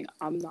anything.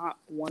 I'm not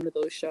one of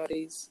those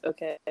shorties,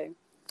 okay?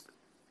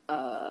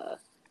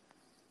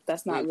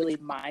 That's not really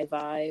my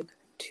vibe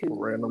to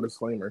random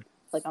disclaimer.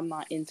 Like, I'm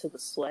not into the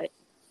sweat.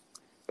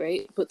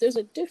 Right? But there's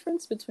a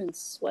difference between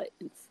sweat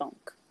and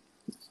funk.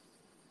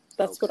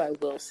 That's what I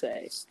will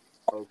say.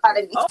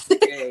 Okay.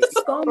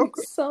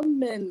 Some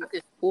men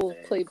will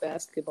play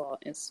basketball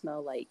and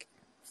smell like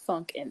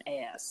funk and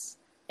ass.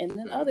 And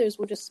then others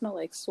will just smell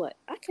like sweat.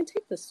 I can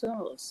take the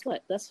smell of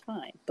sweat. That's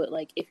fine. But,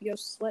 like, if your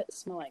sweat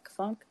smell like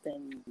funk,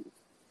 then...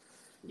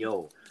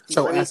 Yo.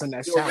 So ass in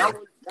that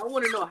shower. Y'all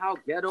want to know how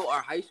ghetto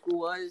our high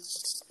school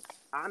was?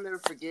 I'll never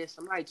forget,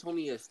 somebody told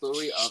me a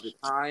story of the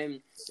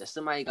time that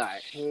somebody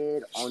got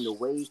head on the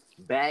way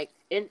back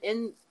in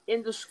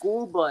the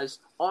school bus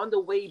on the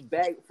way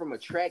back from a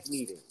track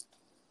meeting.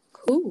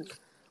 Who?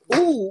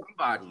 Ooh,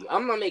 somebody.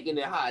 I'm not making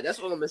it high. That's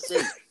what I'm gonna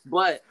say.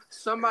 But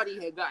somebody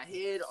had got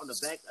head on the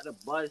back of the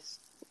bus.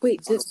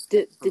 Wait,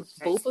 did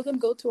both of them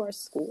go to our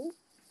school?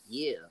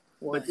 Yeah.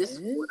 What? But this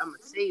is what I'm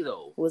gonna say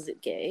though. Was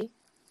it gay?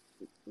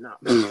 No.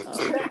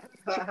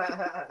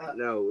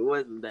 No, it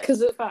wasn't that.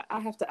 Because if I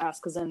have to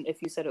ask, because then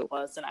if you said it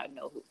was, then I would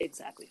know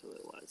exactly who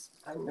it was.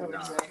 I know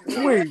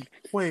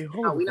Wait,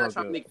 hold on. We're not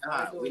trying to make it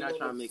hot. We're not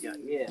trying to make it hot.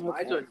 Yeah,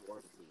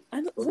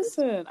 Okay.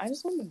 Listen, I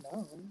just want to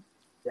know.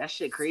 That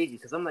shit crazy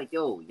because I'm like,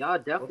 yo, y'all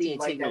definitely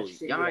ain't take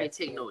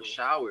no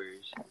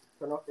showers.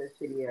 Turn off that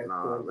shitty ass.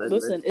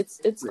 Listen,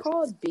 it's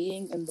called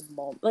being in the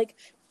moment. Like,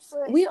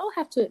 we all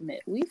have to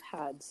admit we've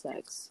had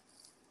sex,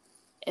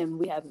 and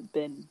we haven't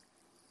been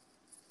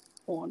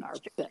on our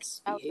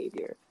best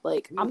behavior.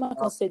 Like, I'm not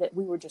gonna say that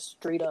we were just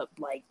straight up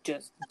like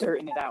just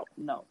dirting it out.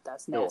 No,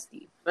 that's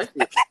nasty.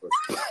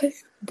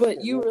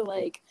 But you were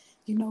like,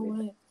 you know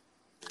what?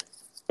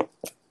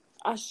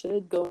 I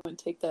should go and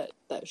take that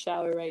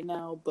shower right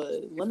now,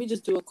 but let me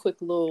just do a quick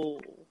little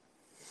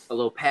pat. A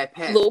little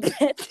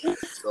pat.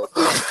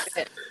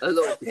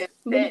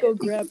 Let me go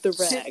grab the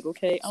rag,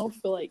 okay? I don't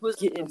feel like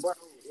getting.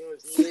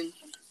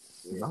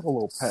 Not a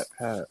little pat.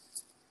 A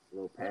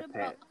little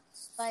pat.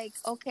 Like,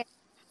 okay,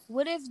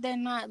 what if they're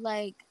not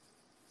like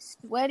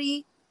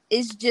sweaty?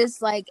 It's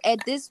just like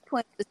at this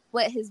point the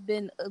sweat has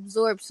been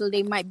absorbed, so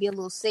they might be a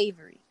little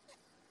savory.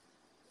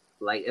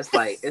 Like it's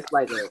like you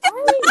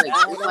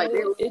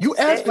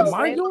asked the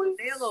mind.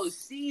 They're a little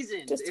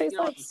seasoned. Just tastes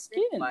like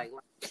skin. Like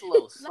it's a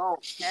little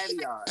salt,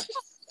 caviar.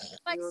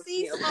 Like You know what I'm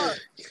sea saying? salt. A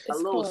It's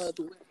little called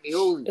sweet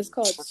aioli. it's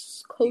called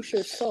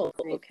kosher salt,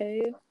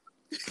 okay?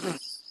 Got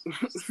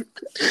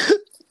a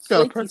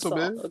Flaky pretzel, salt,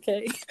 man.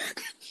 okay?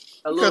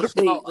 A Got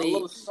little a- a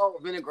little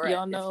salt vinaigrette.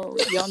 Y'all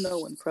know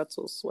when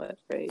pretzels sweat,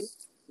 right?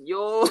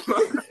 Yo.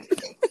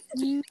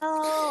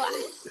 No.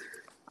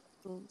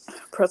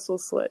 Pretzel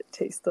sweat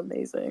tastes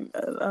amazing,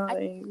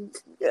 and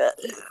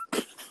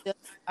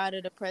Out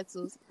of the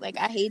pretzels, like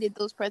I hated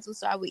those pretzels,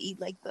 so I would eat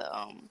like the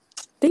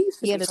they used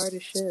to Yeah, be the- hard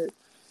as shit.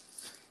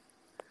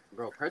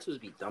 Bro, pretzels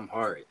be dumb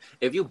hard.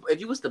 If you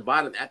was to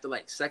buy them after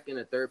like second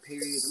or third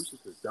period, them shit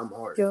was dumb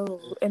hard.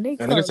 Yo, and they And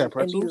come niggas had in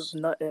pretzels?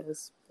 these nut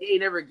ass They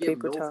never give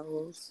paper no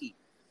towels. heat.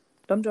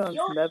 Them Jones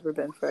never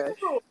been fresh.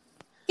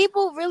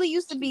 people really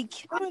used to be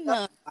killing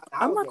them.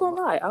 I'm not gonna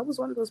lie, I was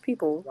one of those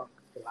people.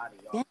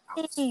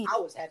 Dang. I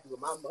was happy with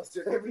my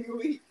mustard every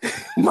week.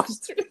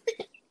 Mustard.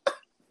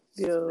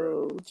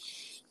 Yo,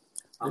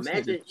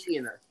 Imagine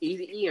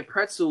eating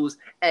pretzels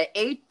at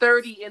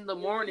 8:30 in the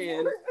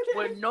morning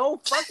with no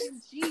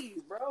fucking cheese,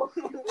 bro.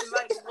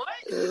 Like what?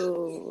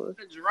 ew.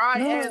 A dry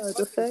No, ass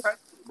the fucking fact-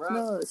 pretzel, bro.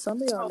 No,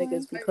 some of y'all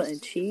niggas be putting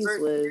cheese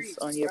whiz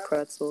on your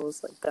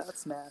pretzels. Like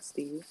that's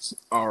nasty.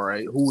 All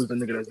right, who was the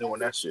nigga that's doing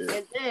that shit?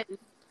 And then,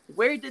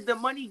 where did the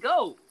money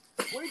go?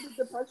 Where did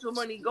the pretzel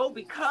money go?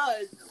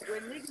 Because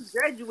when niggas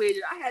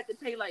graduated, I had to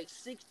pay like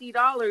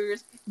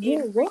 $60. Yeah,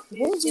 what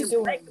was you in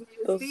doing black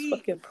those fees.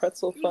 fucking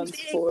pretzel funds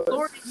They for?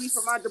 extorted me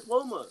for my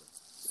diploma.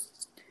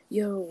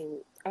 Yo,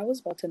 I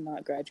was about to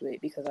not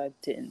graduate because I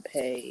didn't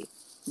pay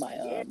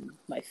my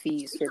my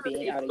fees for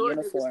being out of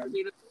uniform.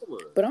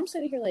 But I'm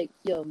sitting here like,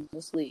 yo,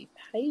 Miss Lee,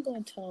 how you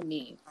gonna tell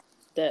me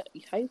that?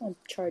 How you gonna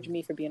charge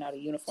me for being out of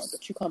uniform,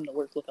 but you come to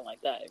work looking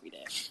like that every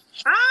day?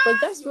 Like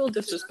that's real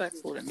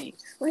disrespectful to me.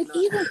 Like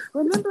even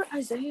remember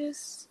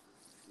Isaiah's?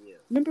 Yeah.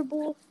 Remember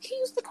Bull? He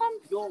used to come.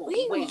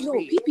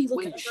 He be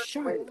looking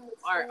sharp.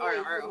 All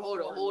right,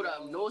 hold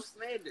up. No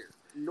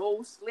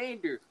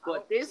slander.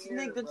 But this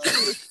nigga came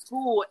to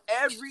school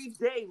every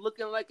day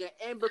looking like an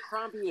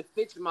Abercrombie and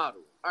Fitch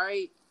model. All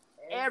right,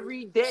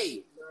 every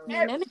day.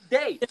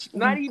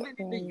 Not even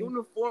in the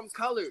uniform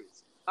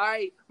colors. All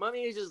right, my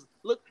man just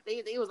look.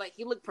 They was like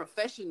he looked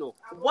professional.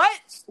 What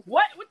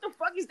the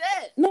fuck is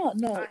that?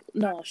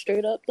 No.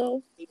 Straight up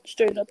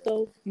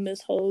though,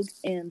 Miss Hogue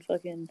and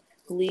fucking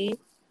Lee,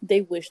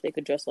 they wish they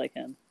could dress like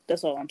him.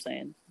 That's all I'm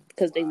saying.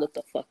 Because they looked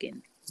a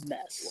fucking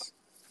mess.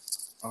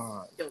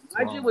 Yo,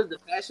 Margie was the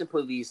fashion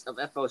police of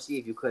FLC.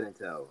 If you couldn't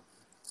tell.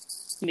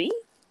 Me?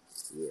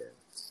 Yeah.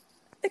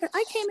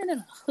 I came in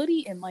a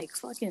hoodie and like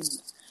fucking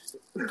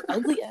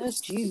ugly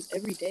ass jeans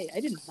every day. I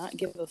did not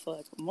give a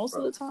fuck. Most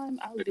of the time,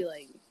 I would be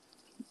like,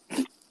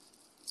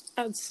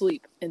 I'd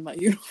sleep in my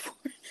uniform.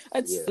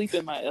 I'd sleep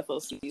in my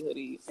FLC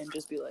hoodie and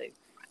just be like,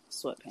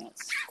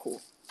 sweatpants,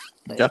 cool.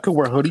 Like, y'all could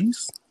wear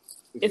hoodies?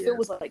 If it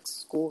was like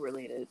school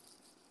related.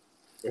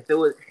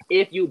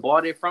 If you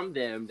bought it from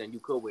them, then you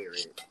could wear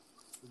it.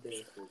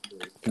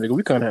 Nigga,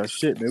 we couldn't have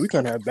shit, man. We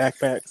couldn't have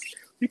backpacks.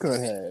 We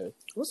couldn't have.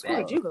 What school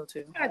did you go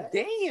to? God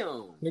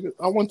damn. Nigga,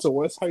 I went to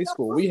West High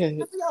School. We had.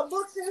 Y'all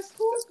books in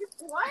school?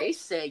 What? They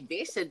said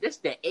this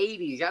the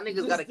 80s. Y'all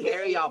niggas gotta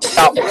carry y'all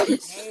He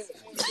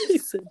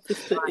said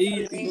this the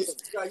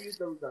 80s. Y'all use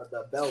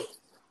the belt.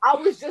 I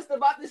was just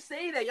about to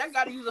say that. Y'all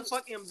gotta use a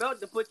fucking belt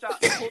to put y'all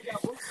books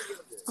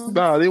together.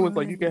 Nah, they was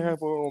like you can have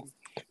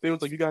They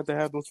was like you got to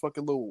have those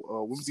fucking little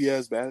whimsy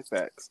ass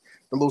backpacks,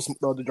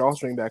 the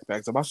drawstring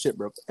backpacks. And my shit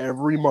broke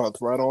every month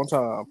right on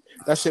time.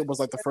 That shit was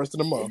like the first of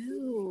the month.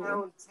 Ew.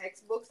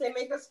 Textbooks they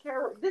make us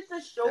carry. This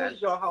just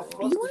shows y'all how.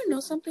 You want to know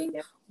something?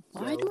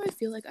 Why do I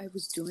feel like I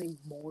was doing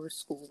more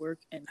schoolwork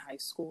in high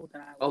school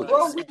than I was?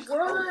 Bro, we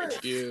were.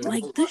 Yeah.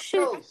 Like this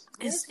shit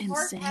is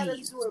Mark had us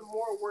insane. doing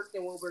more work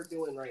than what we're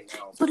doing right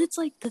now. But it's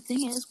like the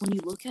thing is, when you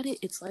look at it,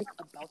 it's like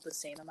about the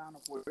same amount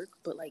of work,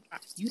 but like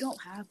you don't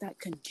have that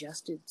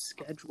congested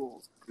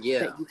schedule that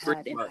you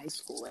had in high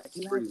school. Like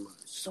you had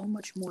so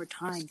much more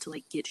time to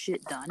like get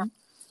shit done.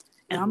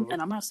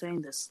 And I'm not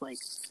saying this like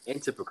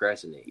and to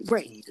procrastinate.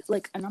 Right.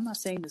 Like, and I'm not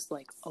saying this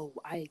like, oh,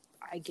 I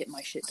get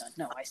my shit done.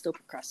 No, I still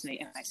procrastinate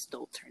and I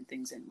still turn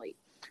things in late.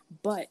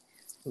 But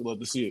I'd love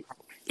to see it.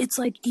 it's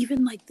like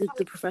even like the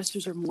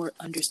professors are more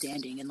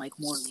understanding and like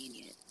more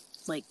lenient.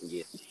 Like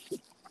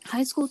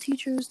high school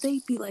teachers,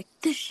 they'd be like,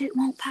 this shit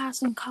won't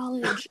pass in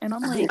college, and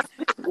I'm like,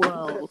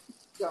 well,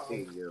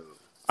 Hey, yo.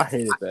 I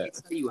hated that. I can't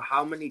tell you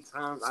how many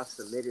times I've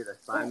submitted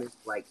assignments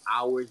like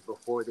hours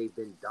before they've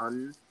been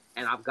done,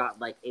 and I've got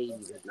like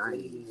 80s and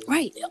 90s.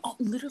 right.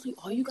 Literally,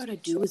 all you gotta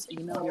do is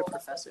email your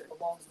professor.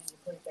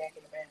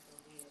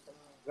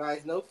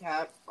 Guys, no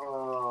cap.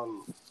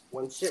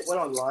 When shit went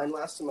online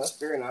last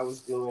semester, and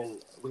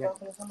we had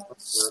for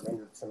the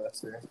end of the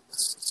semester.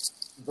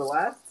 The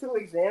last 2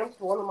 exams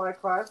for one of my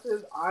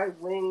classes, I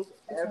winged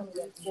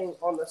everything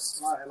on the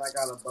spot, and I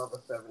got above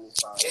a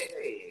 75.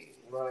 Hey.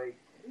 Like,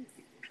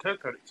 Cut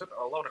it. Set the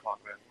alarm clock,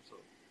 man.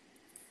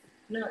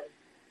 No,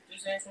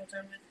 just ask him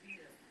to be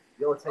there.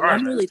 yo, take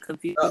I'm really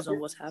confused on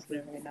what's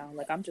happening right now.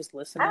 Like, I'm just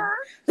listening.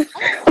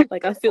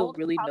 Like, I feel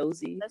really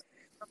nosy.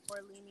 More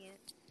lenient.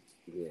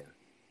 Yeah.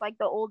 like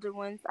the older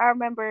ones. I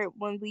remember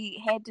when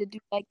we had to do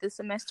like the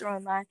semester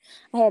online,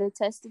 I had a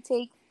test to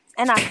take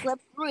and I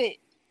slept through it.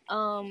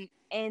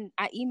 And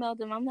I emailed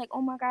him. I'm like,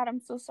 oh my God,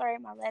 I'm so sorry.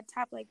 My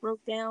laptop like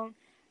broke down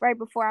right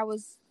before I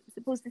was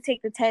supposed to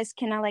take the test.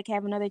 Can I like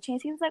have another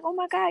chance? He was like, oh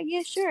my God,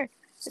 yeah, sure.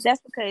 But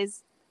that's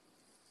because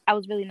I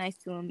was really nice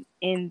to him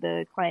in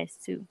the class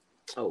too.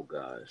 Oh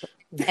gosh.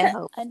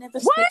 I never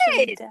What?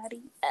 spit to you,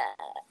 daddy.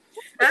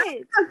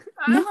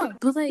 No,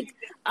 but like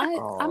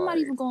I'm not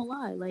even gonna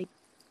lie. Like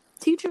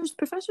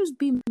professors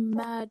be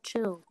mad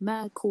chill,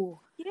 mad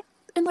cool. Yeah.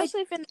 And like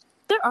Especially if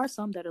there are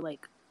some that are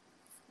like,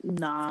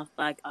 nah,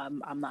 like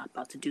I'm not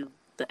about to do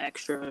the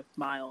extra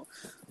mile.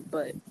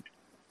 But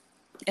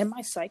in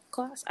my psych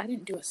class, I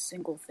didn't do a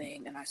single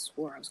thing, and I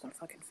swore I was gonna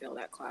fucking fail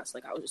that class.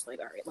 Like I was just like,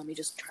 all right, let me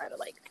just try to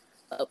like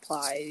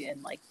apply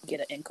and like get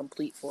an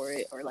incomplete for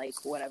it or like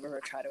whatever, or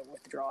try to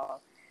withdraw.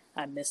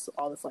 I missed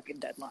all the fucking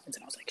deadlines, and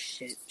I was like,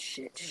 shit.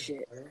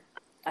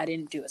 I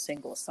didn't do a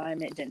single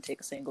assignment, didn't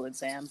take a single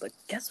exam, but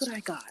guess what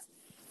I got?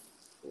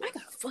 I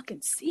got a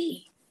fucking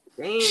C.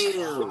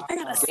 Damn. I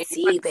got a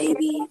C,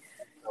 baby.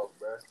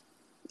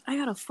 I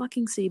got a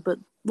fucking C, but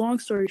long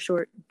story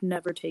short,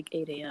 never take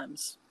 8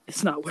 a.m.s.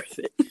 It's not worth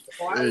it.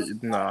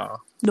 Nah.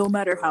 No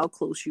matter how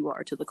close you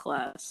are to the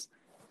class.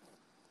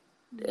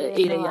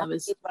 8 a.m.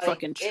 is Like,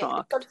 fucking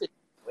chalk.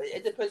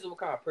 It depends on what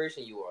kind of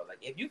person you are. Like,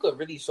 if you could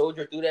really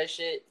soldier through that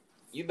shit,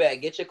 you better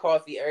get your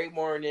coffee every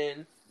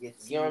morning. You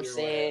know what I'm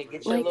saying?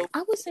 Get your Like,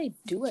 I would say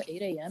do at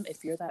 8 a.m.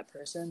 if you're that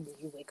person where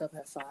you wake up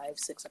at 5,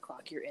 6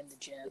 o'clock, you're in the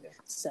gym,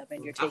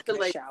 7, you're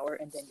taking a shower,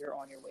 and then you're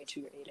on your way to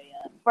your 8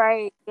 a.m.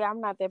 Right. Yeah,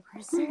 I'm not that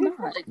person.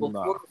 Like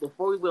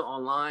before we went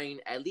online,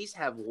 at least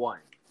have one.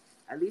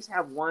 At least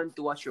have one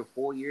throughout your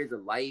 4 years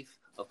of life,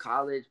 of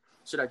college,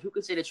 so that you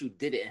can say that you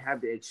did it and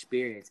have the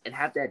experience and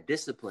have that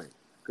discipline.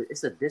 Because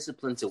it's a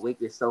discipline to wake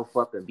yourself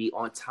up and be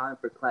on time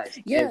for class.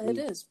 Yeah, it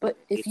is. But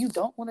if you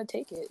don't want to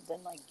take it,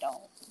 then like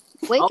don't.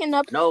 Waking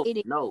up. No.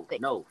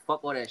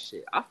 Fuck all that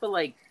shit. I feel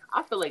like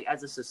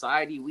as a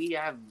society we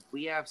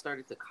have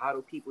started to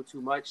coddle people too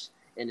much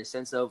in the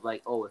sense of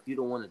like, oh, if you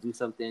don't want to do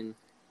something,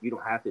 you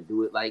don't have to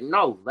do it. Like,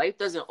 no, life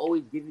doesn't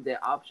always give you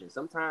that option.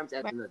 Sometimes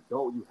as an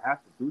adult, you have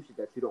to do shit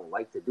that you don't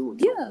like to do.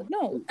 Yeah,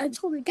 no, I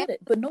totally get it.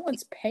 But no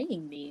one's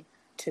paying me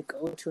to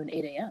go to an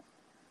 8 a.m.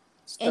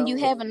 So, and you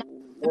have enough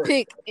to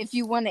pick if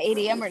you want an 8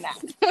 a.m. or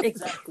not.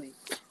 Exactly.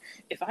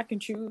 If I can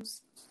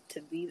choose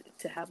to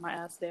have my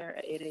ass there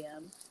at 8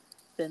 a.m.,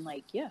 then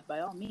like, yeah, by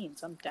all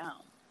means, I'm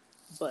down.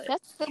 But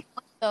that's the point,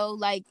 though.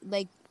 Like,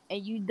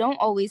 and you don't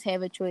always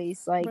have a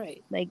choice. Like,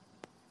 right. Like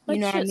you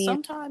know shit, what I mean?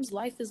 Sometimes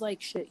life is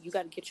like shit. You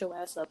got to get your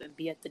ass up and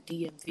be at the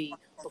DMV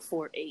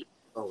before 8.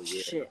 Oh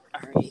yeah. Shit.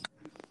 All right.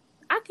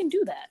 I can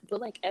do that, but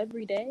like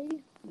every day,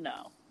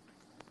 no.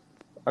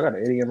 I got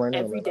an 8 a.m. right now.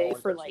 Every day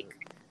for like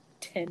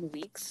 10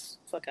 weeks.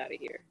 Fuck out of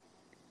here.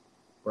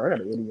 Bro, I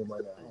got an 8 a.m.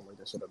 right now. I don't like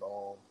that shit at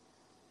all.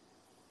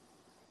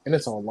 And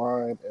it's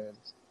online, and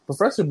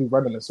professor be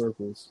running in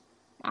circles.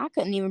 I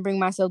couldn't even bring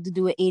myself to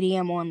do an 8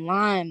 a.m.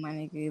 online, my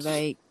nigga.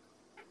 Like,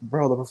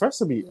 bro, the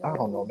professor be, I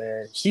don't know,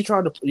 man. She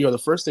tried to, the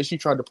first day she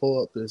tried to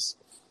pull up this.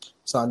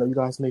 So I know you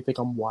guys may think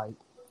I'm white,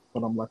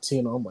 but I'm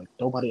Latino. I'm like,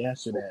 nobody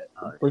asked you that.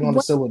 Bring on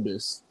the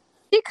syllabus.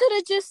 She could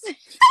have just.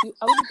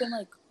 I would have been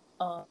like,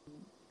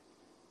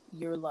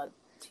 you're Latino.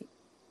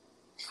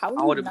 How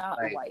are you not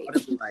white? I would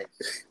have been like,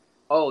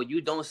 oh,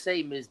 you don't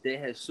say Miss De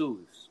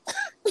Jesus.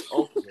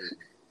 Okay.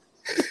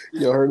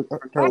 Yo,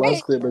 her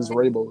last clip is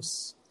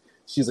Ramos.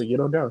 She's like, you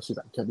don't know. She's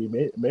like, can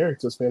be married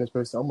to a Spanish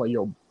person. I'm like,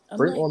 yo,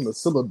 bring on the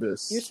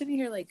syllabus. You're sitting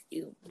here like,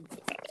 ew.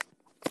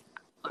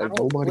 Like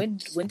nobody.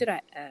 When did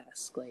I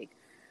ask? Like,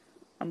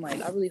 I'm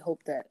like, I really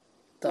hope that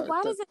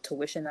the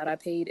tuition that I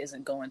paid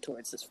isn't going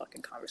towards this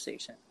fucking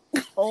conversation.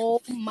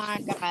 Oh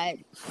my God.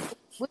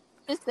 What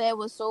you just said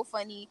was so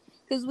funny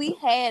because we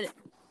had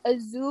a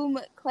Zoom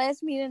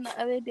class meeting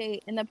the other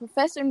day and the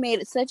professor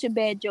made such a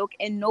bad joke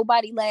and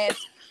nobody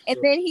laughed. And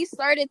then he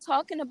started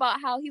talking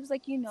about how he was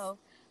like,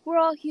 we're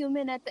all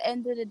human at the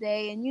end of the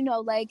day. And,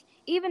 like,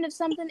 even if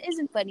something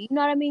isn't funny, you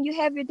know what I mean? You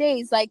have your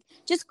days. Like,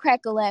 just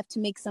crack a laugh to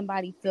make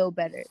somebody feel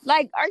better.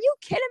 Like, are you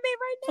kidding me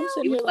right now? I'm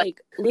sitting here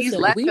like,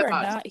 listen, we are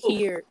not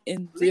here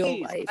in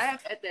real life.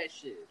 Laugh at that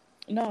shit.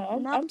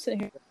 No, I'm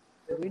sitting here.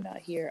 We're not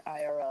here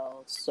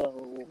IRL,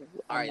 so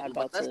I'm not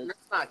about to. Let's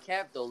not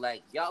cap, though.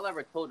 Like, y'all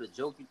ever told a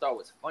joke you thought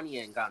was funny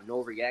and got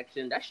no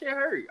reaction? That shit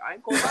hurt. I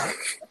ain't gonna lie.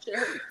 That shit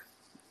hurt.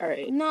 All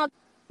right. No.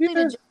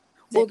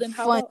 Well, then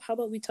how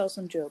about we tell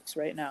some jokes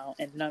right now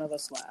and none of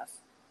us laugh?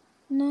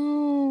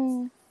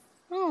 No,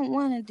 I don't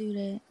want to do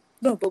that.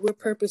 No, but we're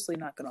purposely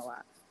not gonna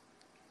laugh.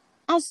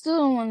 I still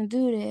don't want to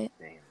do that.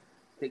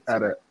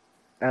 Damn.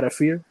 Out of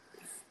fear?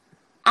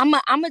 I'ma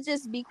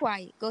just be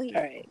quiet. Go ahead.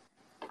 All right.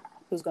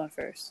 Who's going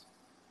first?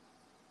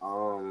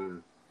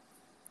 All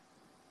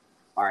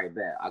right,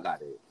 bet. I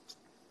got it.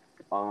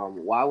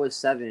 Why was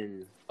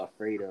 7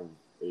 afraid of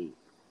 8?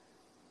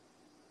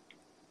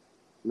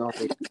 No,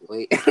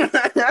 wait.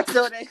 I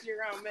throw that shit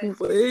around, man.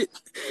 Wait.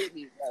 Hit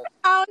me, bro.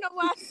 I don't know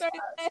why I started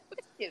laughing.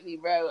 Hit me,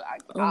 bro.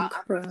 I'm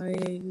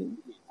crying.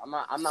 I'm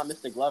not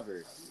Mr.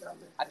 Glover.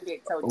 I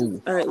can't tell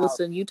you. All right,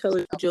 listen. You tell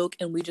a joke,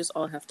 and we just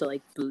all have to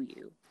like boo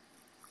you.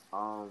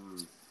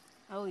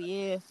 Oh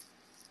yeah.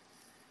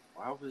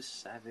 Why was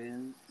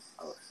 7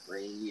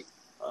 afraid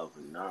of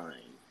 9?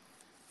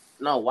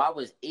 No, why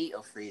was 8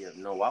 afraid of?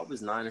 No, why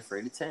was 9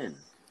 afraid of 10?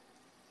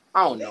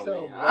 I don't know,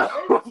 man. I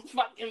don't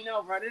fucking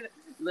know, bro.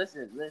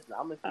 Listen.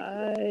 I'm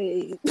gonna.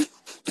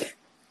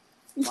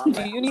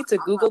 Do you need to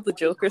Google the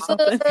joke or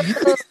something?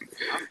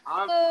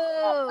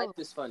 I'm like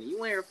this funny. You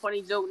want to hear a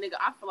funny joke, nigga?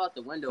 I fell out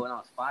the window when I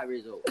was 5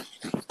 years old.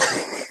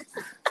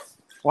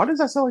 Why does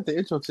that sound like the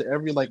intro to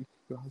every like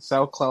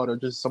SoundCloud or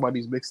just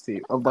somebody's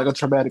mixtape of like a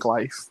traumatic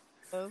life?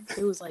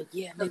 It was like,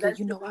 yeah, nigga,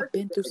 you know I've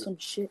been through some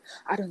shit.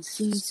 I done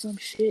seen some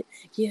shit.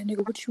 Yeah,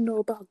 nigga, what you know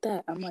about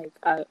that? I'm like,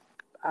 I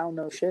don't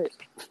know shit.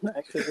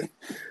 Actually,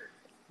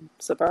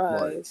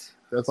 surprise.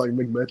 That's like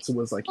Mick Benson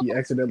was like he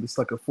accidentally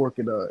stuck a fork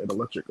in an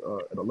electric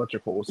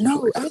pole.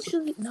 No,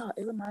 actually, no.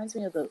 It reminds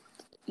me of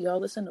y'all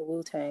listen to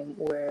Wu-Tang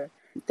where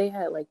they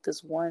had like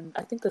this one.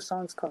 I think the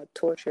song's called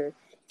Torture.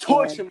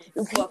 Torture.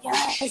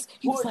 Yes,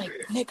 he was like,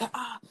 nigga,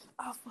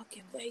 I'll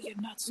fucking lay your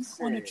nuts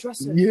on a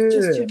dresser. Yeah,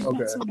 just your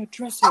nuts on a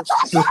dresser,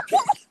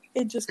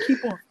 and just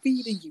keep on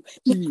feeding you.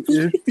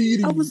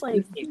 Feeding I was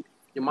like,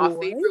 my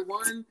favorite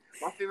one.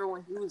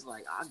 He was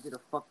like, I get a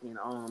fucking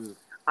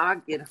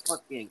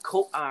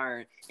coat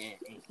iron and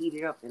heat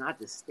it up, and I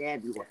just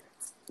stab you.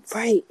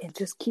 Right, and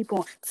just keep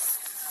on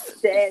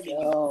stabbing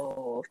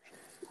you.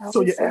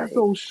 So your ass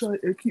don't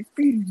shut and keep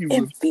feeding you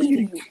and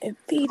feeding you and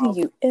feeding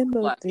you. He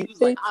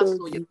was like, I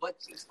saw your butt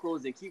cheeks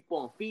close and keep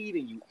on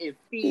feeding you and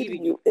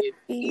feeding you and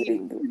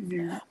feeding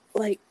you.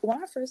 Like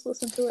when I first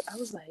listened to it, I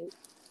was like,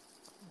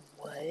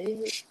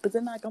 what? But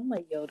then like I'm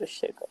like, yo, this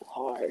shit go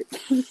hard.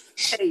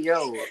 Hey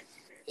yo.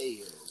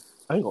 I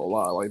ain't gonna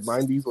lie, like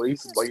 90s where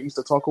he used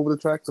to talk over the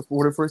tracks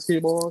before it first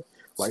came on.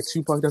 Like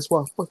Tupac, that's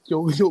why fuck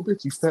yo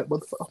bitch, you fat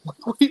motherfucker. I'm like,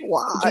 wait,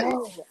 why?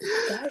 Yo,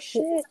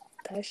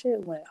 that shit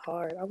went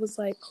hard. I was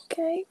like,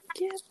 okay,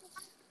 yeah,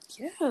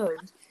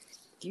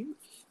 you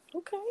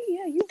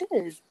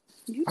did.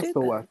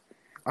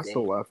 I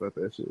still laugh at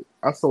that shit.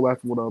 I still laugh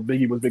when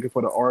Biggie was making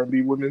for the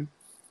R&B women.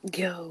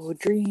 Yo,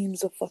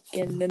 dreams of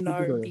fucking an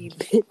R&B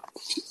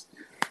bitch.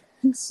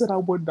 He said I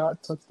would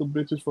not touch the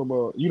bitches from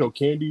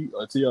Candy.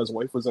 T.I.'s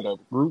wife was in a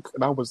group,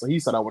 and he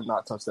said I would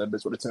not touch that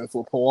bitch with a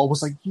 10-foot pole. I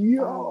was like,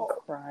 yo, I'm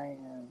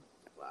crying.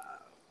 Wow.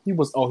 He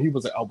was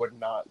like, I would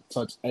not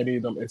touch any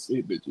of them as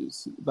it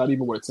bitches, not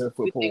even with a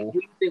 10-foot pole. Who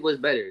do you think was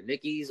better,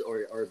 Nicki's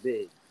or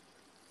Big?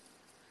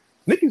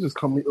 Nicki's was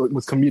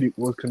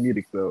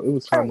comedic though. It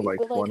was kind of like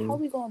funny. How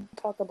we gonna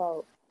talk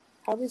about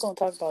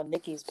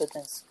Nicki's, but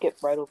then skip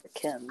right over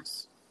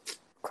Kim's?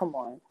 Come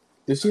on.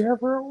 Did she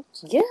have her own?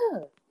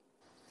 Yeah.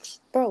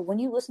 Bro, when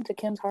you listen to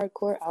Kim's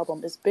hardcore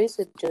album, it's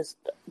basically just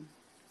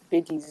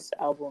Biggie's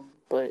album,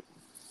 but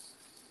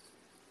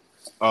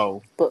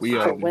for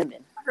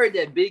women. I heard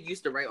that Big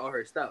used to write all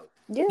her stuff.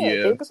 Yeah,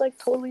 it was like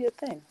totally a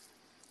thing.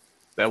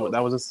 That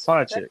was a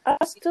side chick. I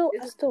still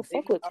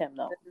fuck with Kim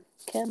though.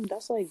 Kim,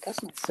 that's my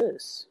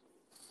sis.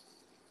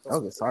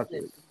 That was a side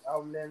chick.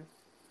 Album then?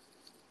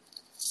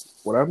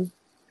 Whatever.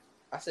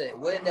 I said,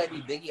 wouldn't that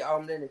be Biggie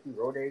album then if he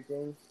wrote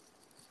everything?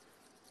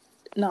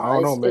 No, I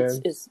don't know,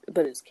 man. It's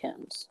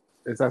Kim's.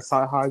 Is that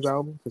Sci High's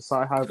album? Because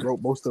Sci High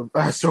wrote most of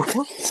Astro.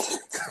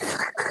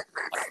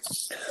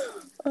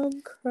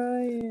 I'm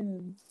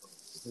crying.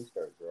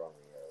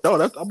 No,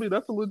 that's a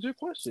legit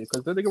question.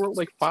 Because that nigga wrote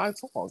like 5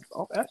 songs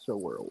off Astro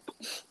World.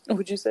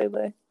 What'd you say,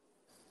 Lay?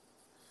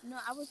 No,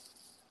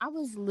 I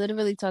was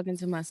literally talking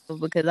to myself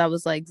because I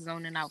was like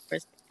zoning out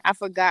first. I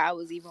forgot I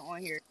was even on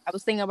here. I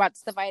was thinking about the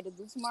stuff I had to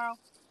do tomorrow.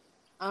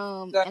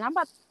 And I'm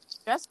about to put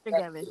a dresser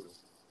together.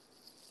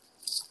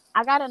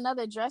 I got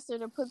another dresser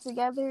to put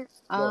together.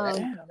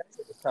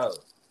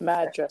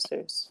 Mad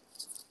dressers.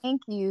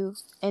 Thank you.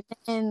 And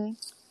then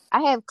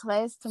I have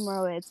class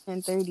tomorrow at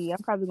 10:30. I'm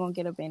probably gonna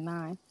get up at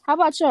 9. How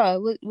about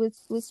y'all?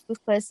 What's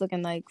class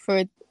looking like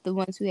for the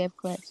ones who have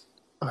class?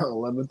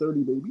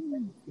 11:30, baby.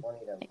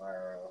 20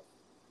 tomorrow,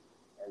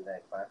 and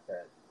that class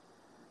at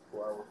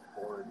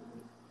 12:40.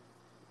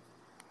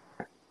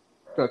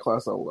 Got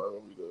class at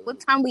 11. What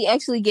time we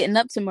actually getting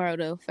up tomorrow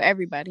though for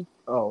everybody?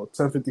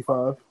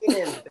 10:55.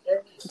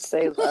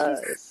 Say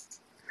less.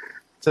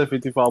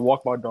 10:55.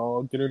 Walk my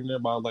dog. Get in there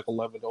by like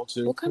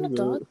 11:02. What kind of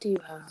dog do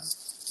you have?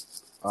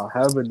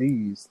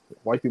 Havanese.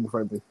 White people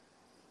friendly.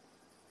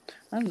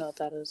 I don't know what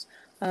that is.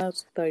 I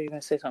thought you were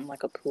gonna say something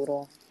like a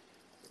poodle.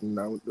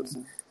 No.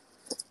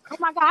 Oh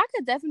my god, I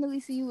could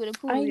definitely see you with a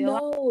poodle. I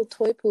know,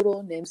 toy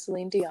poodle named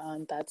Celine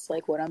Dion. That's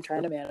like what I'm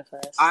trying to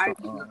manifest. I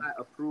do not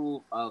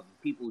approve of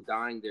people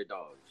dyeing their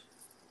dogs.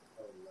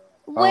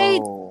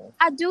 Wait,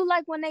 I do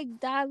like when they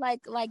dye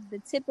like the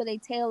tip of their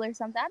tail or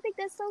something. I think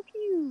that's so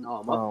cute.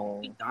 No,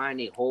 motherfuckers be dyeing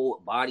their whole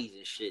bodies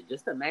and shit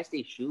just to match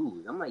their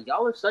shoes. I'm like,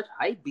 y'all are such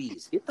hype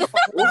beasts. Get the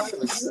fuck over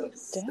yourself.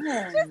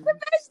 Damn. Just to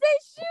match their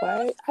shoes.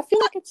 Right? I feel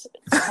like it's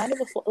kind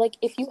of a like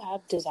if you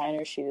have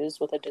designer shoes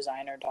with a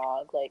designer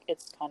dog, like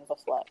it's kind of a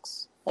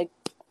flex. Like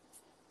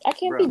I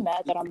can't be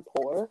mad that I'm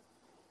poor.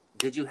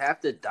 Did you have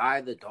to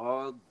dye the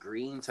dog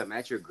green to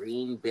match your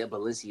green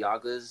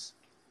Balenciagas?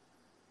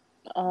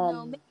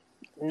 No,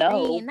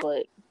 No, green.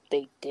 but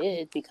they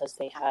did because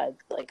they had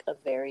like a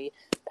very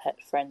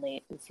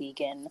pet-friendly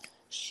vegan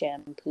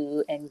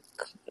shampoo and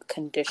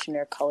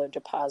conditioner color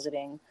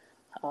depositing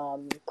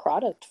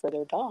product for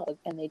their dog,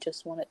 and they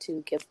just wanted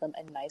to give them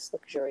a nice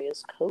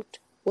luxurious coat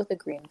with a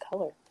green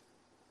color.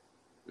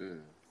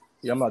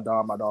 Yeah, I'm not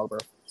dyeing my dog, bro.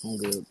 I'm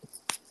good.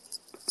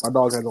 My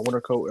dog has a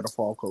winter coat and a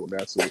fall coat.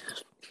 That's it.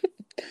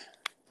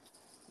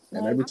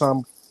 And every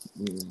time,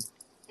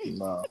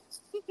 nah.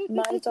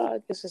 My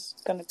dog is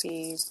just gonna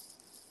be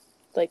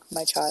like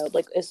my child.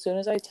 Like as soon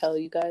as I tell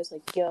you guys,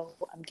 like, yo,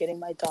 I'm getting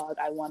my dog,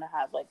 I want to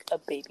have like a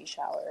baby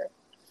shower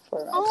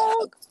for my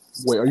dog.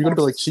 Wait, are you gonna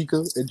be like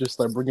Chica and just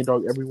like bring your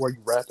dog everywhere,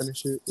 you rapping and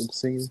shit and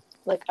singing?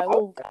 Like I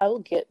will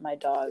get my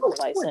dog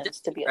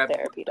licensed to be a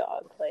therapy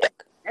dog.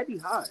 Like that'd be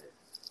hard.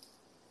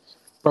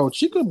 Bro,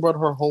 Chica brought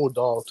her whole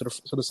dog to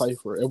the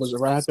cipher. It was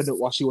rapping it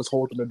while she was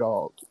holding the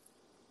dog.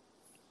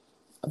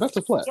 That's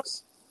a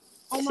flex.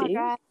 Oh my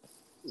god.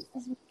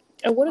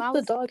 And what if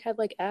the dog had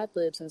like ad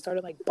libs and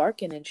started like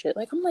barking and shit?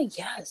 Like I'm like,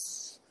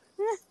 yes.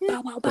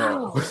 Bow bow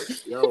bow.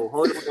 Yo,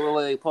 hold on,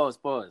 wait, pause.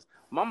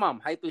 My mom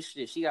hype as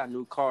shit. She got a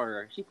new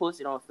car. She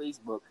posted on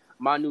Facebook,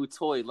 my new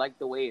toy, like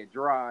the way it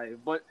drive.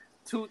 But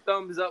 2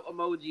 thumbs up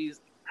emojis.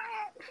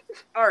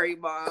 All right,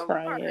 mom.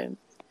 Crying.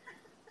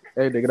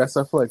 Hey, nigga, that's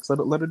a flex.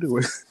 Let her do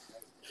it.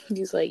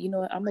 He's like, you know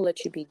what? I'm gonna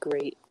let you be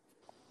great.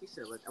 He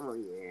said,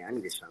 I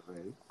need to shout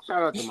in.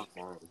 Shout out to my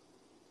mom.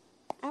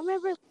 I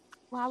remember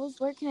when I was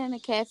working in a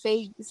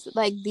cafe,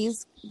 like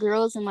these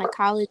girls in like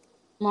college,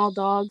 small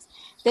dogs,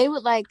 they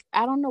would like,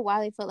 I don't know why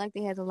they felt like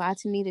they had to lie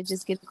to me to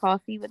just get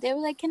coffee, but they were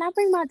like, can I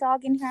bring my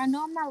dog in here? I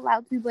know I'm not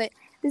allowed to, but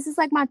this is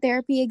like my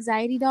therapy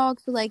anxiety dog,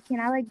 so like,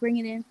 can I like bring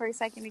it in for a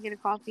second to get a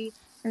coffee?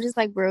 I'm just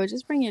like, bro,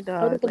 just bring your dog.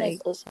 I would have been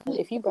like, listen,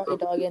 if you brought your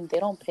dog in, they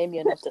don't pay me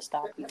enough to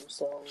stop you,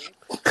 so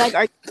like,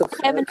 are you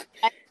having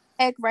a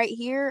backpack right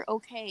here?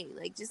 Okay,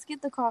 like just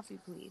get the coffee,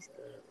 please.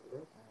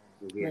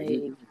 Yeah,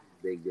 like,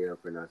 big deal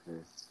for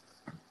nothing.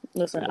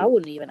 Listen, I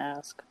wouldn't even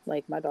ask.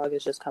 Like, my dog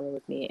is just coming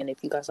with me, and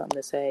if you got something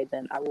to say,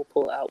 then I will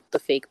pull out the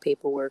fake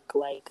paperwork.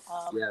 Like,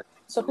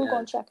 so who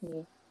gonna check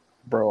me?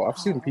 Bro, I've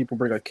seen people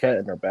bring a cat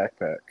in their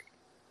backpack.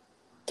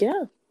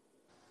 Yeah.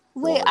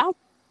 Wait, I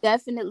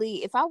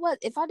definitely, if I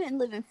didn't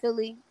live in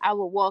Philly, I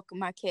would walk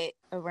my cat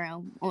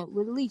around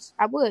with a leash.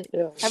 I would.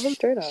 Yeah,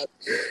 straight up.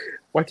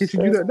 Why can't you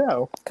do that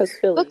now? Because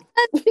Philly.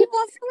 Because people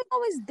in Philly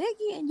always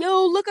digging.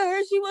 Yo, look at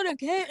her. She with a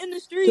cat in the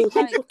street. All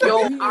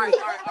right.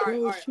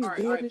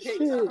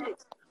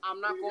 I'm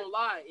not gonna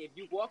lie. If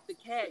you walk the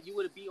cat, you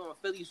would be on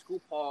Philly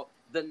Scoop Hall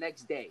the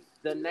next day.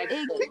 No,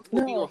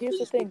 here's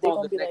the thing. They're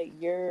gonna be like,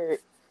 you're...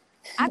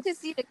 I could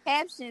see the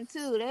caption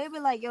too. They'd be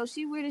like, yo,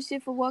 she weird as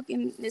shit for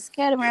walking this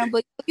cat around,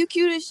 but you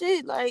cute as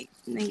shit. Like,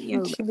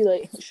 yo. She'd be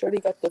like, Shorty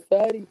got the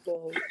fatty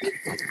dog.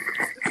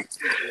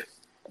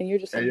 And you're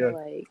just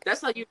like...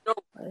 That's how you know.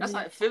 That's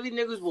how Philly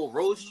niggas will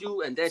roast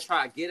you and then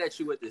try to get at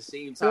you at the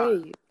same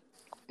time. Right.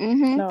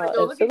 Mm-hmm. No,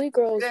 if Philly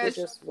girls would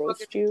just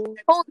roast you,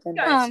 and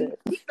that's it.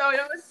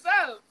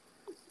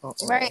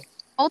 What's up? Right.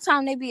 Whole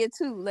time they be a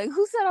 2. Like,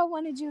 who said I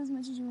wanted you as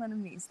much as you wanted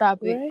me?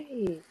 Stop it.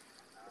 Right.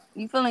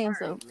 You feeling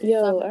yourself?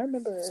 Yo, I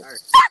remember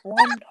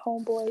one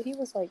homeboy, he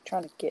was like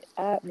trying to get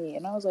at me,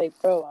 and I was like,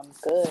 bro, I'm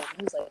good.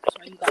 He was like,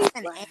 so you got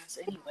class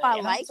anyway.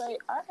 And I was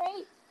like, all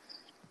right.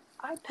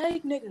 I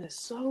peg niggas,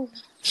 so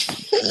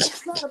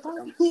it's not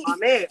about me. My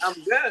man, I'm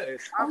good.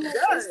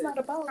 It's not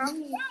about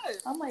me.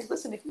 I'm like,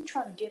 listen, if you're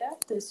trying to get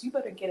at this, you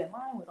better get in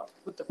line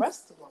with the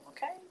rest of them,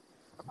 okay?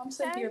 I'm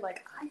sitting here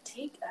like, I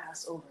take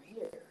ass over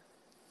here,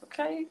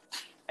 okay?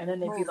 And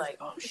then they'd be like,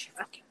 oh, she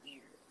fucking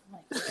weird. I'm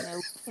like, you know,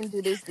 we can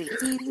do this the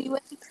easy way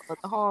or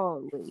the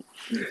hard way.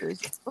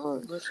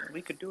 Listen,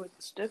 we could do it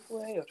the stiff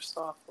way or the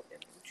soft way.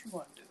 What you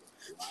want to do?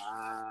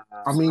 Wow.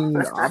 I mean,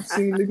 I've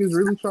seen niggas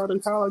really try to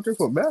highlight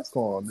just with mask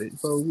on,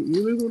 so it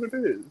is what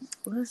it is.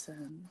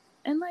 Listen,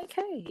 and like,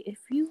 hey, if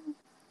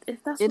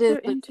that's what you're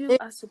into,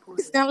 I support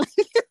it. I'm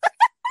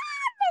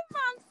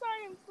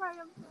sorry.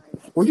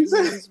 What you say?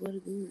 It is what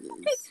it is.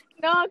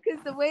 No,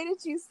 because the way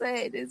that you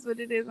say it is what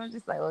it is. I'm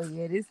just like, oh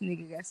yeah, this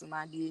nigga got some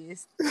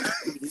ideas.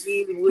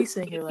 He's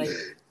sitting here like,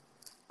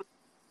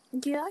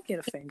 yeah, I get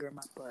a finger in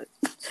my butt.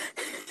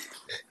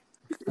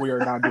 We are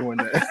not doing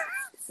that.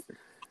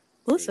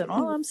 Listen,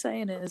 all I'm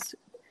saying is,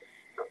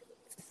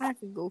 I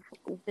could go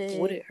for bed.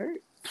 Would it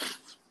hurt?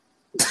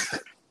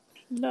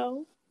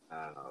 No.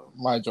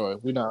 My joy.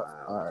 We not.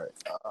 All right.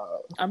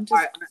 I'm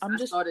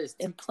just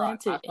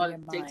implanted in your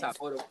mind.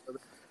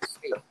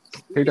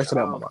 Hey, that's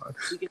what I'm on.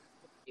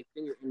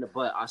 Finger in the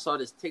butt. I saw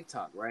this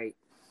TikTok, right?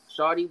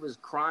 Shawty was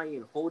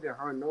crying, holding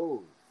her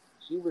nose.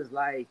 She was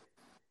like,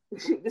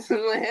 "This is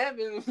what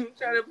happens when you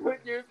try to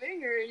put your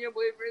finger in your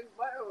boyfriend's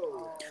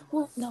butt."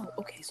 Well, no.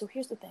 Okay, so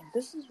here's the thing.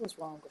 This is what's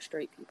wrong with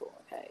straight people.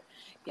 Okay,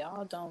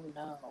 y'all don't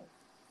know.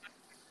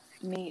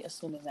 Me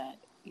assuming that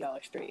y'all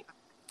are straight.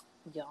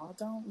 Y'all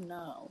don't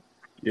know.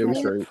 Yeah, we're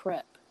straight.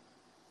 Prep.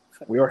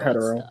 We are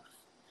hetero. Stuff.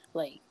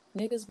 Like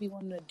niggas be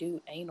wanting to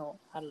do anal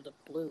out of the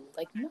blue.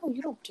 Like, no,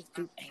 you don't just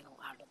do anal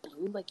out of the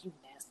blue. Like, you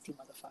nasty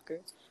motherfucker.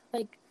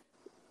 Like,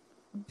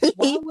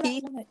 why would I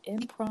want to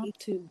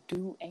impromptu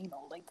do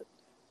anal? Like,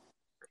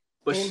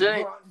 but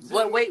shouldn't?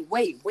 But wait. at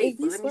But least let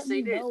me let say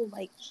me this. know,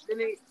 like,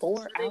 Shouldn't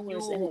 4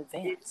 hours in you?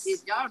 advance.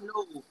 If y'all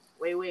know,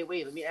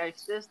 wait. Let me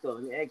ask this though.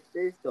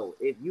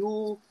 If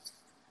you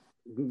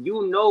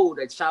know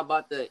that y'all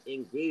about to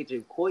engage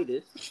in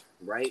coitus,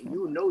 right?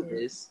 You know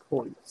this.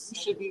 You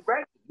should be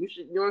ready. You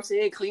should, you know what I'm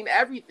saying? Clean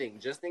everything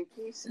just in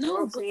case. You know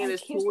what I'm saying? Like,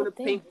 There's here's two in the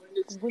the pink.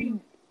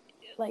 thing.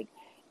 Like,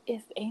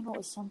 if anal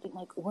is something,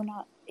 like, we're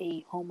not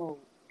a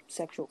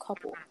homosexual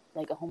couple,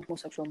 like a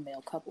homosexual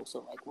male couple,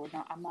 so, like,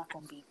 I'm not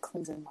going to be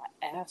cleansing my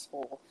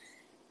asshole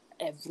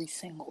every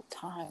single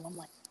time. I'm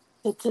like,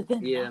 to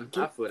then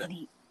not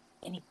get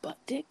any butt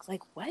dick?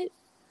 Like, what?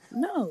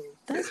 No,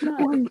 that's not.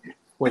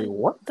 Wait,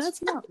 what?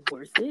 That's not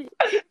worth it.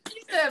 He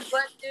said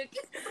butt dick.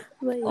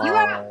 Like,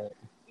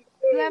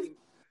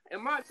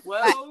 am I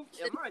 12?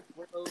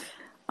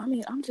 I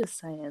mean, I'm just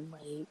saying,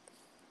 like,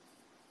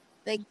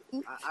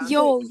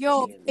 yo,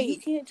 you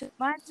can't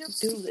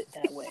just do it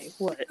that way.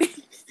 What?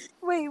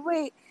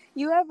 Wait.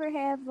 You ever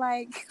have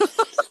like?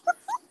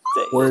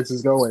 Where is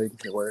this going?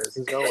 Where is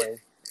this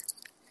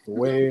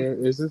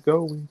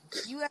going?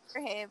 You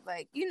ever have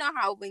like, you know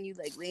how when you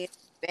like lay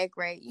back,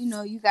 right? You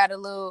know, you got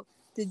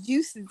the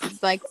juices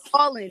is like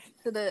falling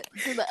to the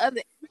other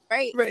end,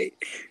 right? Right.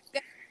 You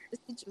got a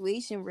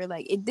situation where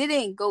like it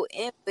didn't go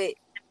in, but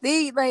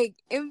they like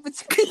in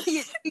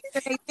between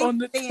on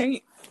the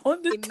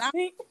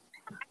tank.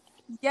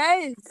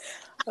 Yes.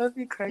 I'll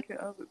be cracking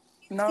up.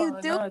 No,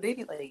 they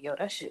be like, yo,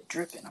 that shit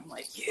dripping. I'm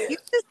like, yeah. You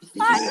just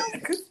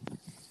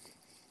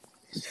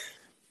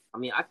I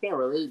mean, I can't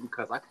relate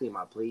because I clean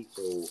my plate,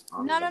 so...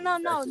 No.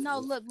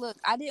 Look.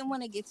 I didn't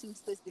want to get too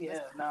twisted.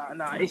 Yeah,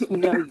 nah. You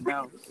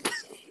know.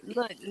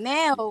 Look,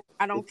 now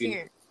I don't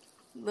care.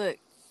 Look,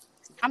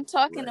 I'm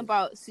talking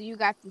about, so you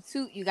got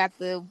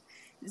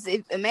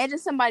imagine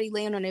somebody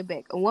laying on their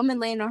back, a woman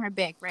laying on her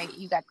back, right?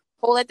 You got the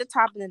hole at the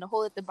top and then the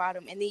hole at the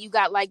bottom, and then you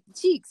got like the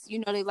cheeks, you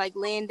know, they like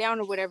laying down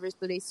or whatever,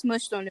 so they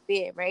smushed on the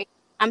bed, right?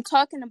 I'm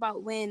talking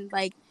about when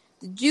like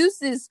the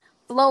juices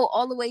flow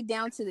all the way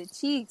down to the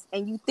cheeks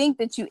and you think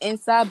that you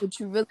inside, but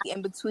you're really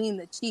in between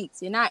the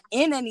cheeks. You're not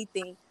in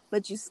anything,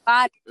 but you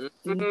slide.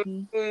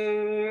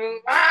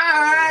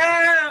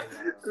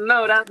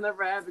 No, that's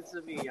never happened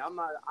to me. I'm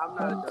not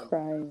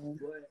crying.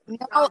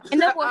 No,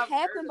 and that will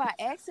happen by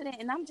accident,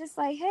 and I'm just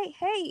like, hey,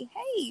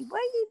 what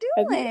are you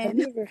doing? Have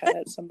you ever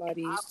had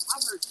somebody? I've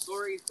heard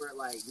stories where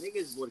like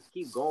niggas would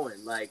keep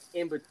going like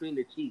in between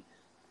the cheeks,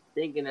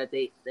 thinking that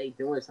they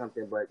doing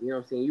something, but you know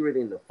what I'm saying, you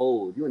really in the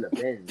fold, you in the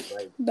bends,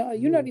 like. No,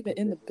 you're not even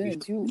in the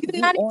bends. You're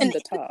not on even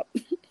the top.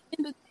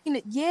 In between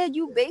it. Yeah,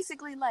 you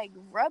basically like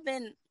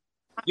rubbing.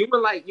 You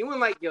in like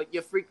your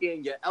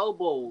freaking your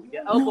elbow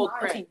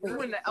crack. Okay,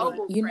 you in the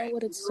elbow you crack. know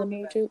what it's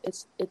similar to?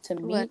 To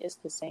me, it's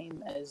the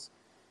same as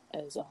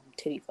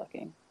titty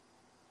fucking.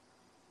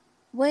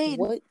 Wait.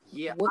 What?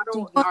 Yeah, what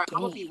I'm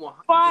gonna be 100%.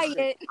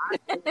 Quiet.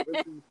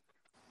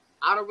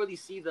 I don't really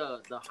see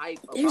the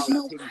hype about titty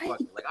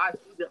fucking. Like I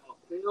see the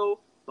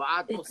appeal, but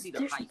I don't see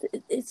the hype.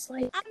 It's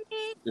like, I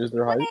mean, is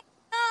there hype?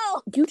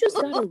 No. You just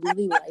gotta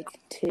really like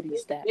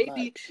titties that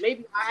much.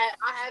 Maybe I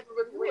haven't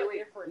really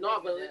wait. No,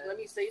 but let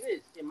me say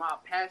this. In my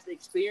past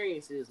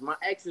experiences, my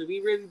exes, we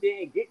really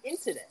didn't get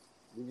into that.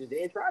 We just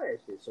didn't try that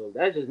shit. So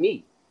that's just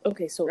me.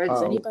 Okay, so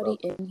has anybody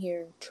in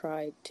here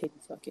tried titty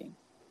fucking?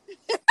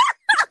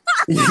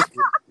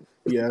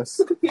 Yes.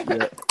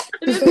 Yeah.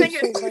 This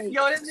nigga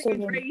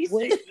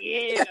crazy.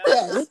 Yeah.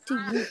 What do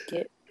you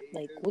get?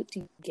 Like, what do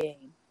you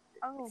gain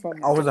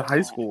from? I was in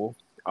high school.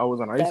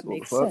 That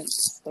makes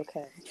sense.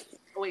 Okay.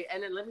 Wait,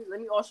 and then let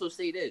me also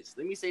say this.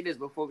 Let me say this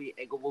before we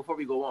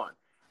go on.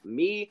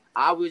 Me,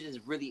 I was just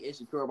really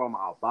insecure about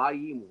my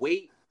body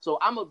weight. So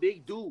I'm a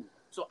big dude.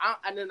 So I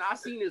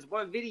seen this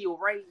one video,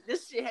 right?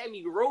 This shit had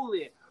me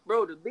rolling,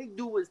 bro. The big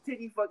dude was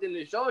titty fucking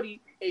the shorty,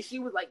 and she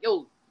was like,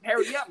 "Yo,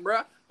 hurry up,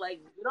 bro! Like,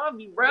 get off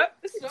me, bro."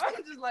 So I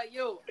was just like,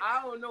 "Yo,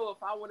 I don't know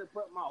if I want to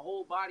put my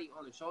whole body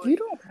on the shorty." You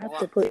don't have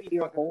to put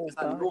your whole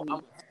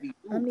body.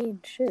 I mean,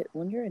 shit.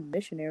 When you're in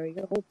missionary,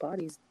 your whole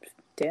body's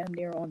damn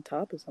near on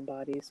top of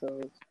somebody.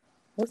 So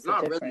what's the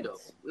difference? Really though.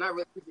 Not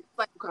really. It's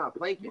like you kind of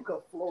planking. You can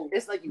float.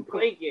 It's like you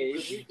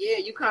planking.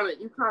 You kind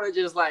of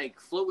just like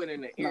floating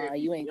in the air. Nah,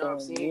 you ain't going.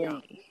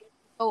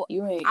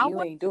 You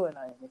ain't doing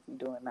nothing if you're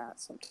doing that.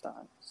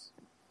 Sometimes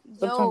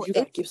you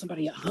gotta give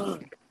somebody a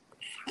hug.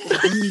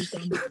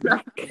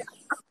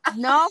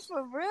 No,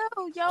 for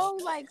real, yo.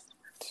 Like,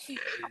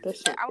 but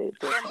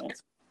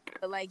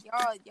like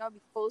y'all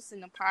be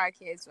posting the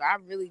podcast, so I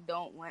really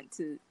don't want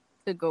to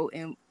go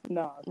in.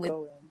 No,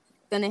 go in.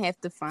 Gonna have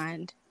to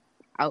find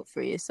out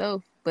for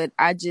yourself. But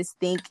I just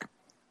think,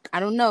 I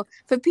don't know,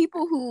 for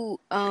people who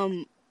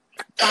find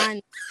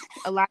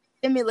a lot of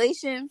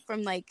stimulation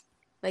from like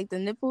the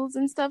nipples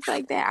and stuff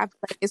like that, I feel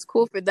like it's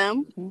cool for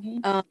them.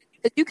 Mm-hmm.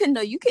 But you can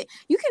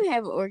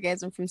have an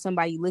orgasm from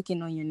somebody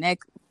licking on your neck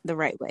the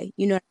right way.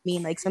 You know what I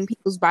mean? Like some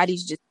people's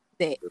bodies just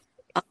that.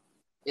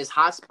 It's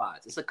hot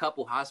spots. It's a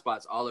couple hot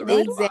spots all around. Why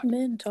the don't body.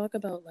 men talk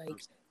about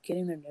like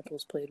getting their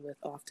nipples played with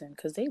often?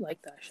 Because they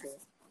like that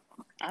shit.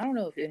 I don't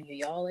know if any of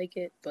y'all like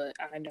it, but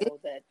I know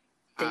that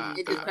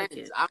It they like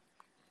depends. it. I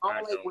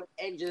don't like when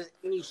and just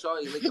any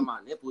shorty licking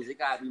my nipples. It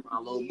gotta be my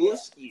little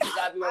booski. It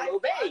gotta be my little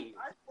babe.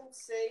 I would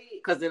say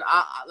Because then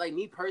I like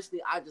me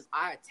personally, I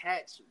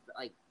attach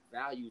like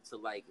value to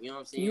like, you know what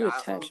I'm saying? You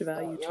attach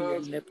value to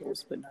your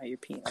nipples, but not your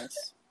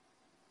penis.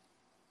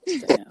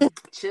 Damn.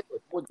 Chill.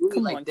 Don't do me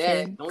Come like on,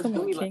 that. King. Don't Come do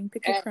on, me King. like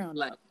Pick that. your crown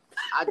Like up.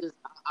 I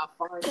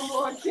find. come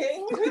on,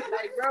 King.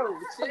 Like, bro,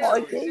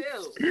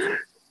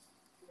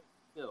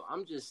 chill.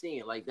 I'm just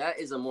saying, like that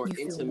is a more You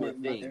feel more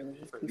intimate thing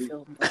motherly. for You me. feel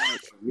more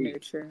like me.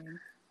 nurturing.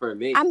 For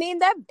me. I mean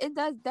that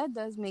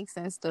does make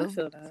sense I though.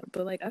 feel that,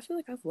 but like I feel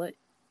like I've let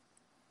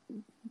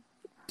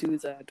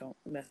dudes that I don't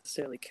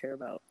necessarily care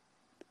about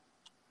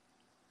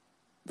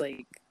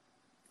like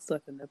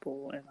suck a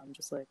nipple, and I'm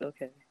just like,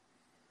 okay.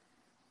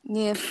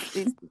 Yeah,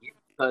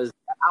 Because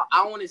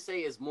I want to say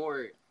it's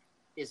more.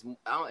 It's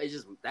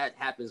just that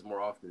happens more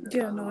often than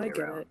Yeah, the other no, way I get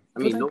around. it. I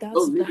mean, But no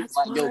that's niggas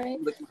like, yo, why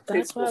look,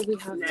 that's why we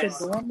have to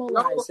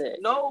normalize it.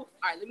 No. All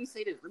right, let me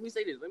say this.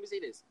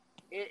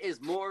 It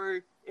is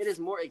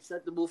more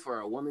acceptable for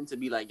a woman to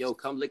be like, yo,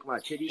 come lick my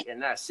titty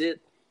and that's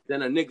it,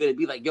 than a nigga to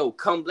be like, yo,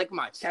 come lick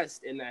my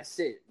chest and that's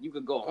it. You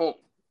could go home.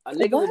 A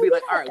nigga will be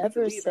like, all right,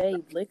 ever say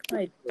lick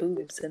my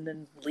boobs and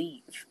then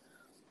leave?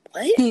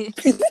 What?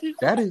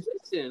 That is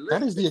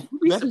the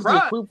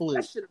equivalent.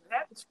 That should have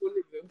happened to a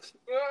nigga.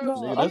 No,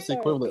 Nigga, that's the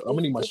equivalent. I'm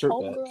gonna need my shirt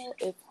back.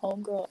 If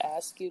homegirl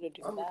asks you to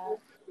do that,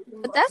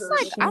 but that's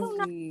like I don't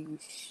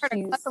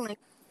know.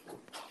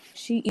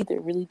 She either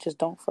really just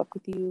don't fuck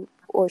with you,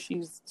 or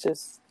it's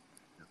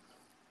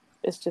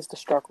just a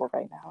struggle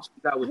right now.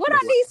 What I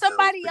need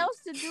somebody else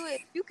to do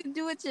it. You can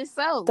do it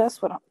yourself.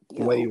 That's what I'm.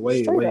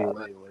 Wait. Straight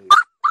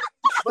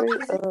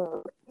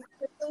up.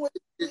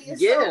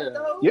 Yeah.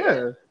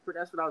 Yeah.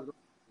 That's what I was going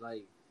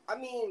like. I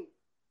mean,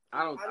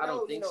 I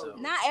don't think so.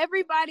 Not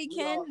everybody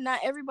can. Not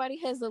everybody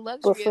has the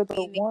luxury. But for of the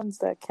being ones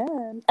that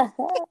can,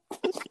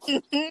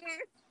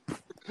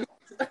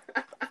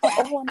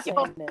 all I'm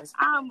saying is,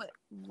 I'm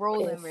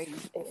rolling ready.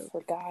 if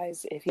for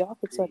guys, if y'all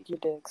could suck your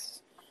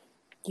dicks,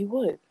 you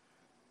would.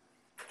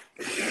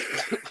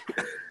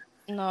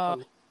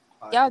 No,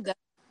 y'all definitely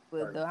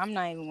would though. I'm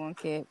not even gonna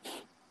kid.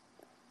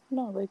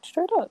 No, like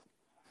straight up.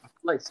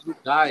 Like some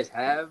guys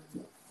have,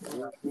 you know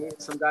what I mean?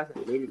 Some guys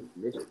have made it a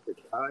mission to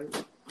try.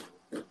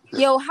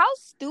 Yo, how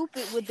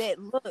stupid would that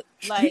look?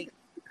 Like,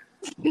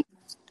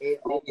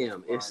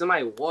 Damn, if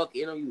somebody walk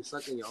in on you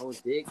sucking your own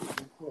dick,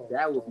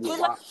 that would be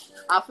wild.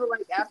 I feel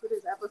like after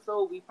this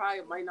episode, we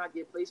probably might not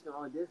get placement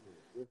on Disney.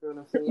 You feel what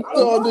I'm saying?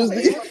 Oh,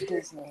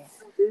 Disney.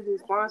 Disney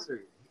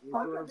sponsored. You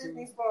feel what I'm Disney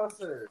saying?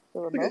 sponsored.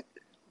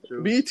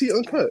 BET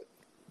Uncut.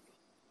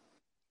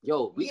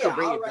 Yo, we could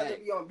bring I'd it rather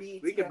back. be on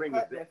BET We could bring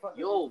Uncut it back. than fucking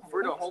Yo,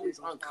 for the Disney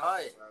homies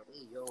uncut.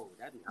 Hey, yo,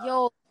 that'd be hot.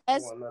 yo,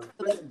 that's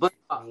But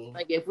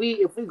like if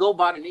we go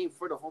by the name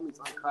for the homies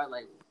uncut,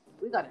 like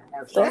we gotta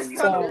have That's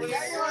something.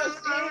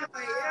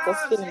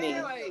 that's giving me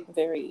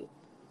very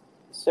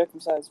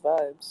circumcised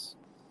vibes.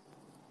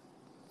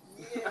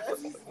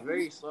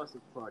 Very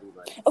sausage party,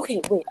 like.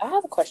 Okay, wait. I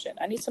have a question.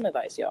 I need some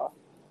advice, y'all.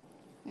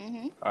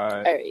 mm-hmm. All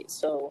All right.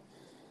 So,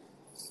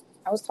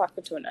 I was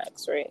talking to an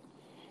ex, right?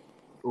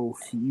 Oof,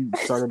 you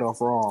started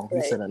off wrong.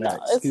 You said an ex.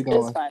 It's Keep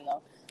going. fine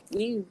though.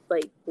 We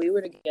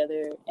were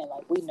together and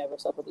like we never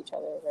slept with each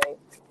other, right?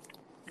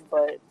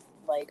 But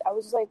like I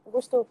was just like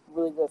we're still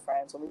really good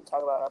friends and we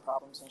talk about our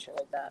problems and shit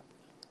like that.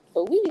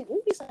 But we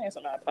be saying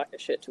some out of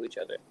pocket shit to each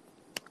other.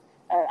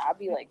 And I'd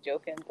be like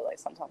joking, but like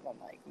sometimes I'm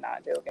like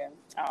not joking.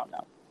 I don't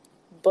know.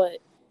 But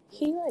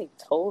he like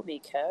told me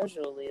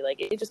casually, like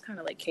it just kind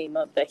of like came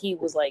up that he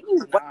was like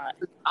not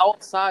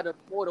outside of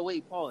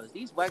wait, pause.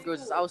 These white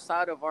girls is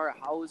outside of our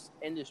house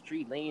in the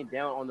street, laying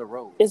down on the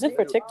road. Is it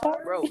for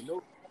TikTok, bro?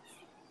 No.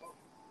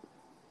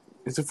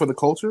 Is it for the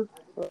culture?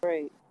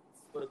 Right.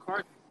 For the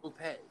car, no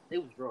pet. They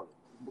was drunk.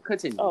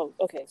 Continue. Oh,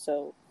 okay.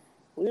 So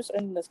we were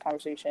in this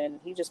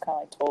conversation. He just kind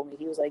of like told me,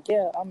 he was like,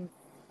 "Yeah, I'm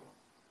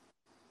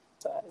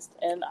sized,"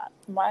 and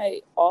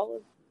all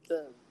of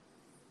the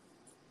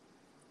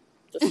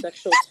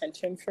sexual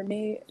tension for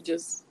me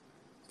just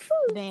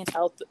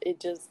it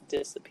just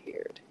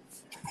disappeared.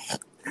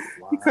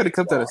 You could have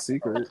kept that a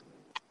secret.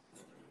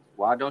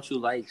 Why don't you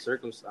like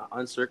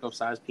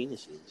uncircumcised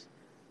penises?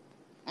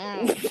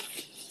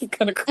 What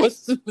kind of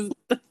question is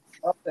that?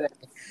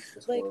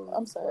 Like,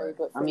 I'm sorry,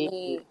 but for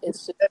me,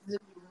 it's just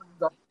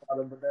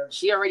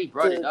she already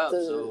brought it up,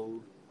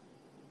 so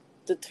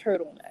the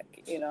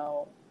turtleneck. You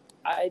know,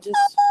 I just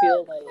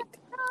feel like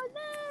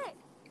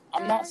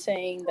I'm not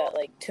saying that.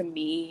 Like to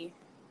me,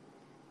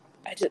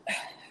 I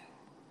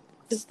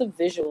just the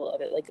visual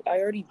of it. Like I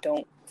already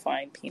don't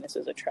find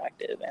penises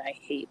attractive, and I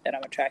hate that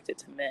I'm attracted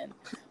to men.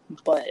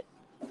 But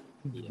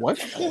what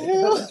the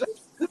hell?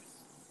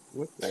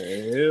 What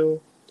the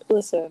hell?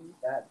 Listen,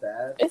 that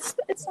bad? it's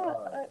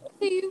not.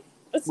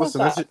 It's Listen,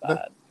 not that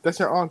bad. That's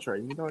your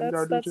entree. You know, you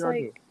gotta do what you gotta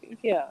do.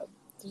 Yeah,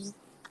 just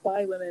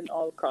bi women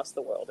all across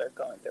the world are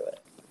going through it.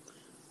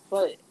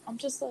 But I'm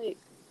just like,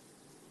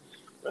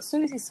 as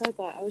soon as he said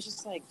that, I was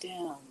just like,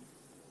 damn.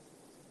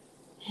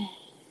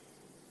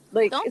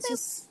 Like, Don't it's they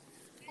just,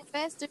 go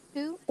faster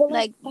too? but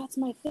Like, that's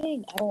my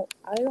thing.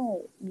 I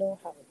don't know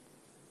how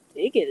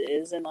big it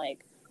is, and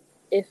like,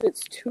 if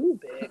it's too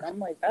big, I'm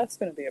like, that's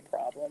gonna be a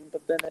problem.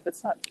 But then if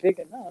it's not big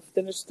enough,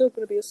 then it's still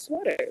gonna be a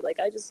sweater. Like,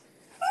 I just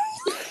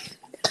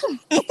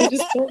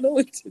don't know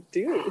what to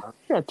do.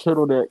 Yeah,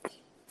 turtleneck.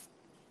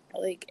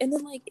 Like, and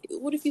then like,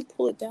 what if you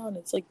pull it down?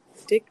 It's like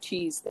dick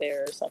cheese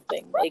there or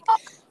something. Like,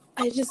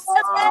 I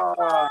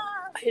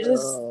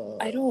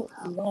don't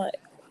want.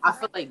 I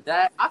feel like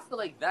that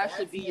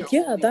should be your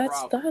Yeah, only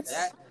problem.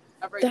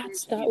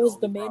 That was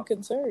the main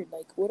concern.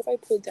 Like, what if I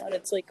pull it down?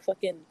 It's like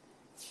fucking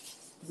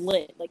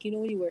lint. Like, you know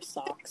when you wear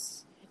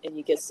socks and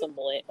you get some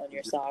lint on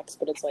your socks,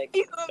 but it's like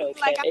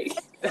okay.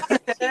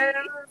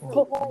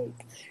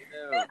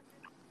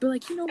 But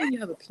like, you know when you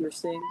have a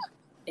piercing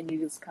and you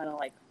just kind of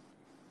like,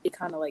 it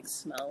kind of like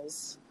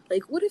smells.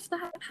 Like, what if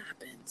that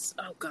happens?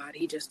 Oh God,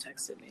 he just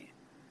texted me.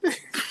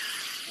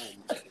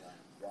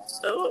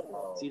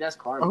 See, that's I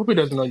karma. hope he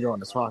doesn't know you're on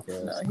this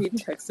podcast. No, he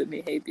texted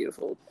me, "Hey,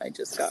 beautiful, I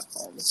just got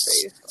home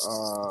safe."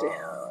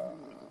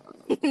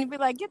 Damn. you'd be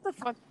like, get the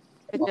fuck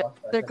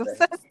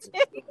circumcised.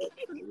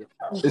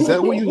 Is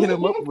that when you hit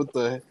him up with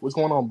the what's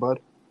going on, bud?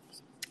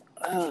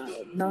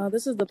 No,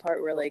 this is the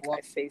part where like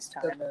I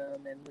FaceTime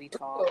him and we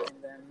talk,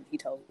 and then he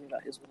tells me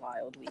about his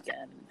wild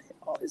weekend and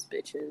all his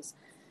bitches,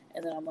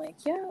 and then I'm like,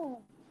 yeah.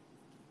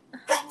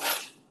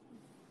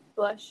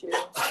 Bless you.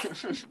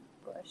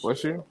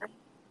 Bless you.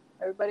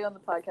 Everybody on the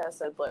podcast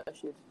said bless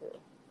you too.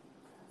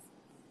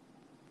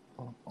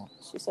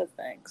 She said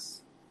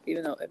thanks,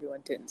 even though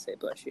everyone didn't say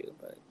bless you,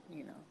 but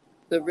you know,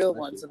 the real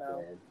ones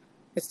know.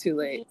 It's too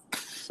late.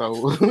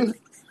 So. 2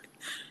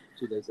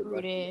 days ago.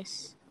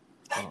 Brutish.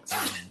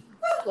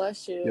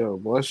 Bless you. Yo,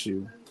 bless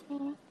you.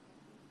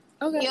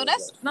 Okay. Yo,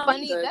 that's No,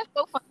 funny. I'm good. That's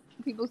so funny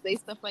when people say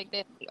stuff like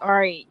that. Like, all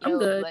right, yo, I'm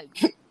good.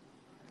 like,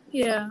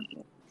 Yeah.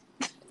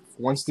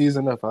 One Steve's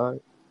enough, all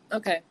right?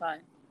 Okay, fine.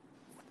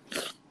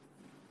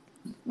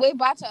 wait,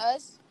 bye to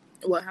us.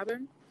 What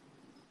happened?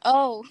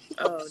 Oh,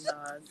 Oh, no.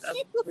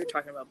 We're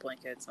talking about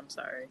blankets. I'm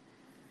sorry.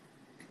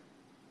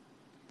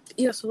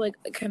 Yeah, so, like,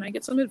 can I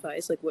get some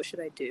advice? Like, what should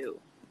I do?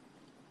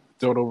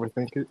 Don't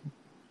overthink it.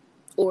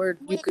 Or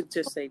you could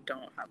just say,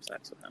 don't have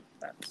sex with him.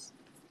 That's...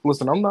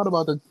 Listen, I'm not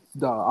about to.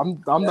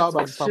 I'm not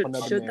about to stop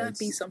another Should man's.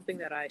 that be something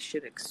that I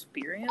should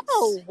experience?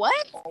 oh,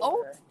 what?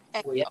 Oh,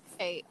 Or-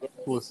 okay.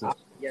 Listen,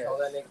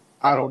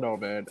 I don't know,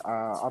 man.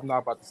 I'm not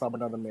about to stop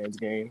another man's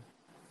game.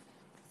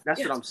 That's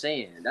what I'm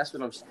saying.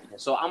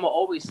 So I'm gonna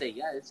always say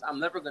yes. I'm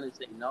never gonna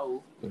say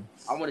no.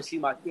 I want to see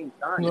my king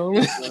shine. No.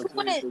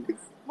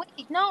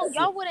 Wait, no,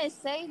 y'all wouldn't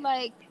say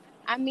like,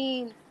 I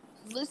mean,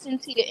 listen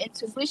to your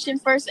intuition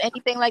first,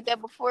 anything like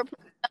that before.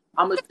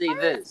 I'm gonna say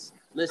this.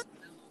 Listen,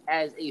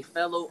 as a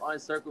fellow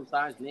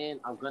uncircumcised man,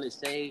 I'm gonna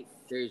say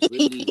there's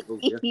really no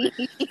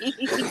difference.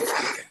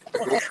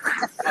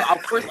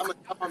 Of course, I'm gonna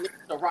tell my man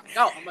to rock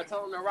out. I'm gonna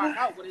tell him to rock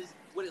out with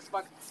his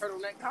fucking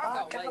turtleneck cock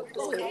out. Like,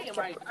 go ahead,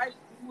 right?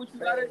 Do what you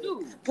gotta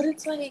do. But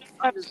it's like,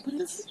 it's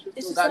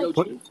just like,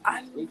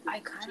 I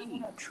kind of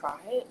want to try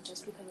it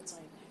just because it's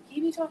like,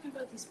 he be talking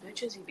about these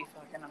bitches he be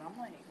fucking, and I'm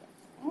like,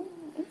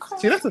 okay.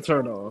 See, that's a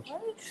turn off.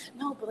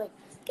 No, but like,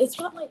 it's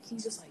not like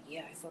he's just like,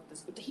 yeah, I fucked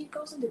this, but he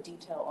goes into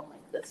detail on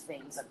like the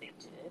things that they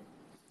did.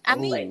 I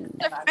mean, Like,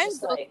 they're and I'm friends,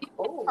 just though. like, You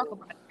can talk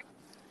about it.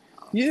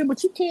 Yeah,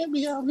 but you can't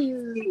be out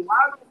here.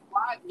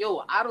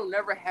 Yo, I don't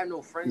never have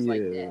no friends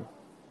like Yeah. that.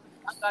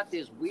 I got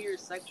this weird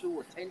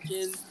sexual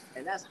attention,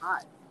 and that's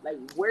hot. Like,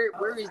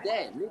 where is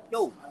that?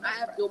 Yo,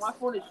 my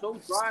phone is so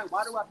dry.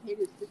 Why do I pay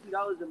this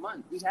 $50 a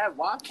month? We have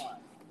Wi-Fi.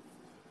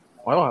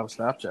 I don't have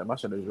Snapchat. My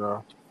shit is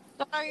dry.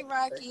 Sorry,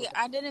 Rocky.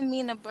 I didn't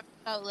mean to burst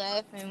out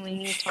laughing when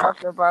you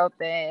talked about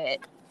that.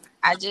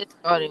 I just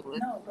thought it was.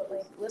 no, but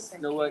like,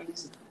 listen, You know what? King,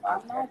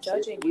 I'm not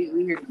judging We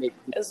you. here to make.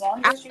 As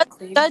long I'm as you not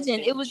clean judging.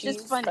 the It was just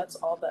cheese, funny. that's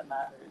all that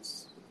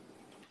matters.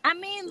 I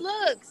mean,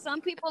 look,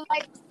 some people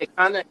like. It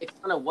kind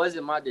of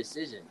wasn't my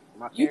decision.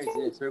 My You parents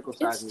can. didn't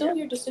circumcise It's me. still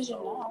your decision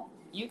now.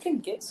 You can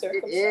get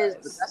circumcised. It is,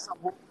 but that's a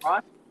whole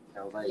process.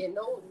 Like,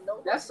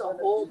 that's a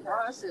whole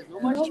process.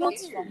 Nobody You know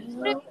what's cares. funny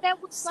What if though?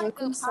 that was like a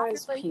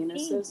Circumcised popular thing?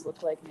 penises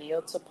look like If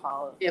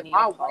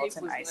my wife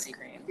Neapolitan was ice like,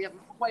 cream. if my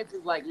wife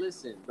is like,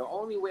 listen, the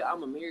only way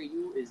I'm gonna marry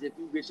you is if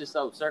you get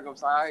yourself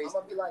circumcised.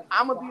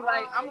 I'm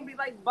gonna be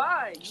like,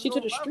 bye. She You to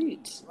the don't love me.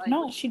 streets. Like,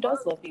 No, what she the does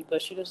fuck? love you,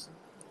 but she just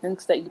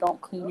thinks that you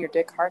don't clean your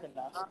dick hard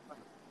enough. You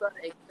gotta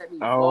accept me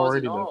I flaws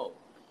already and know. all.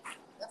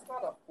 That's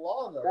not a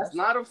flaw, though. That's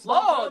not a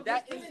flaw.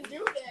 That is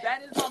do that.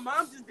 that is my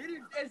mom just did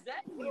it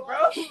exactly, bro.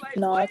 Like,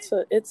 No, what?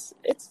 it's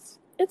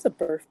a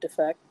birth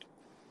defect.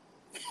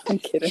 I'm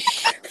kidding.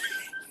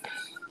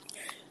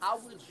 How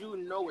would you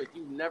know if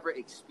you never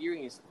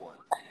experienced one?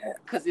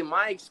 Because in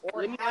my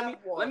experience,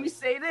 let me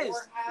say this.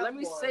 Let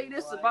me say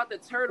this about the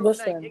turtleneck.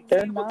 Listen,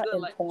 they're not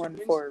in porn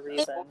for a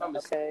reason,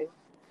 okay?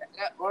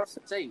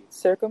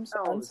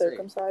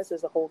 Uncircumcised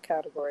is a whole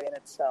category in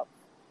itself.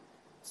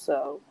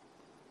 So,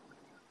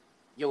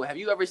 Yo, have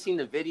you ever seen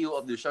the video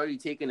of the shorty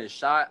taking a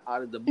shot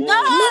out of the bowl?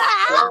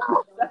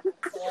 No!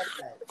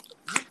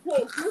 You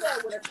can't do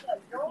that with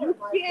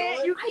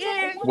a You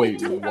can't.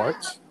 Wait,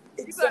 what?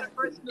 You got a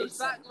personal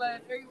shot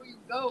glass everywhere you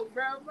go,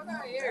 bro. Fuck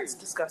out here. That's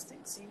disgusting.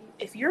 See,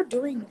 if you're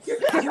doing, you're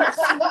How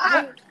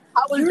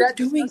is that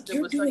disgusting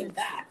you're with doing something-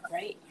 that,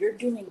 right? You're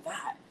doing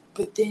that,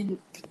 but then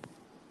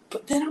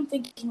I'm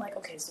thinking like,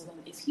 okay, so then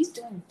if he's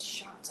doing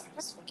shots out of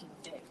his fucking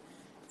dick,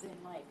 then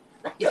like,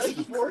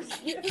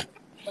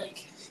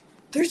 like,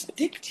 there's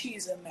dick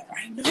cheese in there.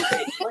 I know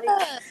it.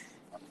 Like,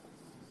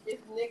 If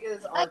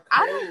niggas are Like,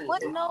 I clean. don't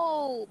want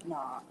no.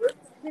 nah.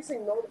 You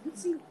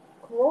see,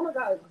 Corona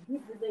got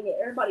deep the thing and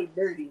everybody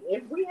dirty.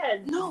 If we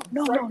had No.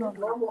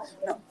 normal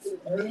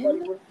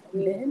everybody was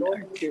Men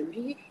are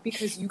dirty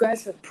because you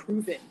guys have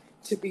proven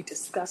to be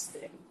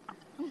disgusting.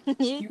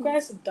 You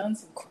guys have done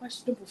some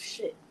questionable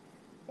shit,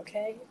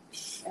 okay?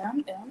 And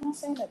I'm not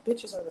saying that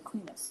bitches are the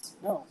cleanest.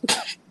 No,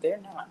 they're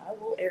not. I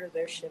will air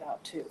their shit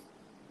out too.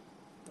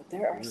 But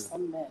there are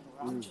some men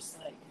where I'm just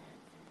like,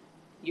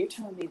 you're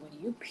telling me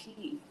when you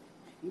pee,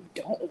 you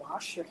don't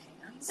wash your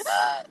hands?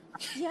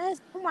 Yes.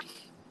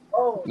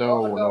 Oh my.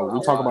 No.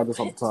 We talk about this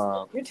all the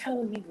time. You're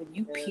telling me when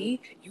you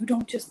pee, you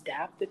don't just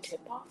dab the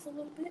tip off a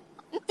little bit?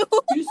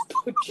 You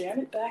just jam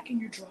it back in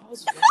your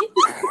drawers,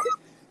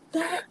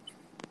 right?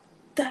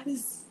 That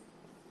is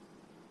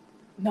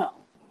no.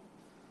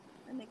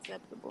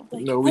 Unacceptable.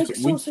 Like, No,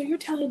 we- so you're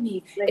telling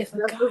me if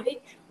a guy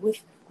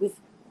with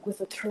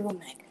a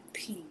turtleneck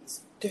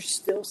pees, there's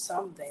still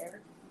some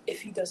there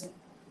if he doesn't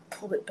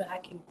pull it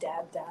back and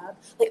dab.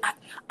 Like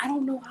I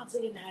don't know how the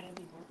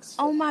anatomy works.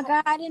 Oh my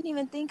god, I didn't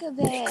even think of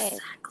that.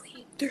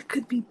 Exactly. There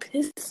could be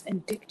piss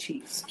and dick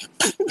cheese.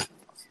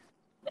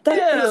 That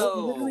is Ew.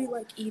 literally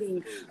like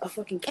eating a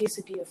fucking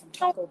quesadilla from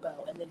Taco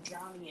Bell and then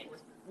drowning it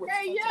with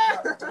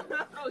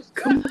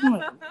Come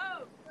on.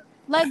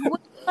 Like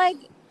what,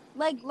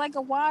 like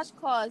a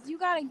washcloth. You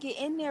gotta get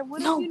in there.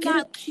 What No, if you get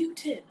not a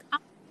Q-tip.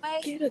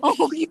 like? Get a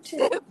Oh,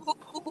 Q-tip.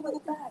 Pull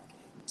it back.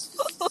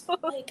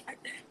 Like,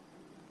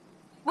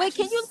 Wait,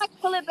 can you like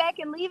pull it back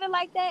and leave it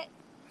like that?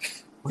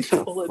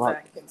 pull it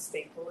back and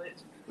staple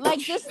it. Like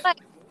just like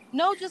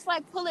no, just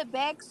like pull it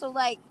back so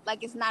like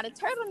it's not a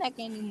turtleneck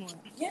anymore.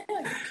 Yeah, you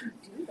can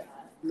do that.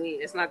 I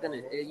mean, it's not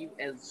gonna.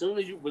 As soon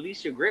as you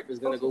release your grip, it's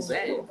gonna go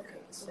bad. Okay,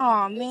 so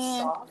Aw, it's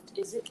man. soft.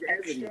 Is it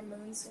extra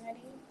moon sandy?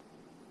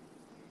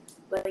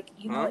 Like,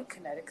 you know, like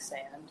kinetic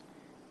sand.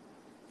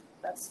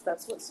 That's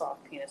what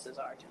soft penises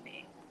are to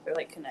me. They're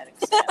like kinetic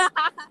sand.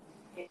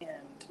 And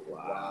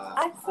Wow.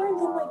 I find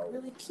them like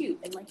really cute,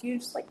 and like you're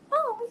just like,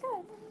 oh my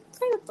god,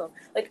 play with them.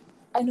 Like,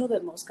 I know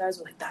that most guys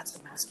are like, that's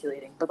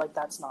emasculating, but like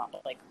that's not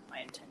like my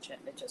intention.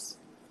 It just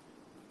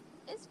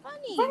It's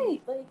funny.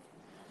 right, like,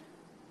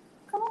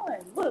 come on,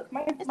 look,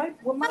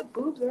 when my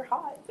boobs are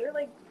hot, they're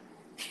like,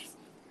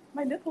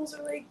 my nipples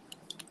are like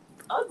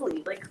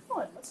ugly. Like, come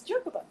on, let's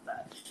joke about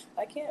that.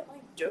 I can't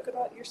like joke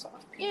about your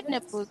soft penis. Your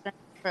nipples are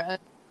for us.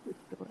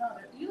 No,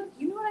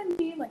 you know what I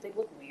mean? Like, they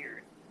look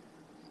weird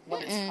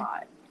when it's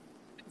hot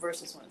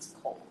versus when it's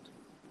cold.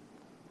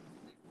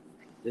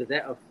 Does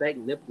that affect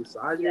nipple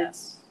size?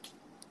 Yes.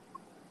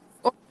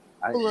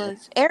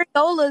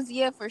 Areolas,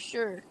 yeah, for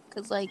sure.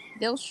 Cause like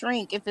they'll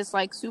shrink if it's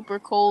like super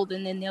cold,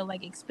 and then they'll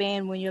like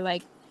expand when you're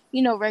like,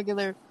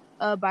 regular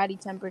body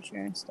temperature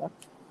and stuff.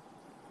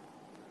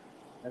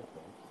 That's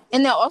cool.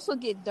 And they'll also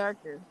get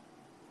darker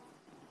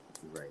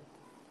Right.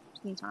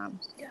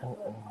 sometimes. Yeah, but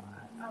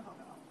I don't know.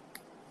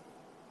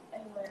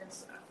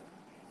 Anyways,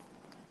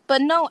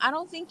 But no, I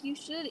don't think you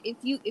should if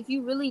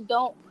you really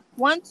don't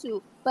want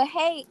to. But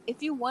hey,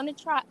 if you want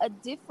to try a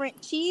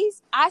different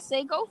cheese, I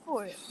say go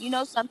for it.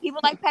 Some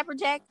people like pepper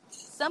jack,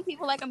 some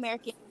people like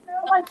American.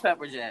 I like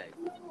pepper jack.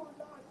 no,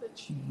 not the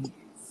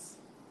cheese.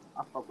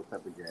 I fuck with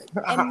pepper jack.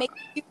 And make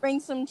you bring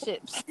some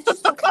chips. It's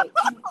just okay.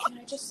 Can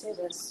I just say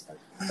this?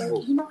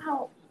 Like, you know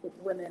how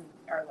women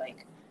are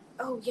like,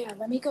 oh yeah,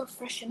 let me go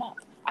freshen up.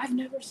 I've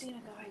never seen a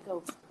guy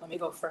go, let me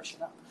go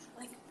freshen up.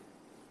 Like,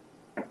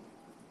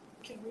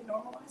 can we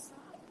normalize that?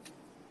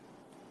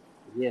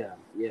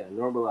 Yeah,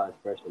 normalize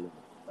freshen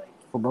up. Like,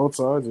 For both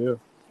sides, yeah.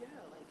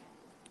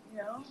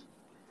 yeah, like,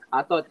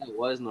 I thought that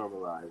was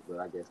normalized, but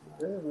I guess not.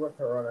 This is what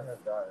Corona has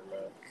done, man.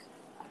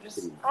 I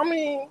just, I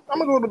mean, I'm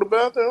gonna go to the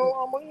bathroom.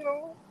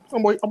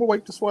 I'm gonna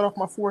wipe the sweat off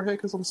my forehead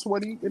because I'm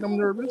sweaty and I'm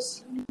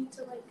nervous. you need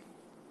to like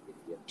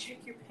check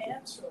your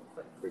pants real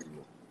quick. Pretty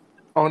much.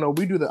 Oh no,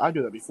 we do that. I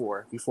do that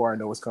before I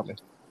know what's coming.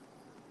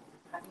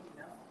 How do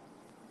you know?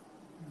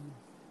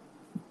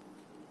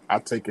 I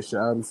take a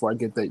shower before I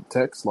get that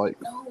text.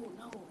 Like, No,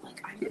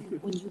 like I mean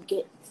when you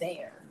get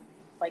there,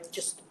 like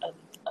just a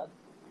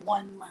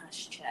one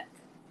last check.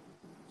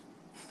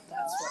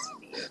 That's what I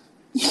mean.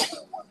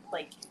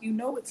 Like,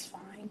 it's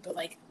fine, but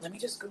like let me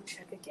just go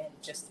check again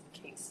just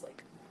in case.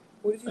 Like,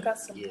 what if you got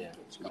some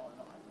leakage going on?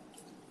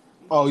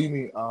 oh, you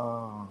mean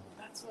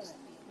That's what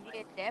I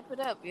mean. Yeah, dap it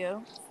up,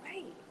 yo.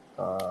 Right.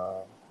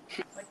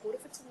 like What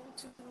if it's a little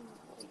too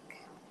like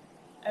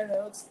I don't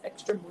know, it's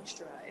extra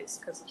moisturized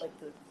because of like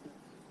the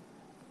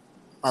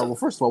all right, well,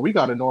 first of all, we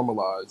gotta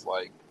normalize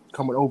like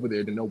coming over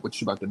there to know what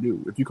you're about to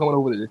do. If you're coming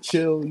over there to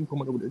chill, you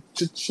coming over there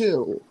to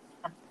chill.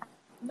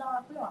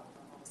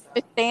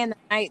 Stay in the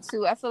night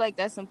too. I feel like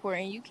that's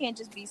important. You can't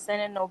just be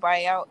sending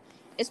nobody out,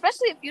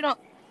 especially if you don't.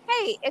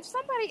 Hey, if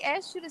somebody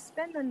asks you to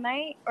spend the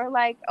night, or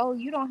like, oh,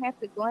 you don't have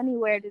to go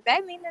anywhere, does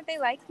that mean that they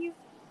like you?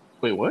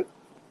 Wait, what?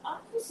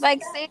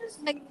 Like, say,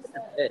 like,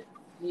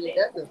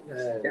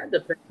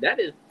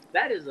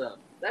 That is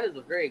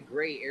a very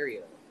gray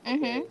area.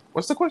 mm-hmm.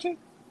 What's the question?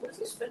 What if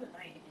you spend the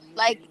night and you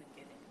Like- didn't even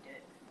get any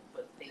dick,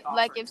 but they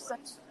like offered if to some- let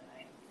you spend the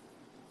night?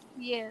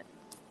 Yeah.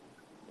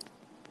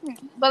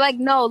 But like,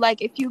 no,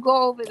 like if you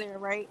go over there,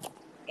 right,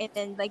 and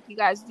then like you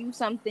guys do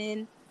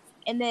something,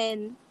 and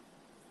then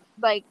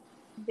like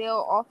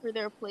they'll offer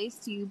their place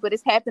to you, but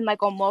it's happened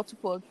like on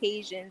multiple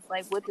occasions.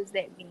 Like, what does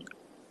that mean?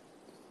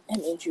 It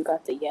means you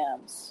got the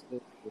yams.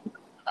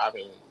 I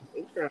mean,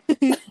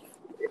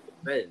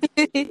 man,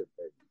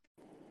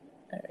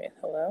 All right,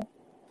 hello.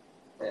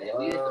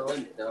 we hit the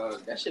limit,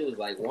 dog. That shit was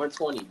like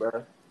 120,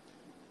 bro.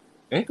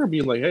 Anchor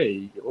be like,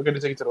 hey, we're gonna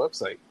take it to the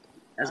website.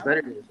 That's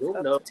better than Zoom,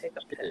 About though. to take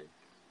a pic.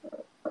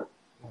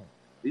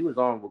 We was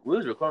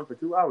recording for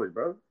 2 hours,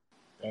 bro.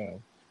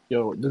 Damn.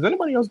 Yo, does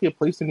anybody else get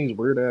placed in these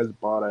weird ass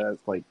bot ass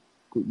like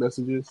group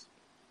messages?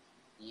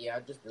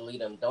 Yeah, just delete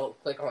them.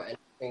 Don't click on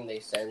anything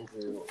they send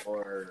you,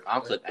 or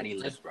I'll click any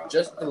list, bro.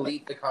 Just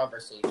delete the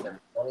conversation.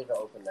 Don't even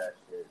open that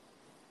shit.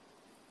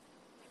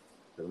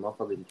 The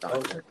motherfucker be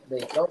trying to.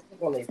 Don't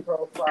click on their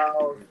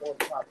profiles. Don't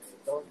try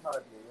to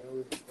be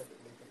rude. Just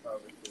delete the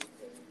conversation.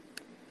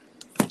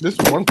 This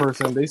one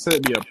person, they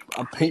sent me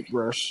a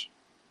paintbrush.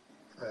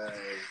 Cause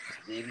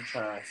they be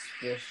trying to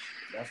fish.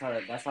 That's how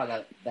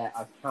that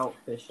account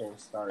phishing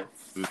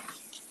starts.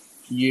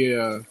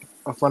 Yeah,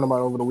 a friend of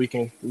mine over the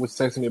weekend was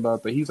texting me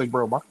about that. He's like,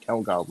 bro, my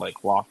account got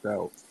like locked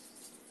out.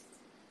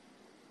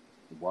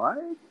 What?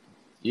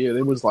 Yeah,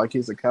 it was like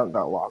his account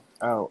got locked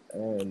out,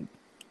 and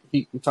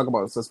we talk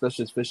about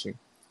suspicious phishing.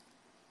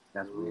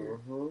 That's weird.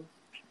 Mm-hmm.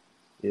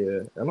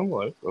 Yeah, and I'm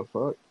like, the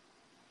fuck?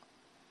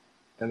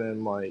 And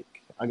then like,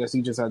 I guess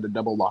he just had to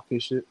double lock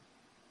his shit.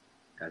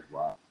 That's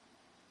wild.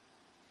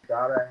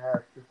 Gotta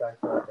have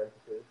two-factor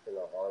authentication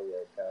on all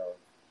your accounts.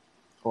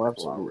 Oh,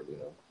 absolutely.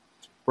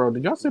 Bro,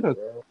 did y'all see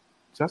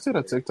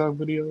the TikTok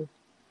video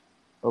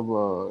of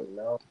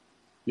No.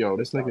 yo,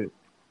 this nigga,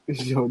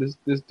 yo,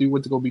 this dude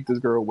went to go meet this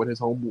girl with his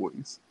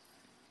homeboys.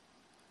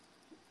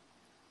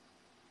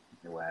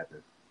 And what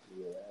happened?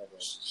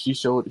 She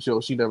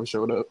never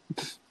showed up.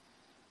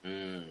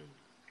 Mm.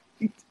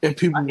 And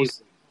people I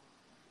was,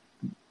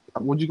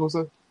 what'd you gonna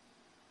say?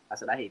 I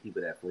said I hate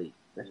people that fleet.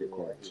 That shit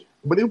corny.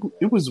 But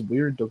it was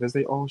weird though, because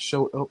they all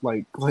showed up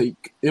like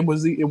it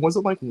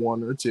wasn't like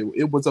one or two.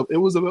 It was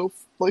about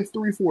like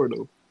 3-4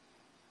 though.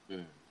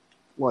 Mm.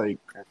 Like,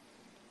 I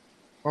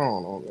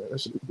don't know, man.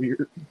 That shit is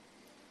weird.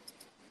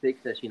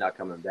 Six said she not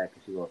coming back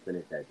because she gonna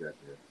finish that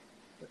dresser.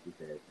 But she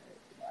said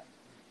that.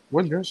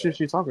 What dress shit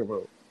she talking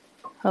about?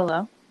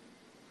 Hello.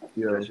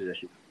 Yeah. Dresser that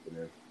she.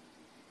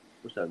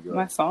 What's up, girl?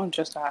 My phone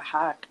just got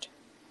hacked.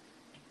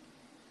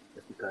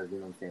 Just because, you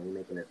know what I'm saying, we're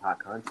making this hot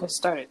content. It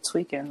started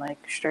tweaking, like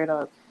straight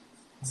up.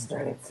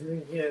 Started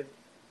tweaking.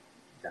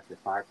 That's the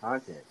fire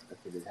content.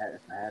 That's what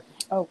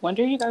happened. Oh, when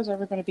are you guys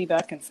ever going to be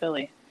back in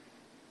Philly?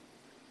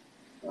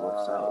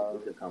 So we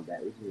could come back.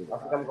 I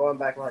think I'm going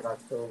back like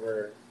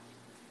October.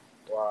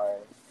 Why?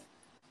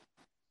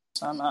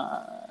 Some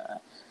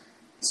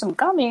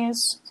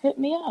gummies. Hit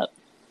me up.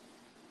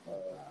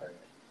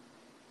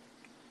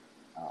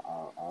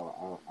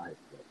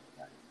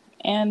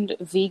 And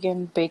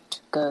vegan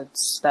baked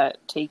goods that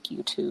take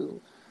you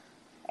to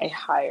a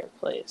higher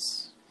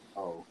place.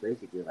 Oh,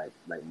 basically like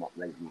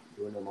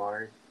doing the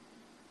Mars.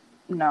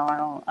 No, I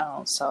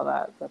don't sell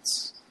that.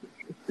 That's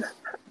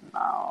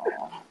no.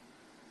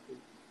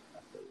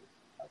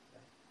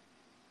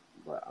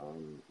 But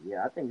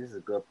yeah, I think this is a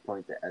good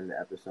point to end the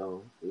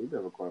episode. We've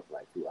been recording for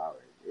like 2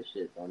 hours. This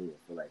shit don't even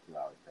feel like 2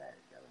 hours past.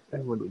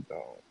 It really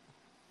don't.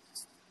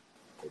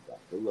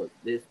 But look,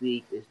 this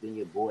week it's been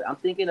your boy. I'm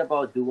thinking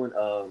about doing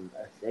a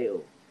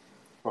sale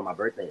for my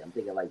birthday. I'm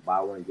thinking like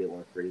buy one get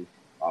one free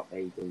off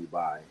anything you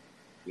buy.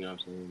 You know what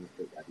I'm saying?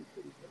 That'd be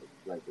pretty good.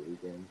 Like the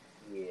weekend.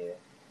 Yeah.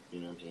 You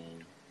know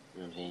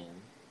what I'm saying?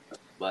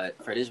 But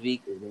for this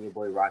week, it's been your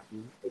boy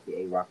Rocky,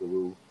 aka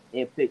Rockaroo,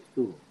 and Picks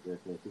too. You know what I'm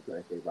saying? Two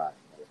couldn't say Rocky.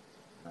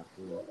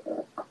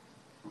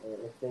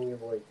 It's been your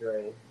boy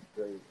Dre.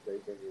 Dre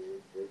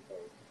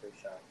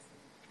shots.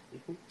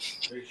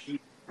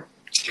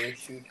 Dre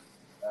shoot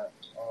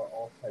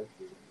all types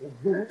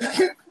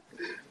of.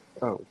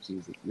 Oh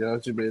Jesus! Yeah,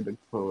 that's your man, the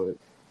poet,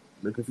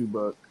 Nick a few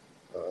buck,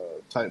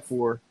 type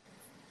 4.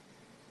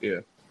 Yeah,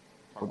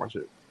 talk about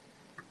shit.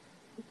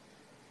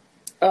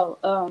 Oh,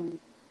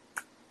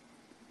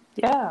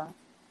 yeah.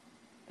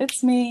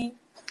 It's me,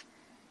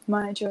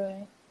 My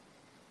Joy,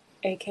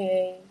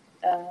 aka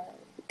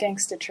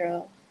Gangsta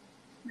Trill.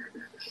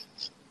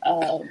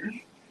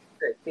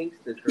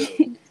 Gangsta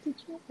Trill.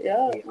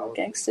 Yeah,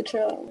 Gangsta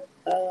Trill.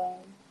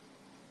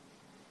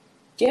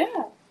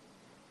 Yeah.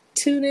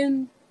 Tune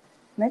in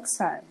next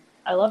time.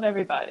 I love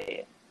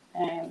everybody.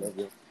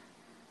 And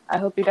I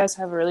hope you guys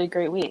have a really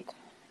great week.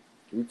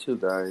 You too,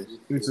 guys.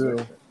 You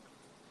too.